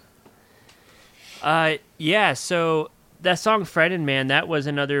singles? Yeah, so that song Frightened Man, that was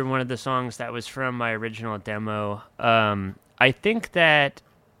another one of the songs that was from my original demo. I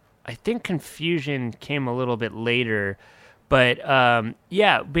think Confusion came a little bit later, but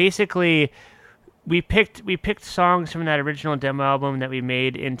yeah, basically we picked songs from that original demo album that we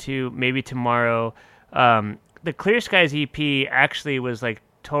made into Maybe Tomorrow. The Clear Skies EP actually was like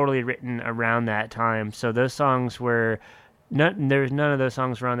totally written around that time, so those songs were none of those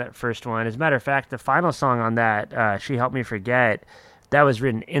songs were on that first one. As a matter of fact, the final song on that, She Helped Me Forget, that was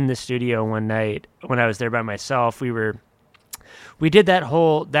written in the studio one night when I was there by myself. We did that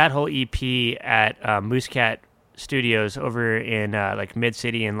whole EP at Moosecat Studios over in like Mid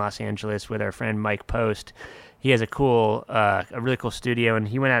City in Los Angeles with our friend Mike Post. He has a really cool studio, and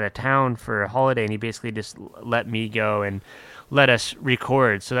he went out of town for a holiday, and he basically just let me go and let us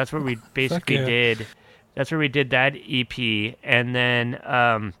record. So that's what we basically did. That's where we did that EP, and then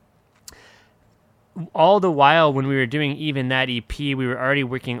all the while when we were doing even that EP, we were already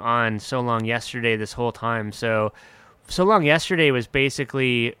working on So Long Yesterday this whole time. So Long Yesterday was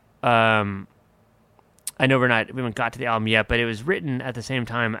basically, I know we haven't got to the album yet, but it was written at the same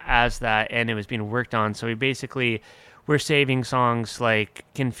time as that, and it was being worked on. So we basically were saving songs like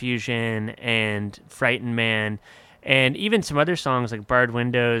Confusion and Frightened Man, and even some other songs like Barred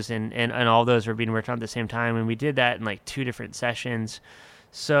Windows, and all those were being worked on at the same time. And we did that in like 2 different sessions.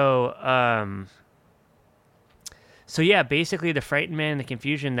 So yeah, basically the Frightened Man and the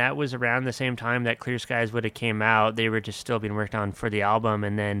Confusion, that was around the same time that Clear Skies would have came out. They were just still being worked on for the album,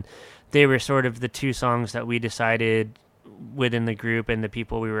 and then they were sort of the 2 songs that we decided within the group and the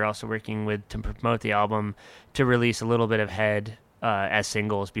people we were also working with to promote the album to release a little bit ahead as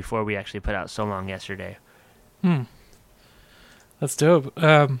singles before we actually put out So Long Yesterday. That's dope.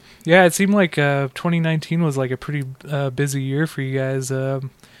 Yeah, it seemed like 2019 was like a pretty busy year for you guys.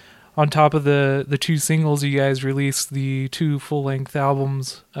 On top of the 2 singles, you guys released the 2 full-length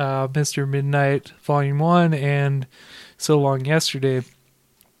albums, Mr. Midnight Volume 1 and So Long Yesterday.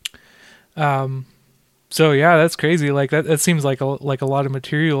 So yeah, that's crazy. Like that seems like a lot of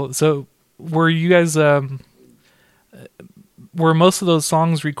material. So were you guys were most of those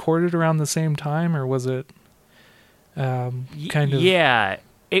songs recorded around the same time, or was it kind of? Yeah.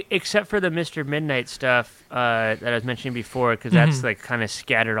 Except for the Mr. Midnight stuff that I was mentioning before, because that's like kind of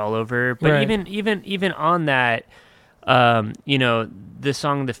scattered all over. But right. even on that, you know, the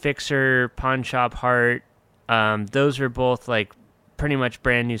song "The Fixer," "Pawn Shop Heart," Those were both like pretty much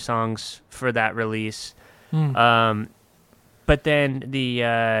brand new songs for that release. But then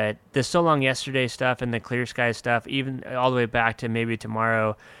the So Long Yesterday stuff and the Clear Sky stuff, even all the way back to Maybe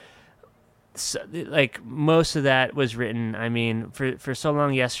Tomorrow, so, like most of that was written. I mean, for So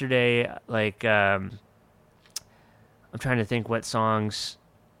Long Yesterday, like I'm trying to think what songs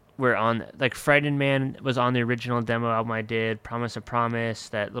were on. Like Frightened Man was on the original demo album I did. Promise a Promise,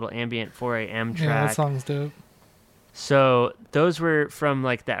 that little ambient 4 a.m. track. Yeah, that song's dope. So those were from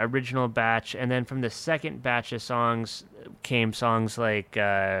like the original batch, and then from the second batch of songs came songs like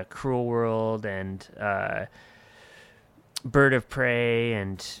Cruel World and Bird of Prey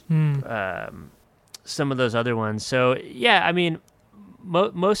and some of those other ones. So yeah, I mean,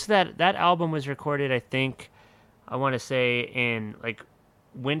 most of that album was recorded, I think, I want to say in like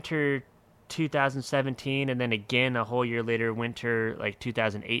winter 2017, and then again a whole year later, winter like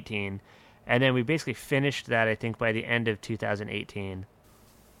 2018. And then we basically finished that, I think, by the end of 2018.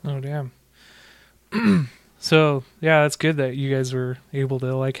 Oh, damn. So, yeah, that's good that you guys were able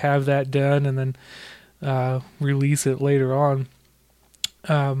to, like, have that done and then release it later on.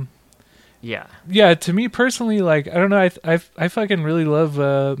 Yeah. Yeah, to me personally, like, I don't know, I fucking really love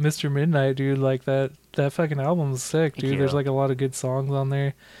Mr. Midnight, dude. Like, that fucking album's sick, dude. There's, like, a lot of good songs on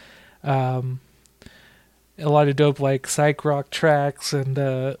there. A lot of dope like psych rock tracks,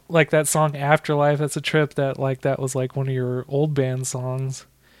 and like that song Afterlife, that's a trip, that was like one of your old band songs.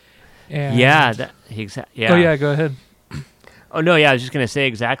 And yeah. Oh yeah, go ahead. Oh no, yeah, I was just gonna say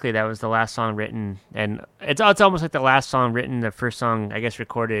exactly, that was the last song written, and it's almost like the last song written, the first song I guess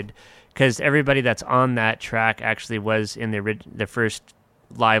recorded, because everybody that's on that track actually was in the first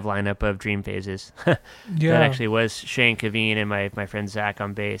live lineup of Dream Phases. Yeah, that actually was Shane Kaveen and my friend Zach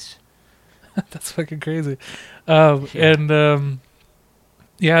on bass. That's fucking crazy. And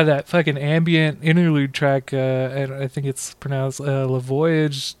yeah, that fucking ambient interlude track, I think it's pronounced La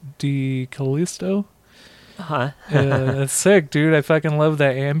Voyage de Callisto. Uh-huh. That's sick, dude. I fucking love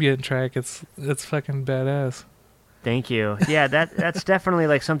that ambient track. It's fucking badass. Thank you. Yeah, that's definitely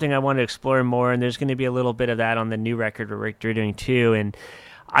like something I want to explore more, and there's going to be a little bit of that on the new record we're doing too. And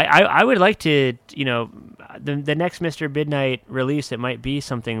I would like to, you know, the next Mr. Midnight release, it might be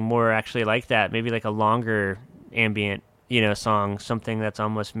something more actually like that, maybe like a longer ambient, you know, song, something that's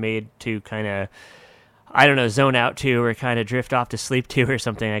almost made to kind of, I don't know, zone out to, or kind of drift off to sleep to, or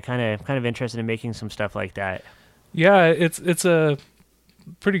something. I kind of interested in making some stuff like that. Yeah, it's a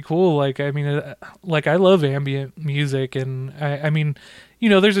pretty cool. Like, I mean, like I love ambient music, and I mean, you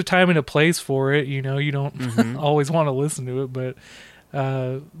know, there's a time and a place for it. You know, you don't always want to listen to it, but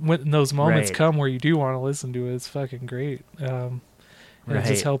when those moments come where you do want to listen to it, it's fucking great. And it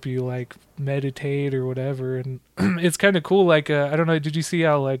just help you like meditate or whatever, and it's kind of cool. Like I don't know, did you see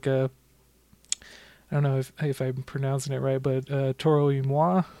how like I don't know if I'm pronouncing it right, but Toro y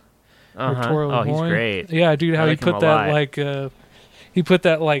Moi, or Toro oh, he's great. Yeah, dude, how he put that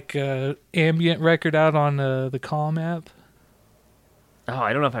like ambient record out on the Calm app. Oh,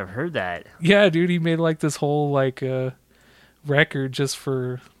 I don't know if I've heard that. Yeah, dude, he made like this whole like record just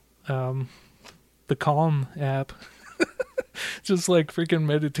for the Calm app. Just like freaking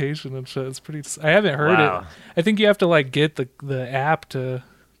meditation and shit. It's pretty. I haven't heard it. I think you have to like get the app to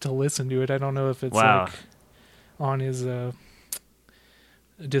listen to it. I don't know if it's like on his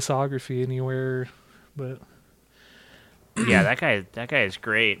discography anywhere, but yeah, that guy is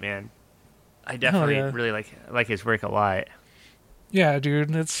great, man. I definitely really like his work a lot. Yeah,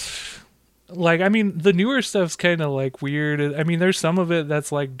 dude, it's like, I mean, the newer stuff's kind of like weird. I mean, there's some of it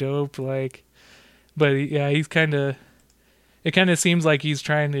that's like dope, like, but yeah, he's kind of. It kind of seems like he's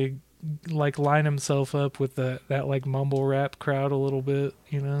trying to like line himself up with that like mumble rap crowd a little bit,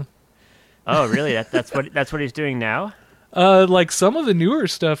 you know. Oh, really? That's what he's doing now? Like some of the newer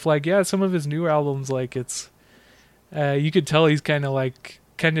stuff, like some of his new albums, like it's you could tell he's kind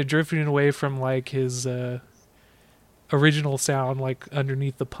of drifting away from like his original sound, like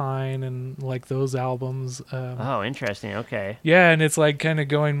Underneath the Pine and like those albums. Oh, interesting. Okay. Yeah, and it's like kind of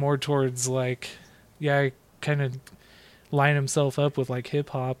going more towards like kind of line himself up with like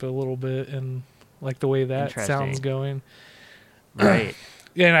hip hop a little bit, and like the way that sounds going. Right.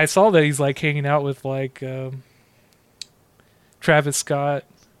 Yeah, and I saw that he's like hanging out with like Travis Scott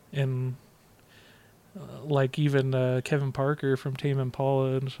and like even Kevin Parker from Tame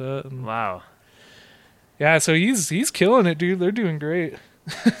Impala and shit. And wow. Yeah, so he's killing it, dude. They're doing great.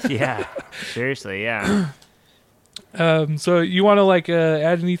 Yeah. Seriously, yeah. So you want to like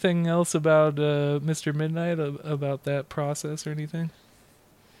add anything else about Mr. Midnight, about that process or anything?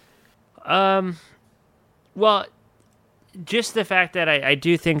 Well, just the fact that I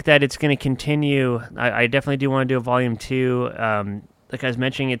do think that it's going to continue. I definitely do want to do a volume 2. Like I was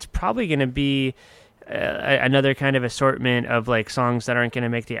mentioning, it's probably going to be another kind of assortment of like songs that aren't going to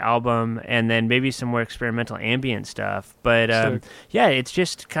make the album, and then maybe some more experimental ambient stuff. But yeah, it's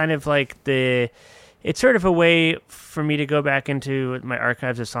just kind of like it's sort of a way for me to go back into my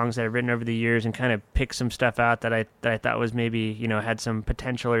archives of songs that I've written over the years and kind of pick some stuff out that I thought was maybe, had some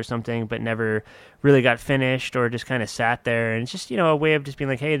potential or something, but never really got finished or just kind of sat there. And it's just, a way of just being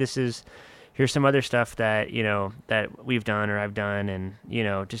like, hey, here's some other stuff that, that we've done or I've done. And,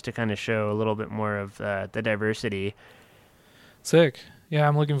 just to kind of show a little bit more of the diversity. Sick. Yeah,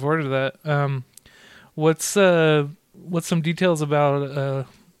 I'm looking forward to that. What's some details about,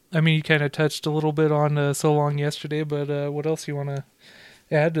 you kind of touched a little bit on So Long Yesterday, but what else you want to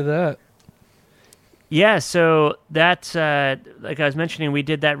add to that? Yeah, so that's, like I was mentioning, we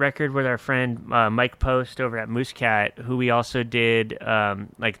did that record with our friend Mike Post over at Moosecat, who we also did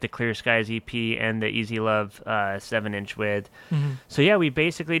like the Clear Skies EP and the Easy Love 7-inch with. Mm-hmm. So yeah, we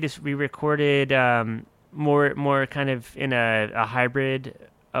basically just re-recorded more kind of in a hybrid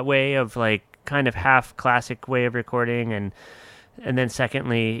way of like kind of half classic way of recording and then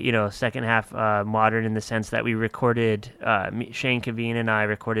secondly, second half modern in the sense that we recorded, Shane Kaveen and I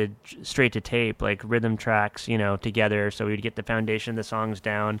recorded straight to tape, like rhythm tracks, together. So we would get the foundation of the songs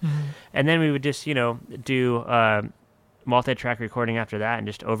down. Mm-hmm. And then we would just, do multi-track recording after that and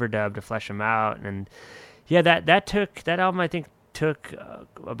just overdub to flesh them out. And yeah, that album, I think, took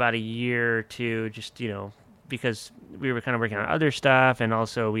about a year or two just, because we were kind of working on other stuff, and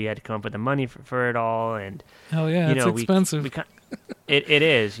also we had to come up with the money for it all. And hell yeah, it's expensive. It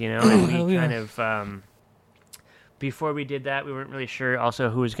is, and we kind of before we did that, we weren't really sure also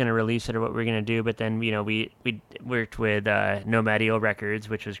who was going to release it or what we were going to do. But then we worked with Nomad Eel Records,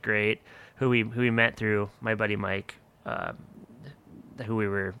 which was great. Who we met through my buddy Mike, who we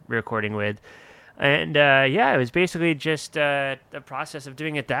were recording with. And it was basically just the process of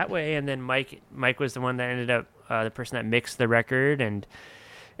doing it that way. And then Mike was the one that ended up the person that mixed the record, and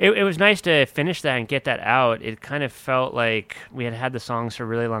it was nice to finish that and get that out. It kind of felt like we had the songs for a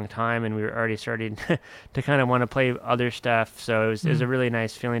really long time, and we were already starting to kind of want to play other stuff. So it was a really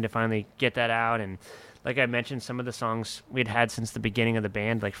nice feeling to finally get that out. And like I mentioned, some of the songs we'd had since the beginning of the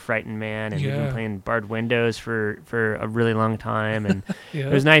band, like Frightened Man, and we've been playing Barred Windows for a really long time. And it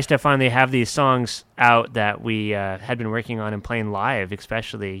was nice to finally have these songs out that we had been working on and playing live,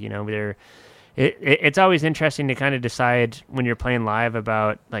 especially. It's always interesting to kind of decide when you're playing live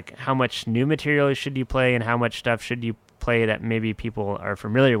about like how much new material should you play and how much stuff should you play that maybe people are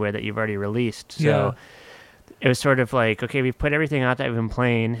familiar with that you've already released. So it was sort of like, okay, we've put everything out that we've been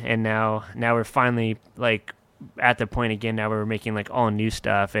playing, and now we're finally like at the point again now where we're making like all new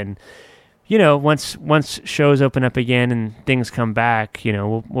stuff. And once shows open up again and things come back,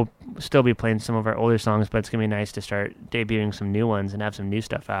 we'll still be playing some of our older songs, but it's gonna be nice to start debuting some new ones and have some new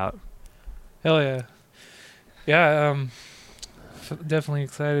stuff out. Hell yeah. Yeah, definitely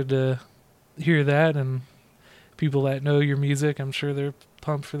excited to hear that, and people that know your music, I'm sure they're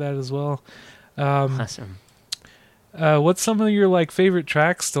pumped for that as well. Awesome. What's some of your like favorite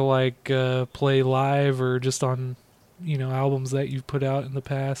tracks to like play live or just on, albums that you've put out in the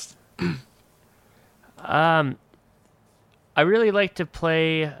past? I really like to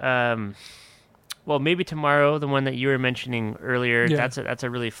play well, maybe Tomorrow, the one that you were mentioning earlier. Yeah. That's a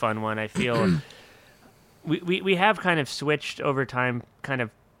really fun one. I feel we have kind of switched over time, kind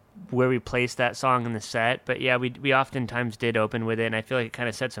of where we placed that song in the set. But yeah, we oftentimes did open with it, and I feel like it kind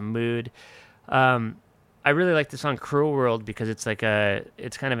of sets a mood. I really like the song "Cruel World" because it's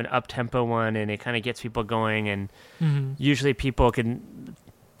it's kind of an up-tempo one, and it kind of gets people going. And usually people can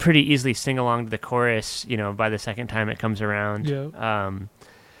pretty easily sing along to the chorus, by the second time it comes around. Yeah.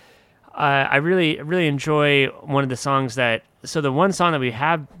 I really enjoy one of the songs so the one song that we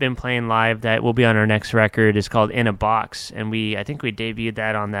have been playing live that will be on our next record is called In a Box, and I think we debuted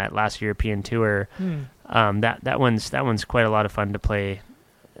that on that last European tour. That one's quite a lot of fun to play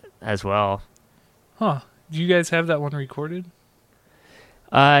as well. Huh. Do you guys have that one recorded?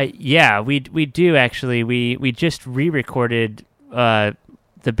 Yeah, we do actually. We just re-recorded the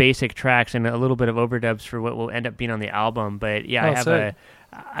basic tracks and a little bit of overdubs for what will end up being on the album. But yeah,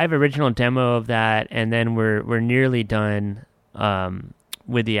 I have original demo of that, and then we're nearly done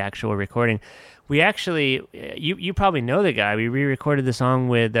with the actual recording. We actually, you probably know the guy. We re-recorded the song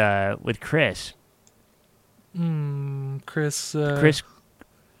with Chris. Chris.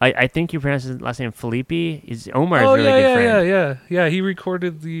 I think you pronounce his last name Felipe. Omar's really good friend. Yeah. He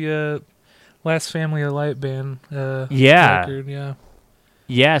recorded the Last Family of Light band. Record.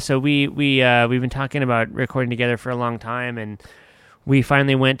 Yeah, so we've been talking about recording together for a long time, and we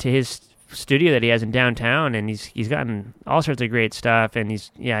finally went to his studio that he has in downtown, and he's gotten all sorts of great stuff, and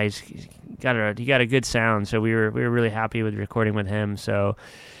he's got a good sound. So we were really happy with recording with him. So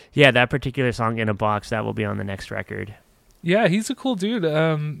yeah, that particular song, In a Box, that will be on the next record. Yeah, he's a cool dude.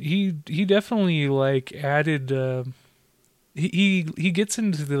 He definitely like added. He gets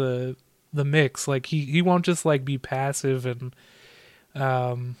into the mix. Like he won't just like be passive and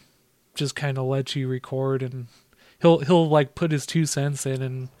just kind of let you record, and he'll like put his 2 cents in,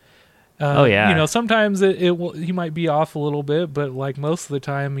 and sometimes he might be off a little bit, but like most of the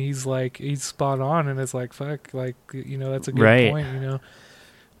time he's spot on, and it's like fuck, like that's a good point,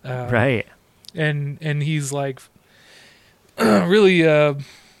 right. And he's like really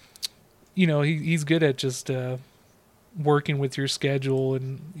he's good at just working with your schedule,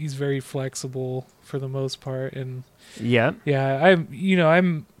 and he's very flexible for the most part. And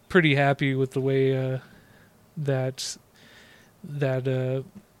I'm pretty happy with the way that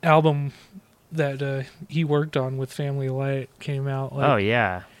album that he worked on with Family Light came out. Like,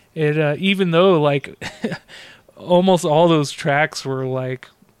 it even though like almost all those tracks were like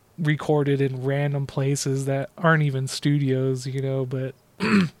recorded in random places that aren't even studios, but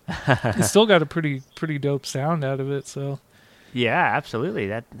it still got a pretty dope sound out of it. So yeah, absolutely,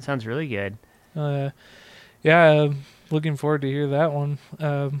 that sounds really good. Looking forward to hear that one,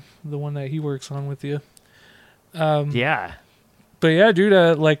 the one that he works on with you. But yeah,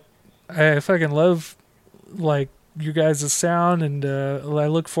 dude, like I fucking love like your guys' sound, and I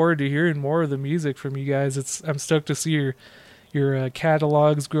look forward to hearing more of the music from you guys. I'm stoked to see your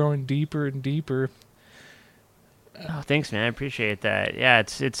catalogs growing deeper and deeper. Oh, thanks, man. I appreciate that. Yeah,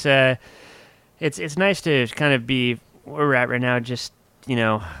 it's nice to kind of be where we're at right now. Just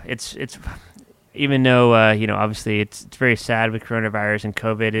it's even though obviously it's very sad with coronavirus and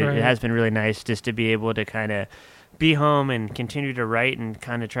COVID. It has been really nice just to be able to kind of be home and continue to write and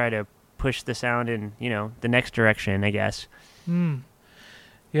kind of try to push the sound in the next direction, I guess.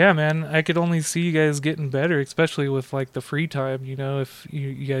 Yeah, man, I could only see you guys getting better, especially with like the free time. If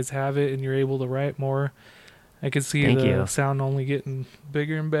you guys have it and you're able to write more, I could see the sound only getting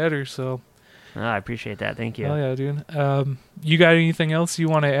bigger and better. So I appreciate that. Thank you. Oh yeah, dude. You got anything else you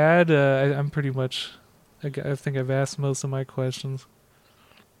want to add? I'm pretty much. I think I've asked most of my questions.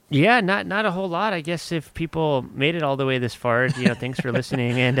 Yeah, not a whole lot. I guess if people made it all the way this far, thanks for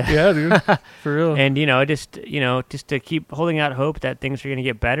listening. And yeah, dude, for real. And just to keep holding out hope that things are going to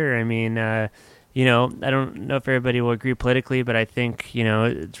get better. I mean, I don't know if everybody will agree politically, but I think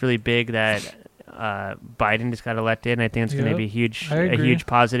it's really big that Biden just got elected, and I think it's going to be a huge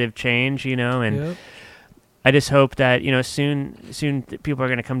positive change. And I just hope that soon people are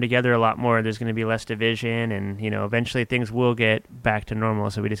going to come together a lot more. There's going to be less division, and eventually things will get back to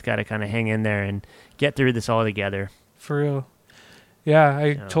normal. So we just got to kind of hang in there and get through this all together. For real, yeah,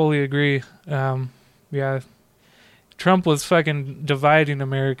 I totally agree. Trump was fucking dividing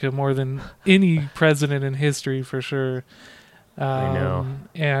America more than any president in history, for sure. I know,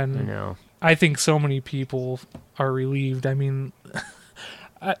 and I know. I think so many people are relieved. I mean,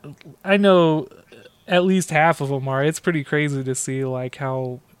 I know. At least half of them are. It's pretty crazy to see like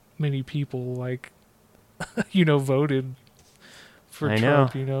how many people like voted for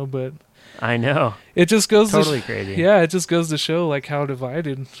Trump. But I know it just goes totally crazy. Yeah, it just goes to show like how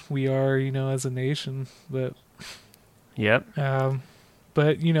divided we are, as a nation. But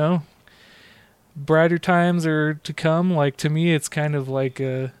but brighter times are to come. Like to me, it's kind of like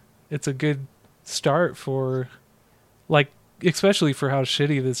it's a good start for like. Especially for how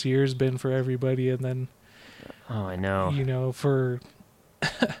shitty this year's been for everybody, and then I know. For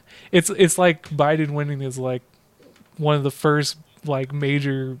it's like Biden winning is like one of the first like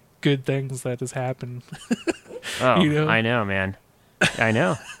major good things that has happened. I know, man. I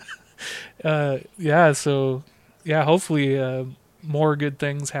know. Hopefully more good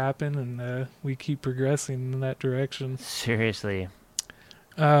things happen, and we keep progressing in that direction. Seriously.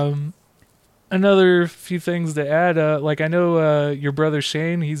 Another few things to add, like I know your brother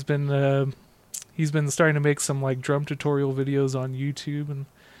Shane, he's been starting to make some like drum tutorial videos on YouTube,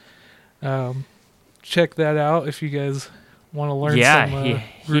 and check that out if you guys want to learn some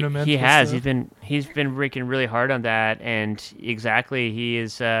rudimental he has. stuff. He's been working really hard on that, and exactly he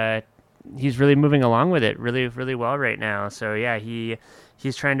is he's really moving along with it really, really well right now. So yeah,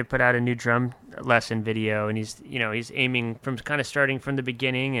 he's trying to put out a new drum lesson video, and he's aiming from kind of starting from the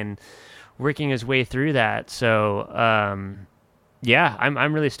beginning and working his way through that. So I'm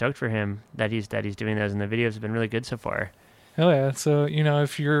really stoked for him that he's doing those, and the videos have been really good so far. Hell yeah. So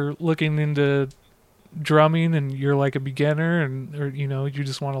if you're looking into drumming and you're like a beginner or you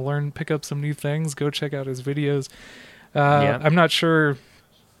just want to pick up some new things, go check out his videos. I'm not sure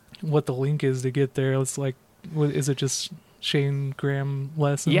what the link is to get there. It's like, is it just Shane Graham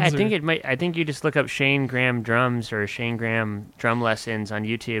lessons? Yeah, I think you just look up Shane Graham drums or Shane Graham drum lessons on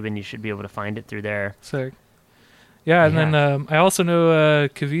YouTube, and you should be able to find it through there. Sick. Yeah, and then I also know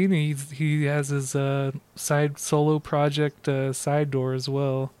Kavini. He has his side solo project, Side Door, as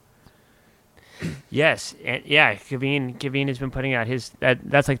well. Yes, and Kaveen has been putting out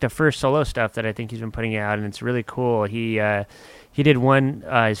that's like the first solo stuff that I think he's been putting out, and it's really cool. He did one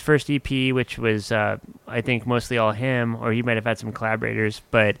his first EP, which was I think mostly all him, or he might have had some collaborators,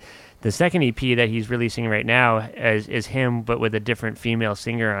 but the second EP that he's releasing right now is him, but with a different female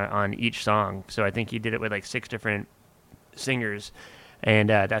singer on each song. So I think he did it with like 6 different singers, and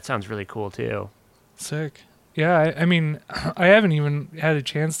that sounds really cool too. Sick. Yeah, I mean, I haven't even had a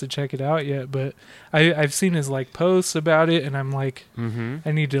chance to check it out yet, but I've seen his like posts about it, and I'm like,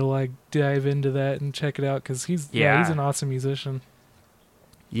 I need to like dive into that and check it out because he's an awesome musician.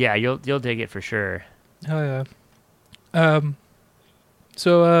 Yeah, you'll dig it for sure. Hell yeah.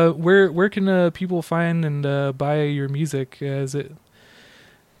 So where can people find and buy your music? Is it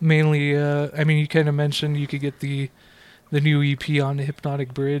mainly? I mean, you kind of mentioned you could get the new EP on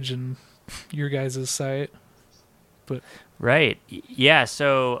Hypnotic Bridge and your guys' site. But right, yeah.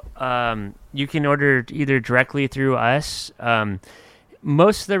 So you can order either directly through us.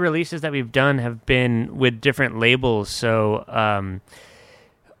 Most of the releases that we've done have been with different labels. So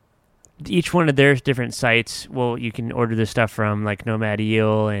each one of their different sites, you can order the stuff from, like Nomad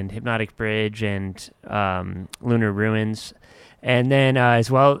Eel and Hypnotic Bridge and Lunar Ruins. And then as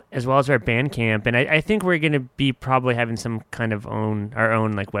well as our Bandcamp. And I think we're going to be probably having some kind of our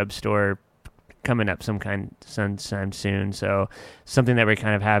own like web store coming up sometime soon. So something that we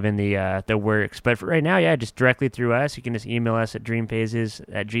kind of have in the works. But for right now, just directly through us. You can just email us at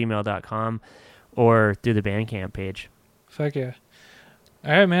dreamphases@gmail.com or through the Bandcamp page. Fuck yeah.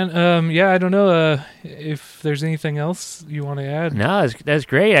 All right, man. I don't know if there's anything else you want to add. No, that's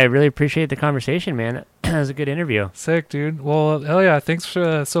great. I really appreciate the conversation, man. That was a good interview. Sick, dude. Well, hell yeah. Thanks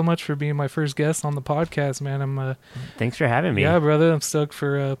so much for being my first guest on the podcast, man. Thanks for having me. Yeah, brother. I'm stoked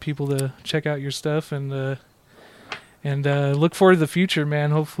for people to check out your stuff and look forward to the future, man.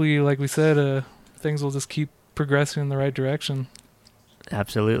 Hopefully, like we said, things will just keep progressing in the right direction.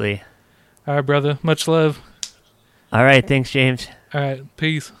 Absolutely. All right, brother. Much love. All right. Thanks, James. All right.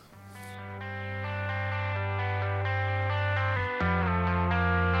 Peace.